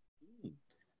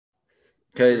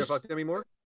 Because fuck Demi Moore?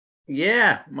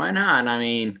 Yeah, why not? I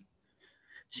mean,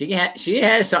 she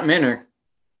has something in her.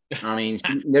 I mean,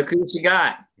 look who she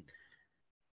got.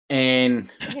 And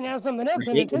you can have something else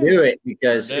in she it can too. do it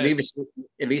because Alicia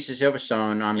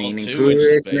Silverstone, I mean,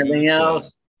 Clueless and everything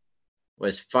else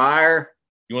was fire.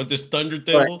 You want this thunder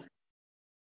thimble?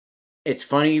 It's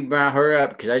funny you brought her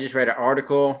up because I just read an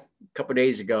article a couple of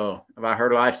days ago about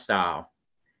her lifestyle,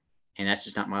 and that's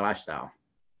just not my lifestyle.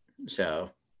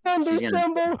 So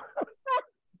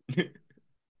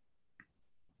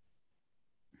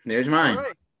there's mine. All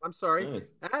right. I'm sorry,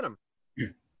 Adam.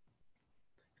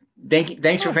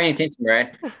 Thanks for paying attention,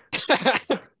 Brad.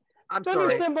 I'm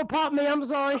sorry. Thimble popped me. I'm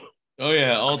sorry. Oh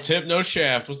yeah, all tip, no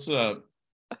shaft. What's up?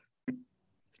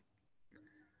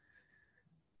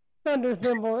 Thunder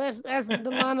thimble. That's the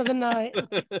line of the night.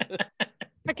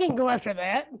 I can't go after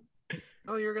that.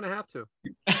 Oh, you're gonna have to.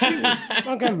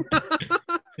 Okay.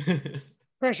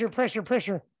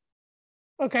 Pressure.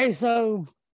 Okay, so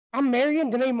I'm marrying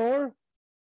Demi Moore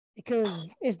because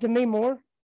it's Demi Moore.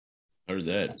 Heard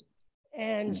that.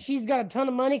 And she's got a ton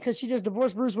of money because she just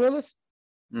divorced Bruce Willis.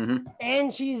 Mm-hmm.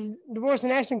 And she's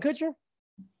divorcing Ashton Kutcher.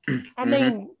 I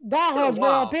mean, Die Hard's been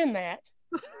up in that.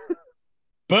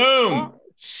 Boom.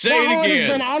 Say it again. Has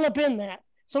been all up in that.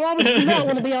 So why would you not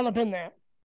want to be all up in that?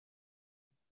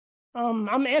 I'm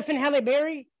effing Halle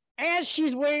Berry as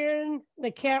she's wearing the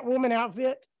Catwoman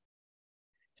outfit.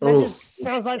 That just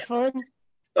sounds like fun.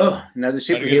 Oh, another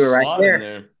superhero right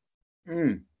there.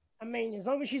 I mean, as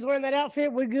long as she's wearing that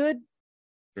outfit, we're good.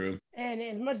 True. And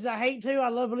as much as I hate to, I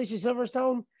love Alicia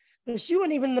Silverstone, but she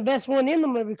wasn't even the best one in the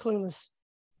movie Clueless.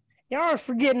 Y'all are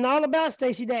forgetting all about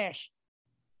Stacey Dash.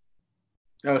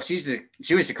 Oh, she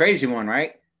was the crazy one,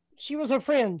 right? She was her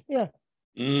friend, yeah.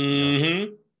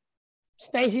 Mm-hmm.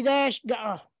 Stacey Dash,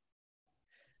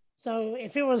 So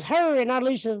if it was her and not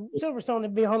Alicia Silverstone,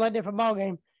 it'd be a whole lot different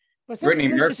ballgame. But since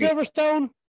Alicia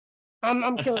Silverstone,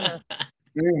 I'm killing her.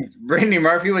 Brittany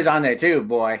Murphy was on there too,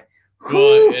 boy.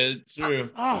 Well, it's true.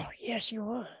 Oh, yes, she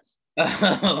was.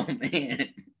 Oh, man.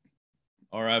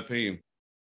 R.I.P.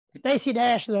 Stacey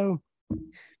Dash, though.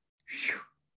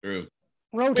 True.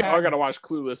 I gotta watch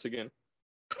Clueless again.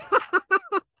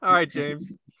 All right,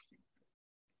 James.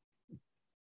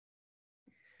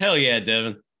 Hell yeah,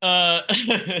 Devin.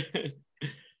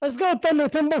 Let's go,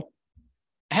 Thunder.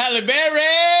 Halle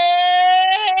Berry.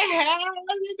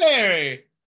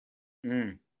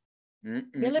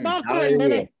 Billy Bob Thornton,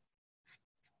 baby.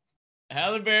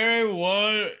 Halle Berry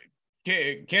won.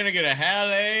 Can I get a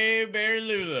Halle Berry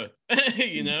Lula?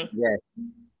 You know? Yes.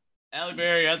 Halle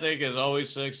Berry, I think, is always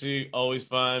sexy, always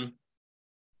fine.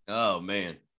 Oh,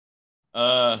 man.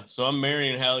 So I'm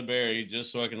marrying Halle Berry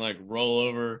just so I can, like, roll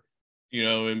over, you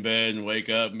know, in bed and wake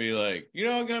up and be like, you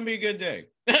know, it's going to be a good day.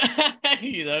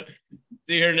 You know?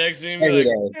 See her next to me and be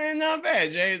like, not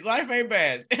bad, Jay. Life ain't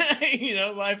bad. You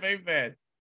know, life ain't bad.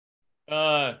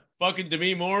 Fucking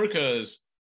Demi Moore, because,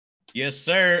 yes,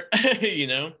 sir. You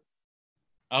know?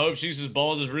 I hope she's as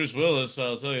bald as Bruce Willis, so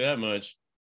I'll tell you that much.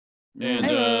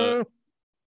 And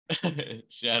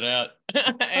shout out.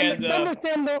 And Thunder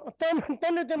Thimble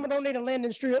don't need a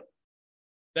landing strip.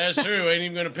 That's true. Ain't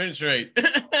even gonna penetrate.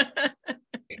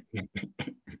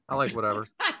 I like whatever.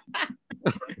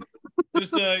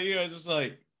 Just you know, just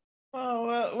like,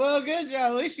 oh well, good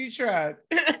job. At least you tried.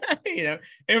 You know.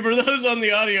 And for those on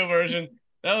the audio version,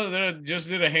 that just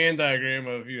did a hand diagram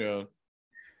of, you know,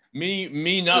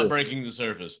 me not breaking the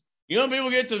surface. You know, people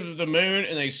get to the moon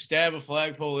and they stab a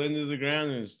flagpole into the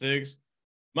ground and it sticks.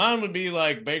 Mine would be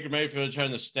like Baker Mayfield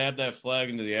trying to stab that flag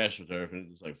into the AstroTurf and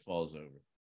it just like falls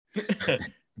over.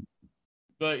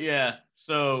 But yeah,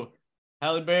 so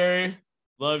Halle Berry,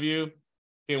 love you.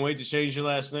 Can't wait to change your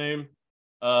last name.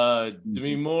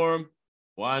 Demi Moore,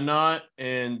 why not?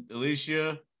 And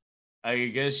Alicia, I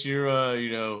guess you're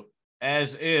you know,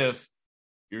 as if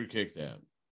you're kicked out.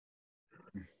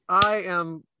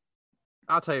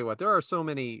 I'll tell you what, there are so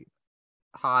many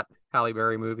hot Halle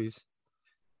Berry movies.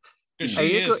 Because she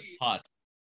is hot.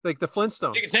 Like the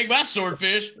Flintstones. She can take my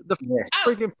swordfish. The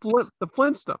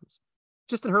Flintstones.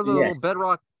 Just in her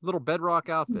little bedrock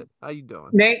outfit. How you doing?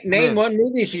 Name one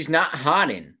movie she's not hot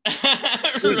in.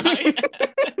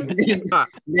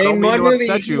 Name one movie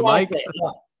upset you, Mike.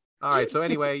 All right. So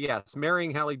anyway, yes,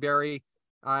 marrying Halle Berry.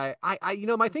 I you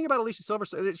know, my thing about Alicia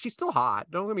Silverstone, she's still hot.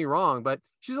 Don't get me wrong, but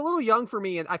she's a little young for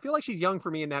me, and I feel like she's young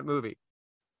for me in that movie.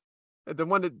 The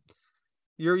one that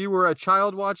you were a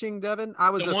child watching, Devin. I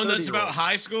was the one that's about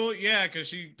high school. Yeah, because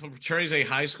she portrays a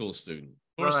high school student.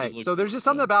 All right. So there's just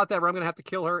something about that where I'm gonna have to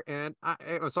kill her. And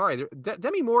I'm sorry,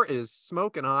 Demi Moore is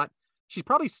smoking hot. She's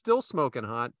probably still smoking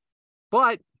hot,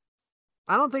 but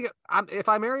I don't think if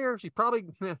I marry her, she's probably.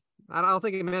 I don't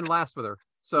think men last with her.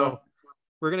 So.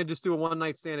 We're going to just do a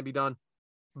one-night stand and be done.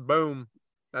 Boom.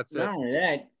 That's it. No,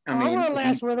 that, I mean, I want to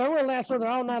last with her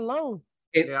all night long.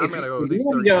 I'm going to go at least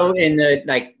 30 go in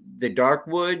the dark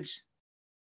woods,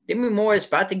 Demi Moore is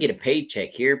about to get a paycheck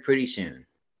here pretty soon.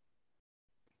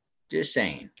 Just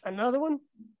saying. Another one?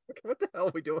 What the hell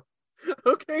are we doing?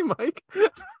 Okay, Mike.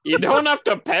 You don't have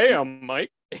to pay him,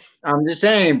 Mike. I'm just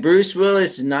saying, Bruce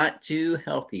Willis is not too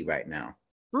healthy right now.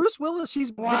 Bruce Willis, did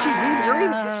she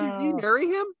remarry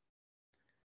him?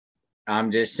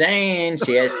 I'm just saying,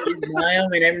 she has kids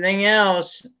and everything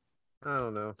else. I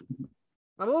don't know.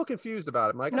 I'm a little confused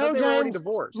about it, Mike. No, they were already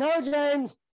divorced. No,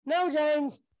 James.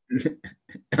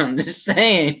 I'm just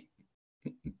saying.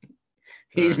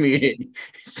 He's muted.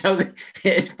 So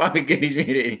it's probably good he's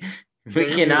muted. We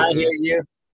cannot hear you.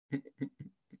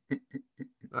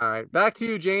 All right. Back to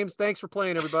you, James. Thanks for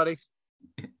playing, everybody.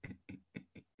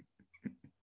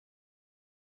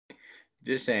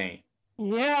 Just saying.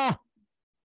 Yeah.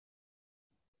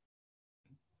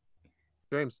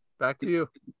 James, back to you.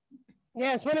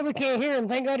 Yeah, it's funny we can't hear him.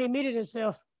 Thank God he muted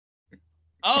himself.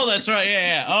 Oh, that's right.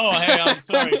 Yeah. Oh, hey, I'm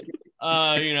sorry.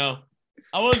 You know,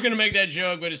 I was going to make that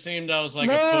joke, but it seemed I was like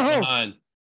a foot behind.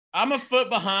 I'm a foot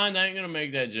behind. I ain't going to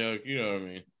make that joke. You know what I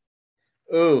mean?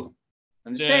 Ooh.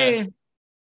 I'm just saying.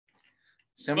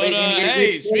 But,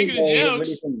 hey, speaking of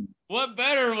jokes, what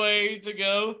better way to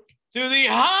go to the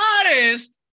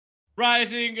hottest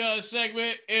rising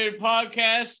segment in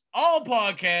all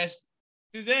podcasts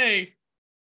today,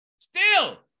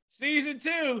 still season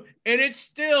 2, and it's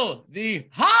still the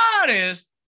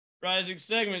hottest rising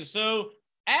segment. So,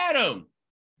 Adam,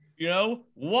 you know,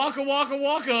 walk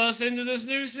us into this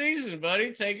new season,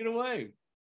 buddy. Take it away.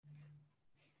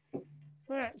 All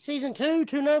right, season 2,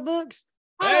 2 notebooks.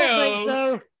 I don't think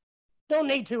so. Don't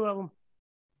need 2 of them.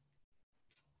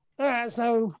 All right,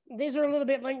 so these are a little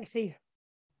bit lengthy.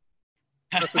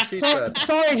 That's what she said.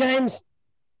 Sorry, James.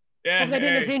 Yeah, hope they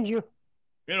didn't offend you.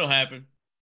 It'll happen.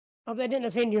 Hope they didn't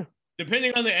offend you.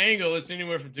 Depending on the angle, it's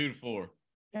anywhere from 2 to 4.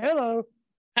 Hello.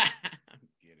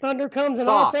 Thunder comes in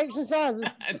all shapes and sizes.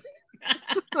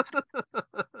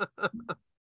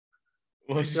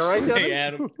 What'd You all right, say, Devyn?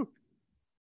 Adam?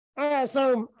 All right,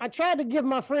 so I tried to give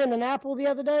my friend an apple the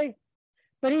other day,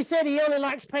 but he said he only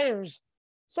likes pears.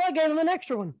 So I gave him an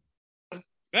extra one.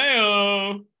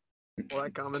 Hey-o. Well,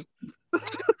 that coming.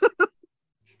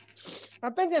 I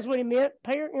think that's what he meant.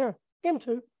 Pear, yeah, give him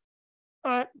two.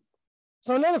 All right.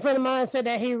 So another friend of mine said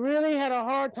that he really had a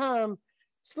hard time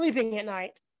sleeping at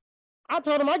night. I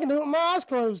told him I can do it with my eyes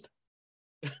closed.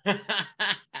 I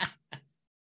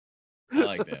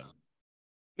like that one.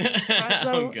 Right,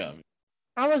 so- I'm coming.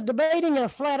 I was debating a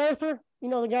flat earther, you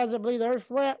know, the guys that believe the earth's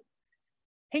flat.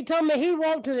 He told me he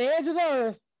walked to the edge of the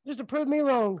earth just to prove me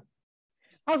wrong.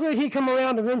 I figured he'd come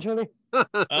around eventually.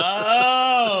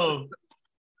 Oh.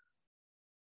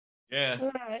 Yeah.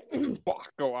 All right.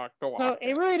 Waka. So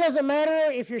it really doesn't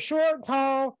matter if you're short,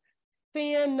 tall,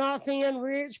 thin, not thin,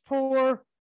 rich, poor,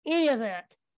 any of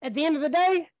that. At the end of the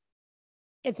day,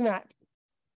 it's not.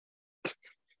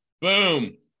 Boom.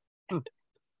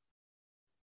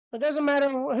 It doesn't matter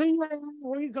who you are,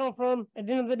 where you come from. At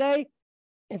the end of the day,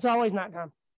 it's always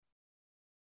nighttime.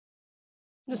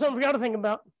 Just something for y'all to think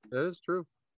about. That is true.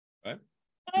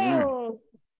 Oh,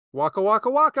 Waka waka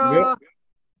waka.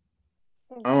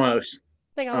 Yep. Almost.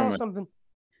 I think I lost something.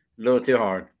 A little too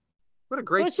hard. What a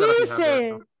great What setup she you have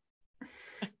there.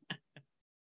 said.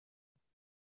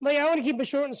 But yeah, I want to keep it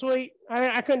short and sweet.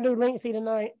 I couldn't do lengthy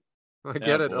tonight. I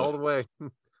get it boy. all the way.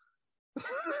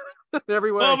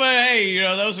 Every way. Well, but hey, you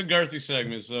know, that was a girthy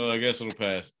segment, so I guess it'll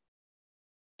pass.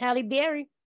 Halle Berry.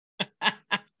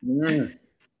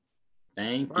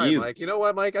 Thank All right, you. Mike. You know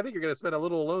what, Mike? I think you're going to spend a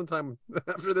little alone time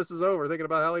after this is over thinking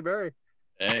about Halle Berry.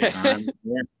 Hey. Yeah, I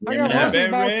yeah, got man.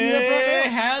 Russ's ball queued up right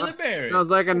now. Halle Berry. Sounds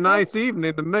like a nice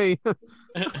evening to me.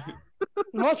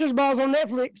 Monsters Ball's on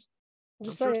Netflix. I'm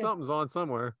Just sure saying. something's on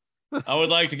somewhere. I would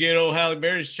like to get old Halle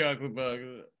Berry's chocolate bug.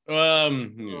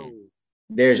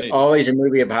 There's always a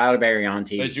movie of Halle Berry on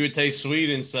TV. But you would taste sweet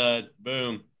inside.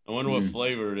 Boom. I wonder what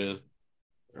flavor it is.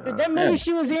 Did that movie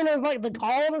she was in was like The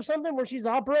Call or something where she's the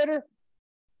operator?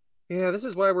 Yeah, this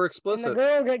is why we're And the explicit.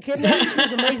 girl got kidnapped. She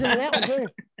was amazing in that one too.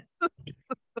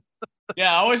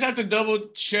 Yeah, I always have to double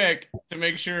check to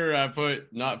make sure I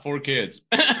put not for kids.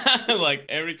 Like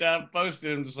every time I post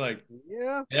it, I'm just like,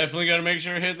 Yeah. definitely got to make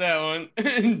sure I hit that one.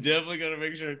 Definitely got to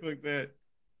make sure I click that.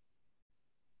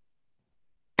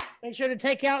 Make sure to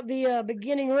take out the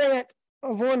beginning rant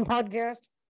of one podcast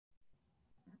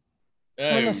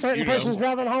when Hey, a certain you know, person's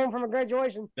driving home from a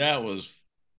graduation. that was.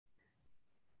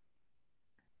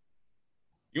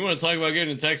 You want to talk about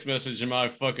getting a text message and my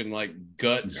fucking like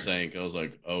gut sank. I was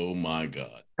like, oh my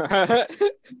God.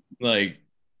 Like,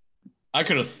 I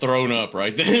could have thrown up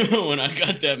right then when I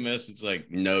got that message.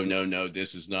 Like, no,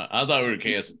 this is not. I thought we were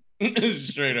canceled.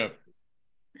 Straight up.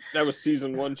 That was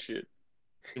season 1 shit.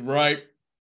 Right.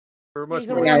 For much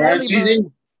Season more. Yeah, one. right,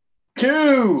 season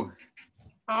 2.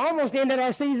 I almost ended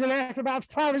our season after about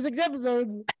 5 or 6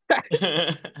 episodes.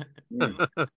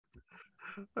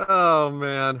 Oh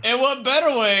man. And what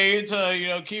better way to, you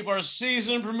know, keep our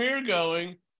season premiere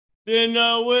going than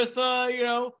with, you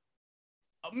know,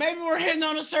 maybe we're hitting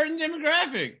on a certain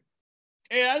demographic.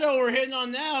 And I know we're hitting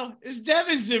on now is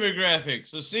Devyn's demographic.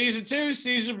 So season 2,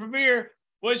 season premiere.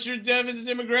 What's your Devyn's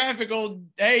demographic? Old,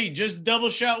 hey, just double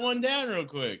shot one down real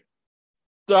quick.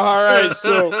 All right,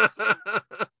 so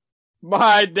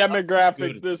my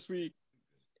demographic this week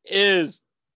is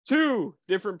 2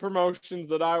 different promotions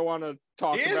that I want to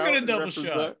talk He about. is gonna and double represent.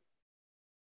 shot.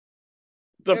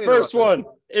 The first one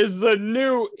is the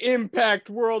new Impact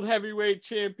World Heavyweight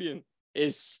Champion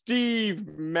is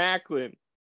Steve Macklin.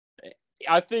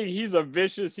 I think he's a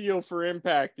vicious heel for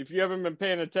Impact. If you haven't been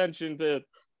paying attention to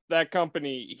that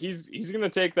company, he's going to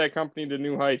take that company to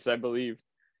new heights, I believe.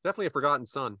 Definitely a forgotten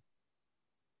son.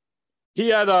 He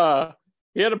had a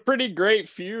pretty great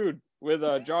feud with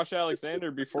Josh Alexander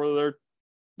before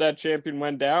that champion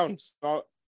went down. So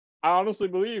I honestly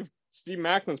believe Steve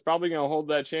Macklin's probably going to hold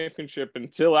that championship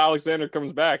until Alexander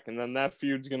comes back, and then that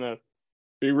feud's going to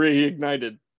be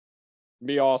reignited.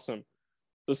 Be awesome.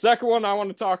 The second one I want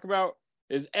to talk about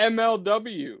is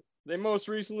MLW. They most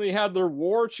recently had their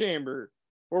War Chamber,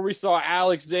 where we saw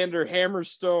Alexander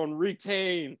Hammerstone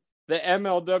retain the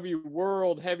MLW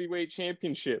World Heavyweight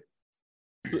Championship.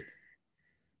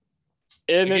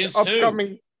 In an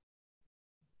upcoming...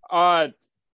 I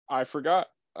forgot.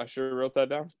 I sure wrote that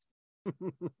down.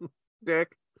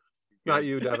 Dick. Not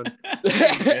you,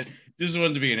 Devyn. Just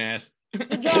wanted to be an ass.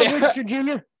 Good job, Richard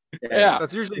Jr. Yeah.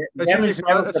 That's usually Devyn's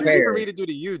for me to do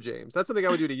to you, James. That's something I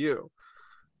would do to you.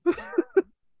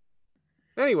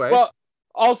 Anyway. Well,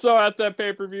 also at that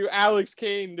pay-per-view, Alex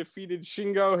Kane defeated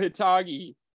Shingo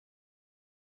Hitagi.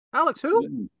 Alex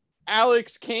who?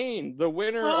 Alex Kane, the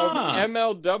winner of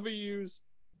MLW's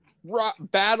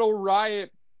Battle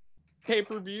Riot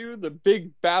pay-per-view, the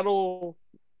big battle.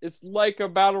 It's like a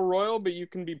battle royal, but you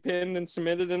can be pinned and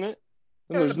submitted in it,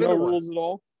 and there's no rules at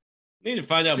all. Need to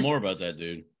find out more about that,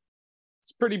 dude.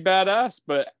 It's pretty badass,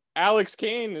 but Alex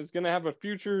Kane is going to have a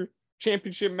future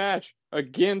championship match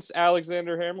against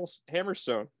Alexander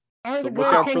Hammerstone. I heard So the look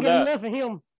girls out can't for get that. enough of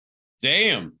him.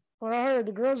 Damn. What I heard,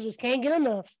 the girls just can't get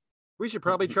enough. We should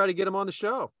probably try to get him on the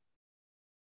show.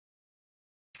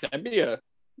 That'd be a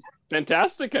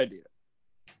fantastic idea.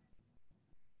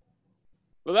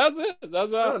 Well, that's it.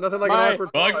 That's nothing like my an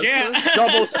awkward pause.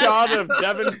 double shot of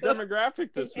Devyn's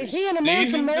demographic this week. Is he an American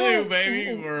Season male? 2,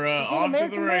 baby. We're off to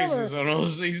the races on all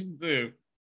season 2.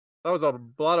 That was a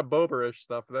lot of Boberish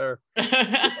stuff there.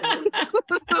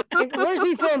 Where's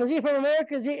he from? Is he from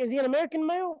America? Is he an American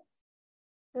male?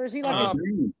 Or is he like a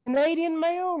Canadian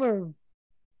male? Or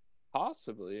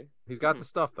possibly. He's got the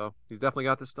stuff, though. He's definitely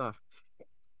got the stuff.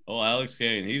 Oh, Alex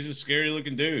Kane. He's a scary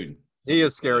looking dude. He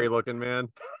is scary looking, man.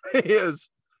 He is.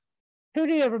 Who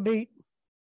did he ever beat?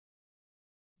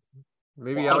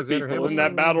 Maybe Alexander Hamilton in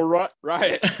that battle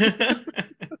riot.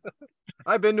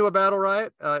 I've been to a battle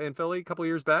riot in Philly a couple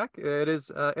years back. It is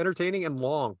entertaining and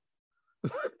long.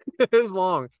 It is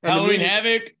long. And Halloween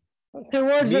Havoc.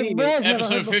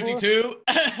 Episode 52.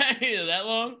 Yeah, that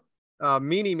long?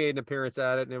 Meanie made an appearance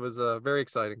at it, and it was very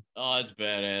exciting. Oh, that's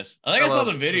badass. I think I saw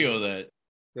the video of that.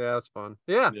 Yeah, it's fun.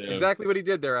 Yeah, exactly what he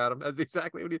did there, Adam. That's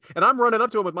exactly what he did. And I'm running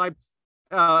up to him with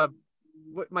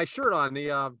my shirt on,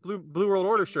 the Blue World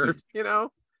Order shirt, you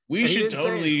know? We should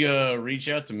totally reach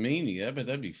out to Meanie. I bet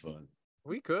that'd be fun.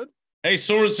 We could. Hey,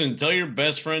 Sorensen, tell your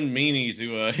best friend Meanie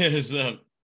to hit us up.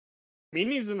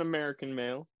 Meanie's an American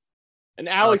male. And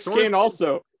Alex Kane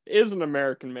also is an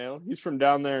American male. He's from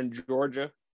down there in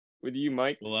Georgia with you,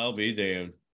 Mike. Well, I'll be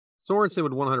damned. Sorensen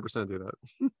would 100% do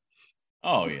that.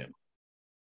 Oh, yeah.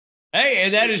 Hey,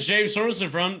 and that is James Sorensen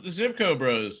from the Zipco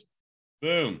Bros.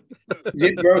 Boom.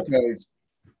 Zip Bro Codes.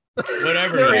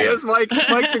 Whatever. There he is, Mike.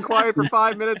 Mike's been quiet for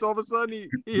 5 minutes. All of a sudden,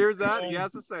 he hears that. He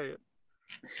has to say it.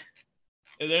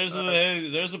 And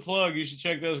there's a plug. You should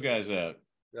check those guys out.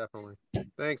 Definitely.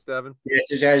 Thanks, Devyn. Yes,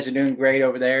 you guys are doing great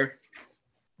over there.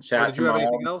 Shout out did you have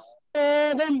anything else?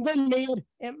 They're mid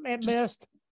at best.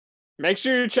 Make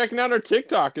sure you're checking out our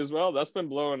TikTok as well. That's been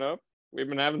blowing up. We've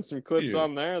been having some clips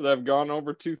on there that have gone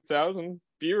over 2,000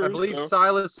 viewers. I believe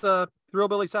Silas,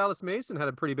 Thrillbilly Silas Mason had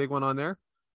a pretty big one on there.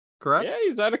 Correct? Yeah,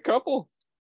 he's at a couple.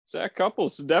 So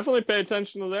definitely pay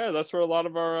attention to there. That's where a lot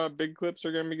of our big clips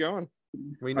are going to be going.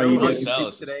 We know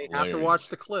Silas today have to watch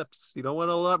the clips. You don't want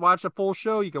to watch a full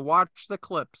show. You can watch the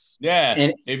clips. Yeah.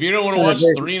 And if you don't want to watch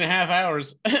 3.5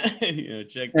 hours,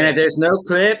 check that. And if there's no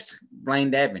clips,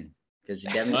 blame Devyn. Because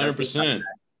Devyn's 100%.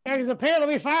 Yeah, because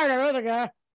apparently we fired our other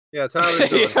guy. Yeah, Tyler's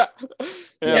doing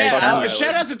it.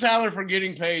 Shout out to Tyler for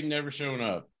getting paid and never showing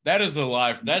up. That is the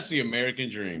life. That's the American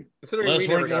dream. Less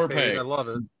work, more pay. I love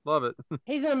it. Love it.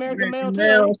 He's an American male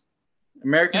too.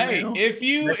 American male. If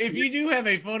you do have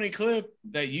a funny clip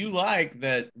that you like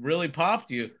that really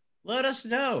popped you, let us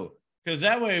know. Because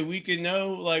that way we can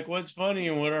know like what's funny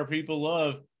and what our people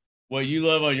love, what you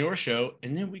love on your show,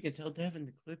 and then we can tell Devyn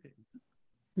to clip it.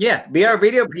 Yeah, be our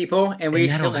video people, and we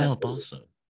that'll help also.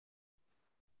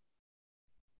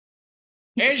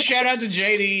 And shout out to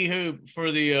JD Hoop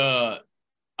for the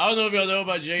I don't know if y'all know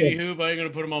about JD Hoop. I ain't gonna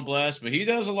put him on blast, but he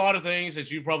does a lot of things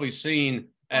that you've probably seen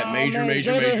at major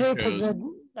shows.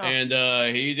 And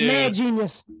he did mad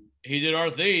genius. He did our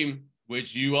theme,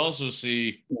 which you also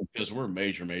see because we're a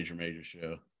major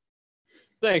show.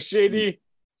 Thanks, JD.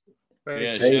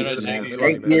 Yeah, shout out JD.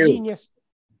 Thank you. Genius.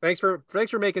 Thanks for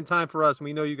making time for us.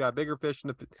 We know you got bigger fish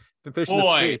than fish in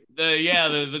the sea.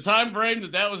 The time frame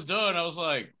that was done, I was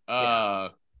like,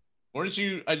 weren't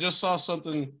you? I just saw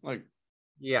something like,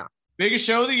 biggest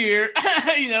show of the year,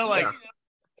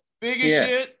 biggest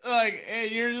shit, like, and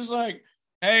you're just like,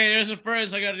 hey, there's some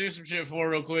friends I got to do some shit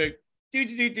for real quick, while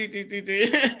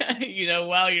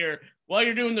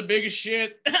you're doing the biggest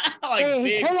shit, like, hey,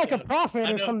 he's kind of like a prophet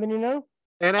or something,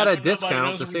 and at a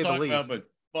discount to say the least. But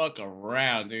fuck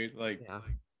around, dude. Like,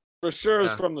 for sure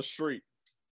is from the street.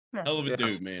 Hell of a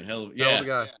dude, man. Hell of a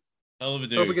guy. Hell of a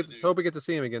dude. Hope we get to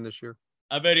see him again this year.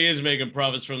 I bet he is making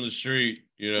profits from the street.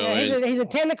 He's a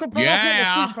technical prophet,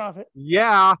 a street prophet.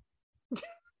 Yeah.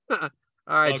 All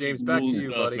right, James, back to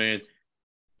you, buddy. Man.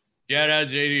 Shout out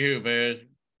JD Hoop, man.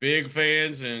 Big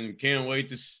fans, and can't wait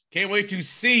to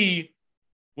see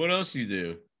what else you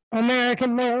do.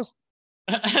 American males.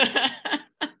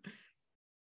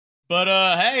 But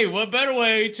hey, what better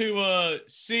way to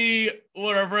see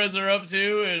what our friends are up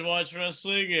to and watch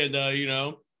wrestling and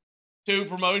 2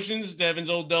 promotions, Devyn's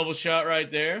old double shot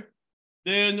right there.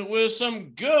 Then with some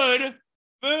good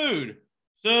food.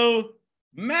 So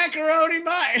macaroni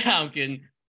Mike. I'm kidding.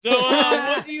 So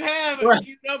what do you have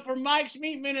for Mike's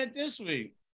Meat Minute this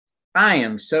week? I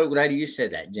am so glad you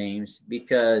said that, James,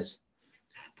 because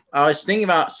I was thinking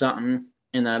about something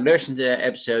and I listened to that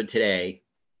episode today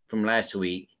from last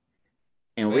week.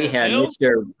 And we had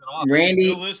Mr. Randy.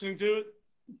 Still listening to it?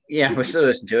 Yeah, we're still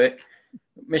listening to it.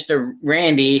 Mr.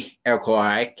 Randy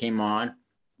Elkoi came on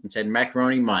and said,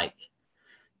 Macaroni Mike.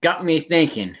 Got me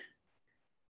thinking,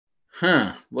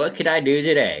 what could I do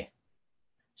today?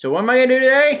 So what am I going to do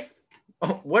today?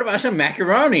 Oh, what about some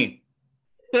macaroni?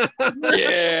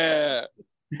 Yeah.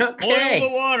 Okay. Boil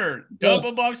the water. Dump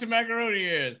a box of macaroni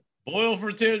in. Boil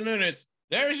for 10 minutes.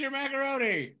 There's your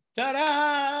macaroni.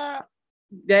 Ta-da!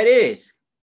 That is.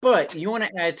 But you want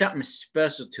to add something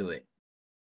special to it.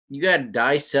 You got to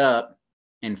dice up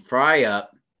and fry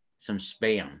up some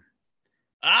Spam.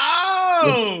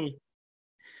 Oh!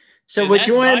 So what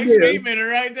you want to do? Mike's Minute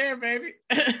right there, baby.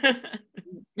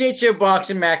 Get your box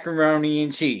of macaroni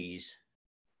and cheese.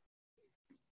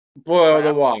 Boil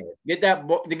the water. Get that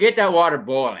water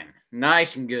boiling,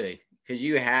 nice and good, because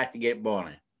you have to get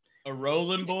boiling. A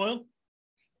rolling boil.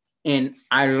 And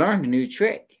I learned a new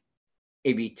trick.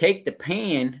 If you take the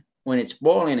pan when it's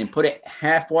boiling and put it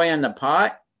halfway on the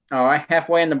pot or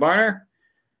halfway on the burner,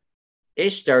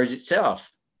 it stirs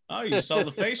itself. Oh, you saw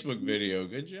the Facebook video.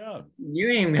 Good job. You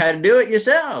ain't even got to do it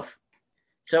yourself.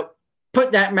 So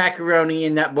put that macaroni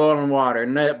in that boiling water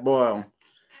and let it boil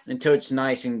until it's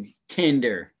nice and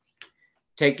tender.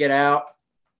 Take it out,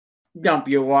 dump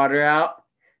your water out,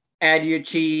 add your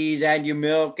cheese, add your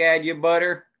milk, add your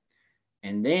butter,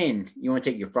 and then you want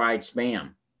to take your fried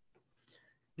Spam.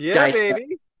 Yeah,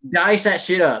 baby. Dice that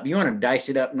shit up. You want to dice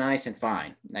it up nice and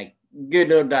fine, like good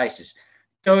little dices.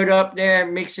 Throw it up there,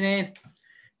 mix it in.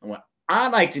 And what I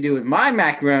like to do with my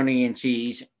macaroni and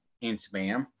cheese and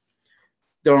Spam,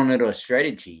 throw in a little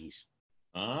shredded cheese.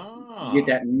 Oh.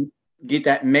 Get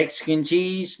that Mexican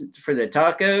cheese for the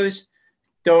tacos.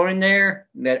 Throw it in there,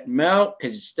 let it melt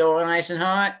because it's still nice and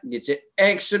hot. Gets it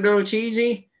extra little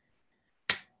cheesy.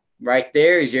 Right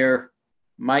there is your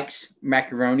Mike's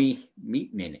Macaroni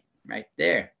Meat Minute. Right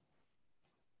there.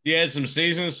 You add some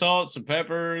seasoning salt, some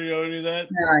pepper, do that?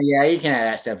 Yeah, you can add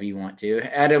that stuff if you want to.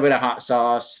 Add a bit of hot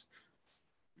sauce.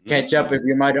 Ketchup, if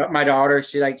you're my daughter,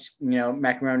 she likes,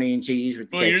 macaroni and cheese with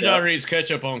ketchup. Your daughter eats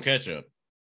ketchup on ketchup.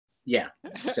 Yeah.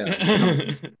 So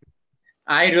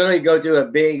I really go through a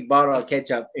big bottle of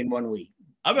ketchup in 1 week.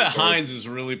 I bet Heinz is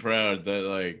really proud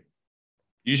that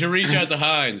you should reach out to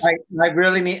Heinz. I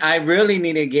really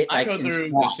need to get. I go through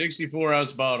the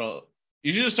 64-ounce bottle.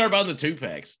 You should just start buying the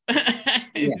 2-packs.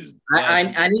 Yeah.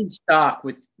 I need stock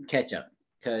with ketchup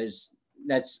because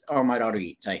that's all my daughter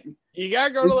eats. You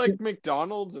gotta go to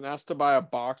McDonald's and ask to buy a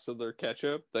box of their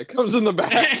ketchup that comes in the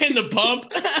back. In the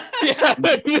pump. Yeah,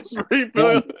 just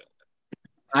refill it.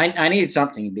 I need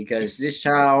something because this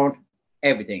child,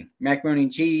 everything, macaroni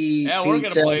and cheese, yeah, pizza, we're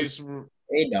gonna place.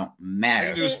 It don't matter.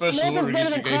 You do a special order,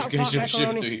 get you guys ketchup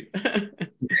shipped to you.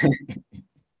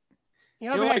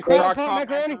 You like crock pot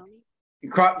macaroni?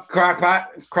 Crock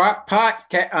pot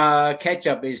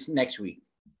ketchup is next week.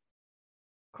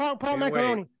 Crock pot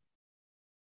macaroni.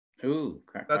 Ooh,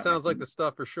 that sounds like the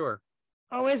stuff for sure.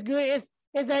 Oh, it's good.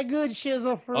 It's that good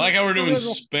shizzle. I like how we're doing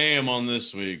Spam on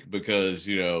this week because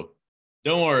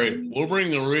don't worry, we'll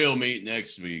bring the real meat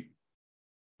next week.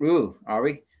 Ooh, are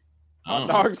we? Hot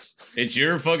dogs. It's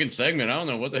your fucking segment. I don't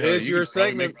know what the hell is your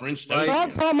segment. French toast.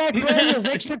 Crock pot macaroni is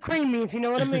extra creamy, if you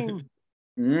know what I mean.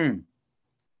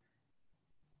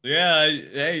 Yeah,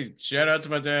 hey, shout out to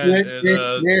my dad.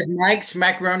 There's Mike's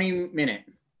Macaroni Minute.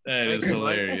 That is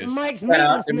hilarious. That's Mike's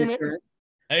Minute.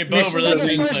 Hey, Bober, that's an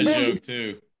inside joke,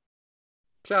 too.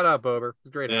 Shout out, Bober. It's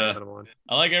great having him on.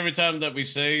 I like every time that we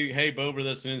say, hey, Bober,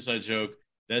 that's an inside joke.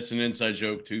 That's an inside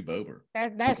joke to Bober.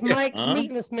 That's Mike's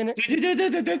Meatless Minute.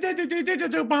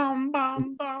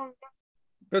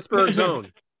 Pittsburgh's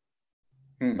own.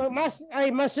 But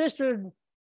my sister,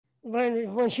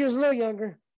 when she was a little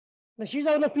younger, but she's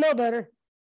old enough to know better.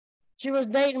 She was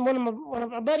dating one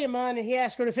of a buddy of mine, and he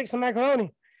asked her to fix some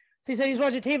macaroni. He said he was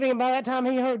watching TV, and by that time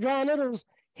he heard dry noodles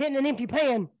hitting an empty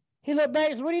pan. He looked back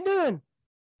and said, "What are you doing?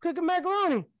 Cooking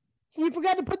macaroni. So you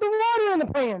forgot to put the water in the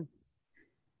pan."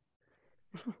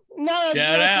 No, I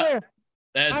swear.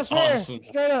 That's awesome.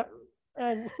 Straight up.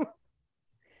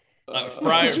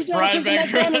 Fried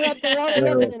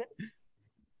macaroni.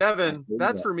 Devyn,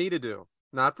 that's for me to do,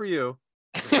 not for you.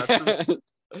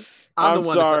 I'm the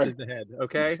one sorry. that touches the head,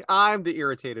 okay? I'm the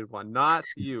irritated one, not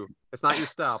you. It's not your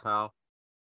style, pal.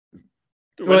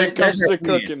 When it comes to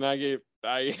cooking, I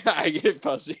get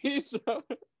fussy. So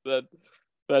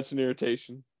that's an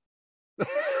irritation.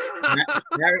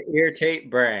 That irritate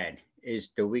Brad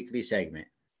is the weekly segment.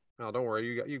 No, don't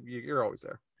worry. You're always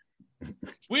there.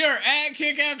 We are at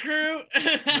Kickout Crew.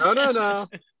 No.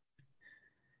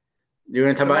 You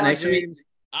want to talk about next week?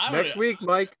 Next week,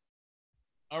 Mike.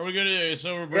 Are we gonna?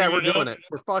 So we're doing it.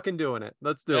 We're fucking doing it.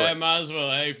 Let's do it. Might as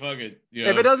well. Hey, fuck it.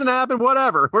 If it doesn't happen,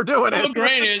 whatever. We're doing it. Well,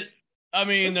 granted, I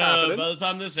mean, by the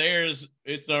time this airs,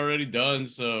 it's already done.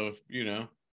 So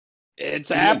it's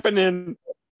happening.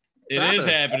 It is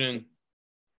happening.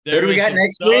 What do we got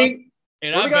next week?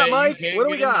 And what do we got, Mike? What do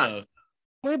we got?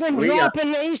 We've been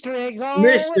dropping the Easter eggs all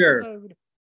Mr. episode.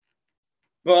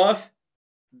 Buff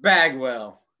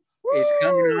Bagwell is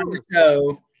coming on the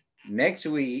show next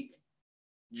week.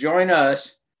 Join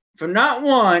us for not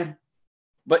one,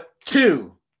 but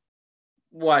 2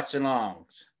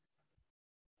 watch-alongs.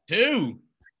 2.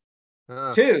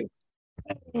 2.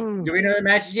 Do we know the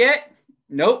matches yet?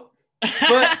 Nope.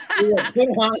 But we will put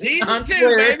on Season 2,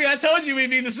 Twitter. baby. I told you we'd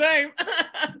be the same.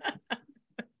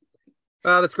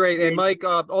 That's great. And Mike,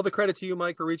 all the credit to you,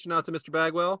 Mike, for reaching out to Mr.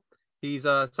 Bagwell. He's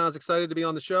sounds excited to be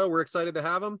on the show. We're excited to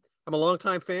have him. I'm a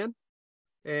longtime fan,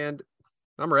 and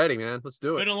I'm ready, man. Let's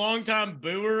do it. Been a long time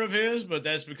booer of his, but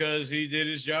that's because he did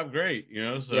his job great,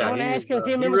 So yeah,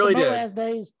 he really did.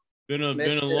 Days. Been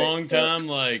a long time,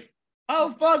 like,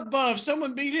 oh fuck, Buff,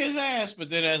 someone beat his ass. But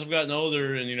then as I've gotten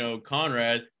older, and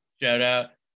Conrad, shout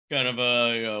out, kind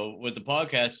of with the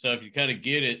podcast stuff, you kind of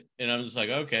get it, and I'm just like,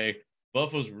 okay,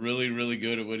 Buff was really, really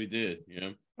good at what he did,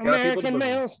 American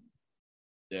males.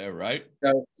 Yeah, right.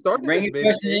 So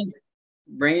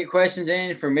bring your questions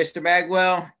in for Mr.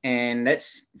 Bagwell, and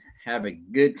let's have a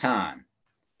good time.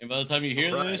 And by the time you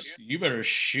hear this, you better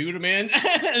shoot him in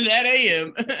that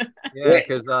AM. Yeah,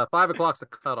 because 5 o'clock's the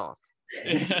cutoff.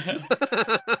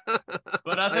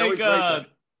 But I think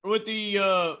with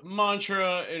the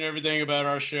mantra and everything about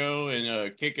our show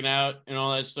and kicking out and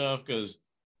all that stuff, because,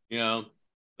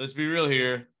 let's be real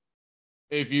here.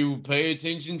 If you pay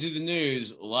attention to the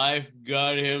news, life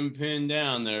got him pinned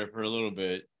down there for a little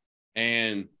bit.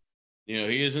 And,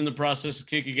 he is in the process of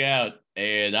kicking out.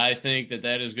 And I think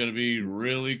that is going to be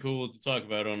really cool to talk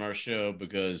about on our show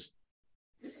because,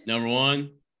 number 1,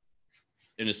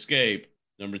 an escape.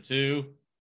 Number 2,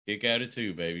 kick out at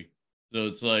 2, baby. So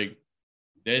it's like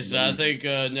this. I think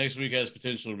next week has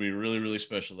potential to be a really, really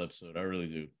special episode. I really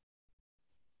do.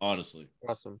 Honestly.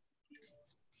 Awesome.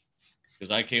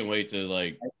 Because I can't wait to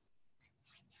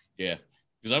because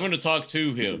I'm going to talk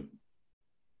to him.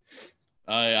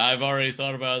 I've already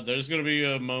thought about there's going to be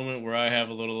a moment where I have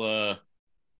a little,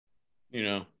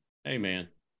 hey man,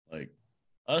 like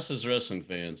us as wrestling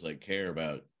fans, care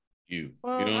about you.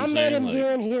 Well, you know what I I'm met saying? him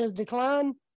during his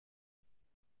decline.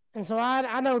 And so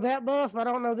I know that Buff, but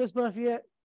I don't know this Buff yet.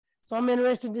 So I'm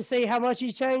interested to see how much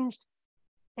he's changed.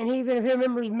 And even if he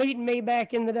remembers meeting me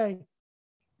back in the day.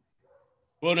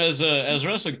 Well, as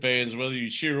wrestling fans, whether you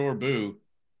cheer or boo,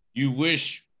 you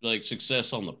wish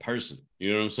success on the person.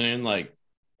 You know what I'm saying?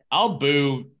 I'll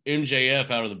boo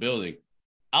MJF out of the building.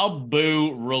 I'll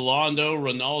boo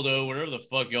Ronaldo, whatever the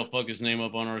fuck y'all fuck his name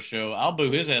up on our show. I'll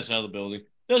boo his ass out of the building.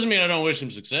 Doesn't mean I don't wish him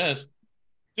success.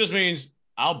 Just means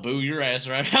I'll boo your ass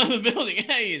right out of the building.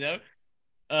 Hey,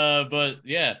 but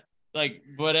yeah,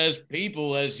 but as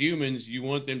people, as humans, you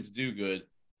want them to do good.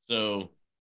 So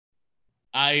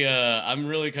I'm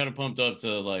really kind of pumped up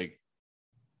to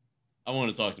I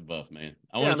want to talk to Buff, man.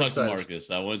 I want to talk to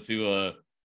Marcus. I want to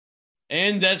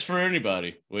and that's for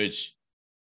anybody, which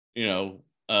we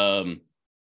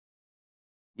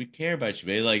care about you,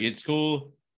 man. It's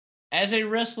cool as a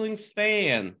wrestling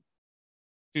fan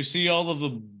to see all of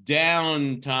the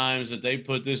down times that they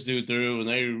put this dude through and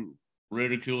they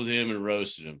ridiculed him and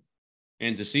roasted him.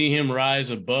 And to see him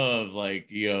rise above,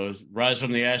 rise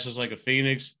from the ashes like a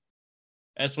phoenix.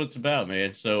 That's what it's about,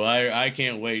 man. So I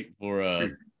can't wait for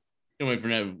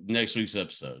next week's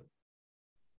episode.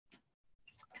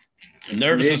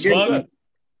 Nervous as fuck.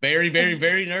 Very, very,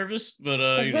 very nervous. But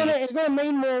it's gonna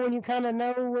mean more when you kind of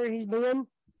know where he's been.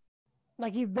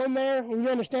 You've been there, and you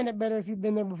understand it better if you've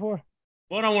been there before.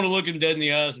 Well, I want to look him dead in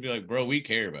the eyes and be like, bro, we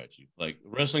care about you.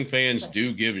 Wrestling fans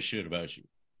do give a shit about you.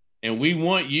 And we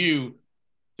want you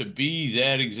to be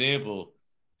that example.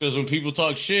 Because when people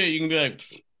talk shit, you can be like,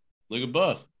 look at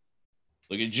Buff.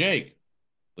 Look at Jake.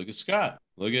 Look at Scott.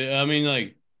 Life's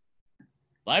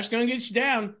going to get you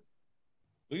down.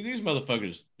 Look at these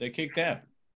motherfuckers. They kicked out.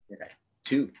 Yeah,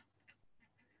 2.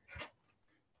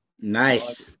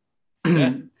 Nice.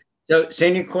 Yeah. So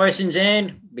send your questions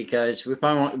in because we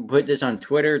probably won't put this on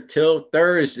Twitter till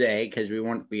Thursday because we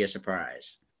want it to be a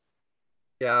surprise.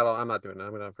 Yeah, I'm not doing that.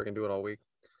 I'm gonna freaking do it all week.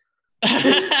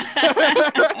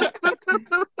 That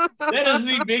is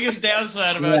the biggest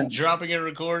downside about dropping and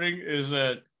recording is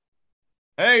that,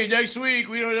 hey, next week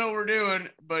we don't know what we're doing,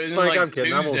 but then like I'm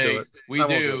kidding. Tuesday we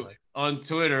do it, on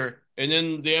Twitter, and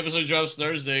then the episode drops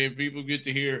Thursday, and people get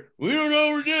to hear we don't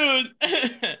know what we're doing.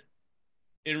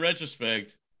 In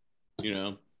retrospect, you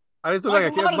know, I just look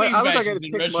like I just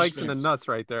kicked Mike's in the nuts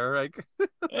right there. Like,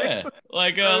 yeah,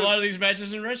 like a lot of these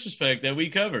matches in retrospect that we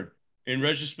covered. In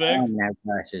retrospect,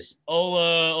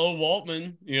 old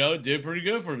Waltman, you know, did pretty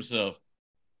good for himself.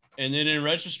 And then in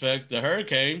retrospect, the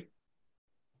Hurricane,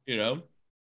 you know,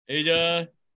 it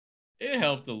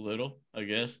helped a little, I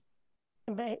guess.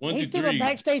 He's still a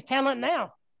backstage talent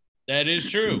now. That is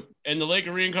true. And the Lake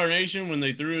of Reincarnation, when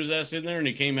they threw his ass in there and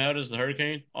he came out as the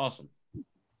Hurricane, awesome.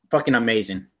 Fucking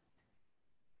amazing.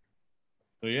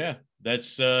 So yeah,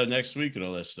 that's next week and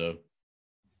all that stuff.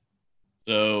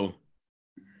 So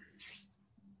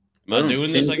am I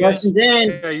doing this, I guess?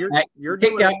 Yeah, you're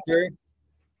doing it.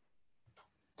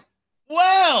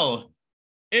 Well,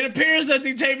 it appears that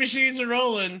the tape machines are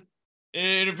rolling.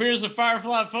 It appears the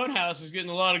Firefly Funhouse is getting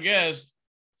a lot of guests.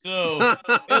 So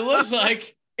it looks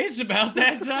like it's about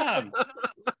that time.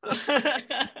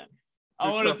 I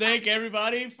want to thank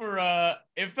everybody for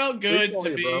it felt good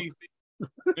to be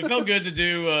it felt good to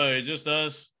do just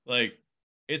us. Like,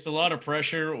 it's a lot of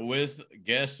pressure with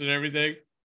guests and everything,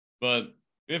 but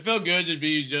it felt good to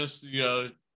be just, you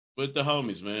know, with the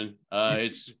homies, man.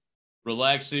 It's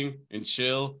relaxing and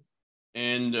chill,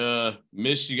 and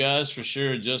miss you guys for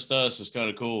sure. Just us is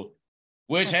kind of cool.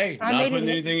 Which, hey, not putting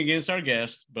anything against our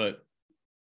guests, but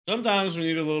sometimes we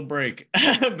need a little break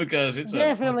because it's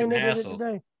definitely a fucking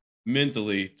hassle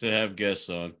mentally to have guests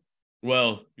on.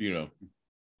 Well, you know,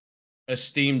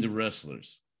 esteemed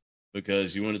wrestlers,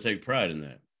 because you want to take pride in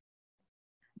that.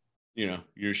 You know,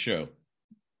 your show.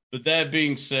 But that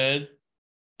being said,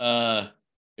 it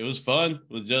was fun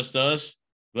with just us.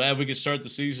 Glad we could start the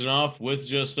season off with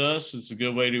just us. It's a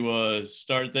good way to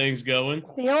start things going.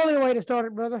 It's the only way to start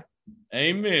it, brother.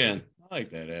 Amen. I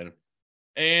like that, Adam.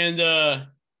 And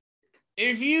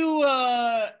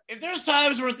if there's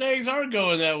times where things aren't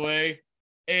going that way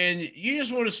and you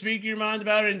just want to speak your mind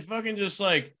about it and fucking just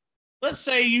like, let's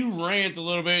say you rant a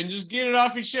little bit and just get it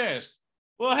off your chest.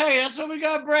 Well, hey, that's what we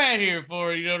got Brad here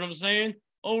for. You know what I'm saying?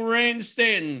 Old Rand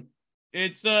Stanton.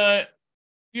 It's,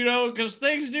 you know, because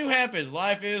things do happen.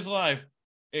 Life is life.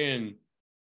 And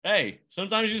hey,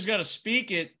 sometimes you just got to speak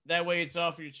it. That way it's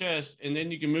off your chest and then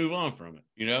you can move on from it,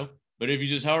 you know? But if you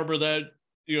just harbor that,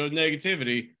 you know,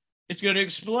 negativity, it's going to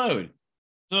explode.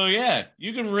 So yeah,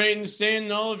 you can rate and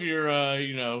stand all of your,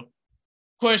 you know,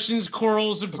 questions,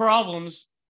 quarrels, and problems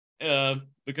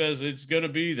because it's going to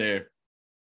be there.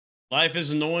 Life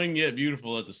is annoying yet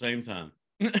beautiful at the same time.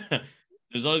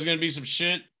 There's always going to be some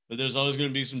shit, but there's always going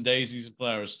to be some daisies and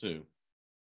flowers too.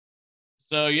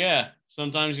 So yeah,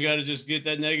 sometimes you got to just get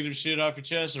that negative shit off your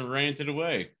chest and rant it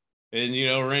away. And, you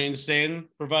know, Rand Stanton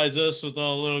provides us with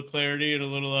a little clarity and a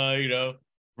little, you know,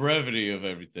 brevity of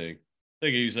everything. I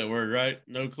think I used that word right.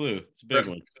 No clue. It's a big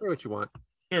one. Say what you want.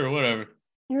 Sure, whatever.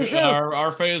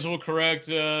 Our fans will correct,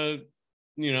 you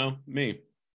know, me.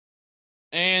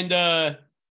 And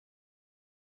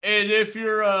if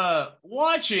you're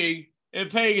watching and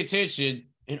paying attention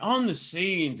and on the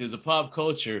scene to the pop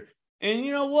culture, and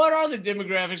you know, what are the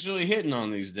demographics really hitting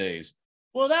on these days?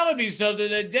 Well, that would be something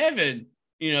that Devyn,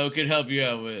 you know, could help you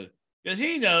out with, because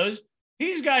he knows.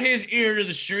 He's got his ear to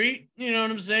the street. You know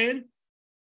what I'm saying?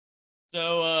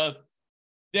 So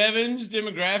Devyn's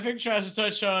demographic tries to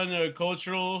touch on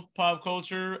cultural, pop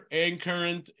culture, and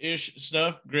current-ish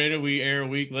stuff. Granted, we air a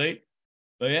week late.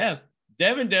 But yeah,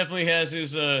 Devyn definitely has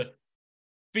his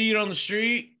feet on the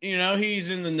street. You know, he's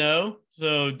in the know.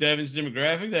 So Devyn's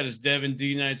demographic, that is Devyn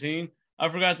D19. I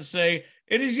forgot to say,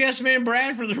 it is Yes Man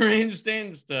Brad for the Rand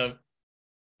Stanton stuff.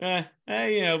 You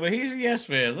know, but he's a yes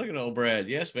man. Look at old Brad.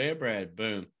 Yes man, Brad.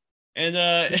 Boom. And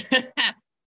and,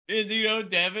 you know,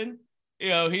 Devyn, you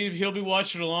know, he'll be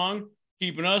watching along,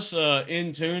 keeping us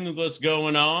in tune with what's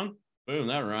going on. Boom,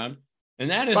 that rhymed. And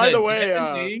that is, by the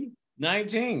way,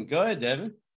 19. Go ahead,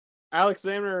 Devyn.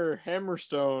 Alexander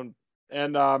Hammerstone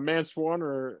and Mance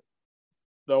Warner,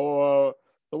 the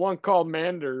one called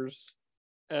Manders,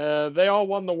 they all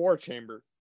won the War Chamber.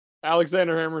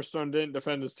 Alexander Hammerstone didn't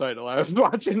defend his title. I was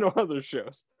watching no other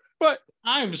shows, but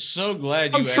I'm so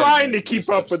glad I'm trying to keep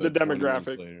up with the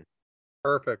demographic.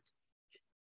 Perfect.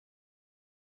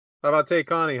 How about Tay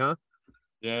Connie, huh?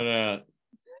 Yeah.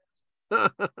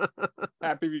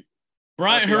 Happy.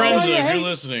 Brian Horenzo, if you're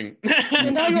listening.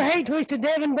 And all your hate tweets to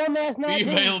Devyn dumbass. Be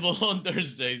available on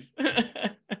Thursdays.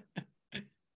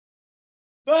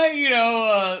 But we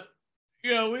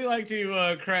like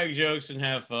to crack jokes and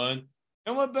have fun.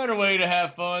 And what better way to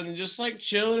have fun than just like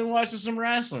chilling and watching some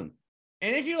wrestling?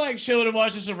 And if you like chilling and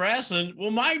watching some wrestling,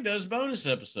 well, Mike does bonus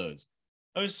episodes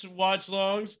of watch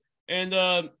longs, and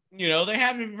they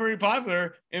have been pretty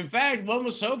popular. In fact, one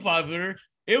was so popular,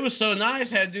 it was so nice,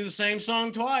 had to do the same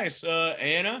song twice.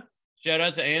 Anna, shout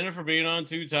out to Anna for being on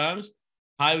 2 times.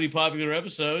 Highly popular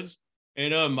episodes.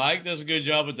 And Mike does a good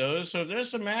job with those. So if there's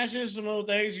some matches, some little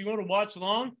things you want to watch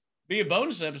along, be a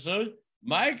bonus episode,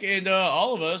 Mike and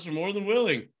all of us are more than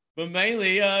willing. But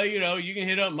mainly, you can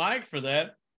hit up Mike for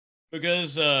that,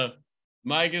 because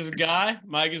Mike is a guy.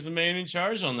 Mike is the man in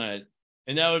charge on that.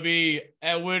 And that would be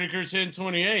at Whitaker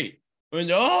 1028. And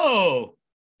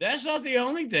that's not the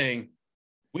only thing.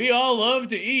 We all love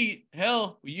to eat.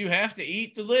 Hell, you have to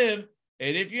eat to live.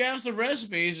 And if you have some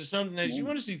recipes or something that you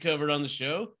want to see covered on the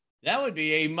show, that would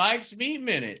be a Mike's Meat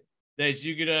Minute that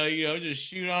you could, just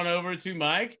shoot on over to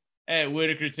Mike at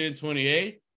Whitaker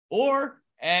 1028 or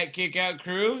at Kick Out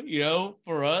Crew,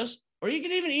 for us. Or you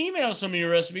can even email some of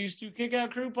your recipes to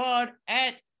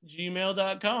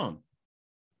kickoutcrewpod@gmail.com.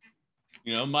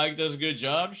 Mike does a good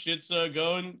job. Shit's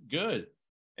going good.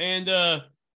 And the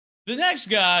next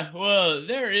guy, well,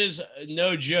 there is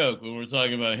no joke when we're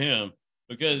talking about him,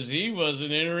 because he was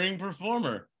an in-ring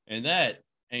performer, and that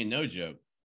ain't no joke.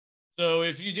 So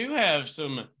if you do have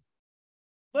some,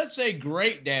 let's say,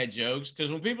 great dad jokes,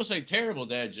 because when people say terrible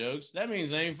dad jokes, that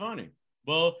means they ain't funny.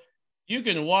 Well, you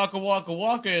can waka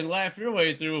and laugh your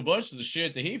way through a bunch of the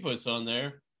shit that he puts on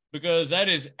there, because that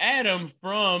is Adam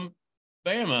from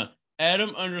Bama.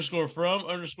 Adam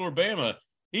 _from Bama.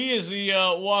 He is the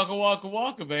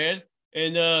waka man.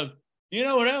 And you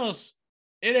know what else?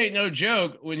 It ain't no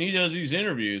joke when he does these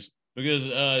interviews, because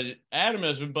Adam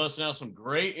has been busting out some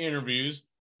great interviews,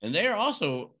 and they are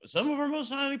also some of our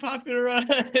most highly popular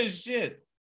shit.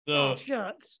 So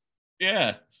shucks.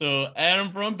 Yeah. So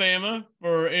Adam from Bama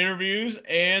for interviews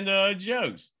and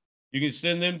jokes. You can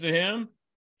send them to him,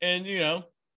 and who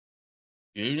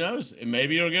knows? And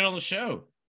maybe it'll get on the show.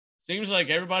 Seems like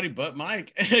everybody but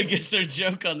Mike gets their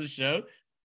joke on the show.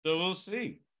 So we'll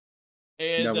see.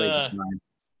 And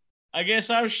I guess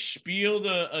I've spieled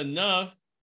enough.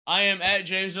 I am at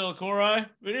James Delacouri,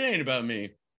 but it ain't about me.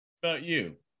 It's about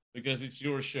you, because it's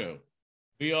your show.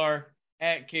 We are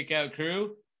at Kickout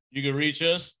Crew. You can reach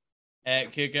us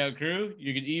at Kickout Crew.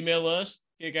 You can email us,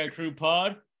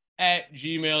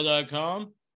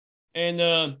 kickoutcrewpod@gmail.com. And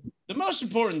the most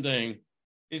important thing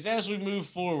is, as we move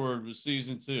forward with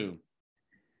season 2,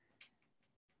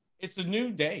 it's a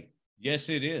new day. Yes,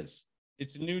 it is.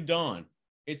 It's a new dawn.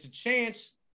 It's a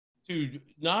chance to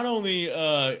not only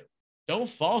don't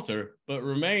falter, but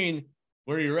remain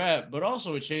where you're at, but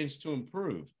also a chance to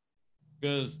improve,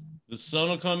 because the sun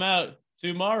will come out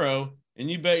tomorrow, and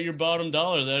you bet your bottom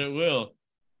dollar that it will.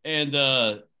 And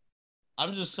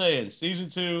I'm just saying, season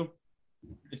 2,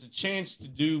 it's a chance to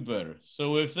do better.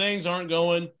 So if things aren't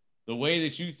going the way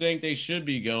that you think they should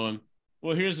be going,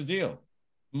 well, here's the deal.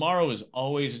 Tomorrow is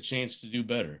always a chance to do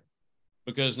better,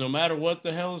 because no matter what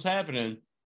the hell is happening,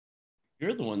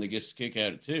 you're the one that gets to kick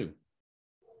at it too.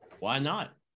 Why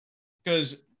not?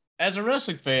 Because as a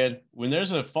wrestling fan, when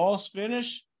there's a false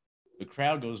finish, the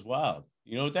crowd goes wild.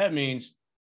 You know what that means?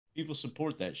 People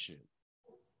support that shit.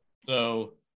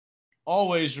 So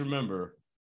always remember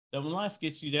that when life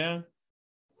gets you down,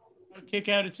 kick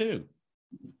at it too.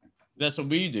 That's what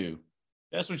we do.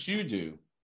 That's what you do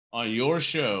on your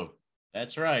show.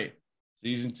 That's right.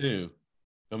 Season 2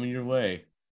 coming your way.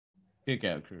 Kick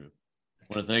Out Crew. I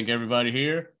want to thank everybody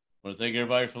here. I want to thank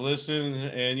everybody for listening.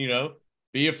 And,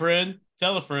 be a friend.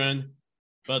 Tell a friend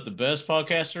about the best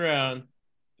podcast around.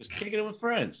 Just kicking it with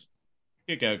friends.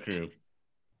 Kick Out Crew.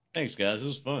 Thanks, guys. It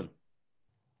was fun.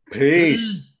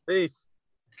 Peace. Peace.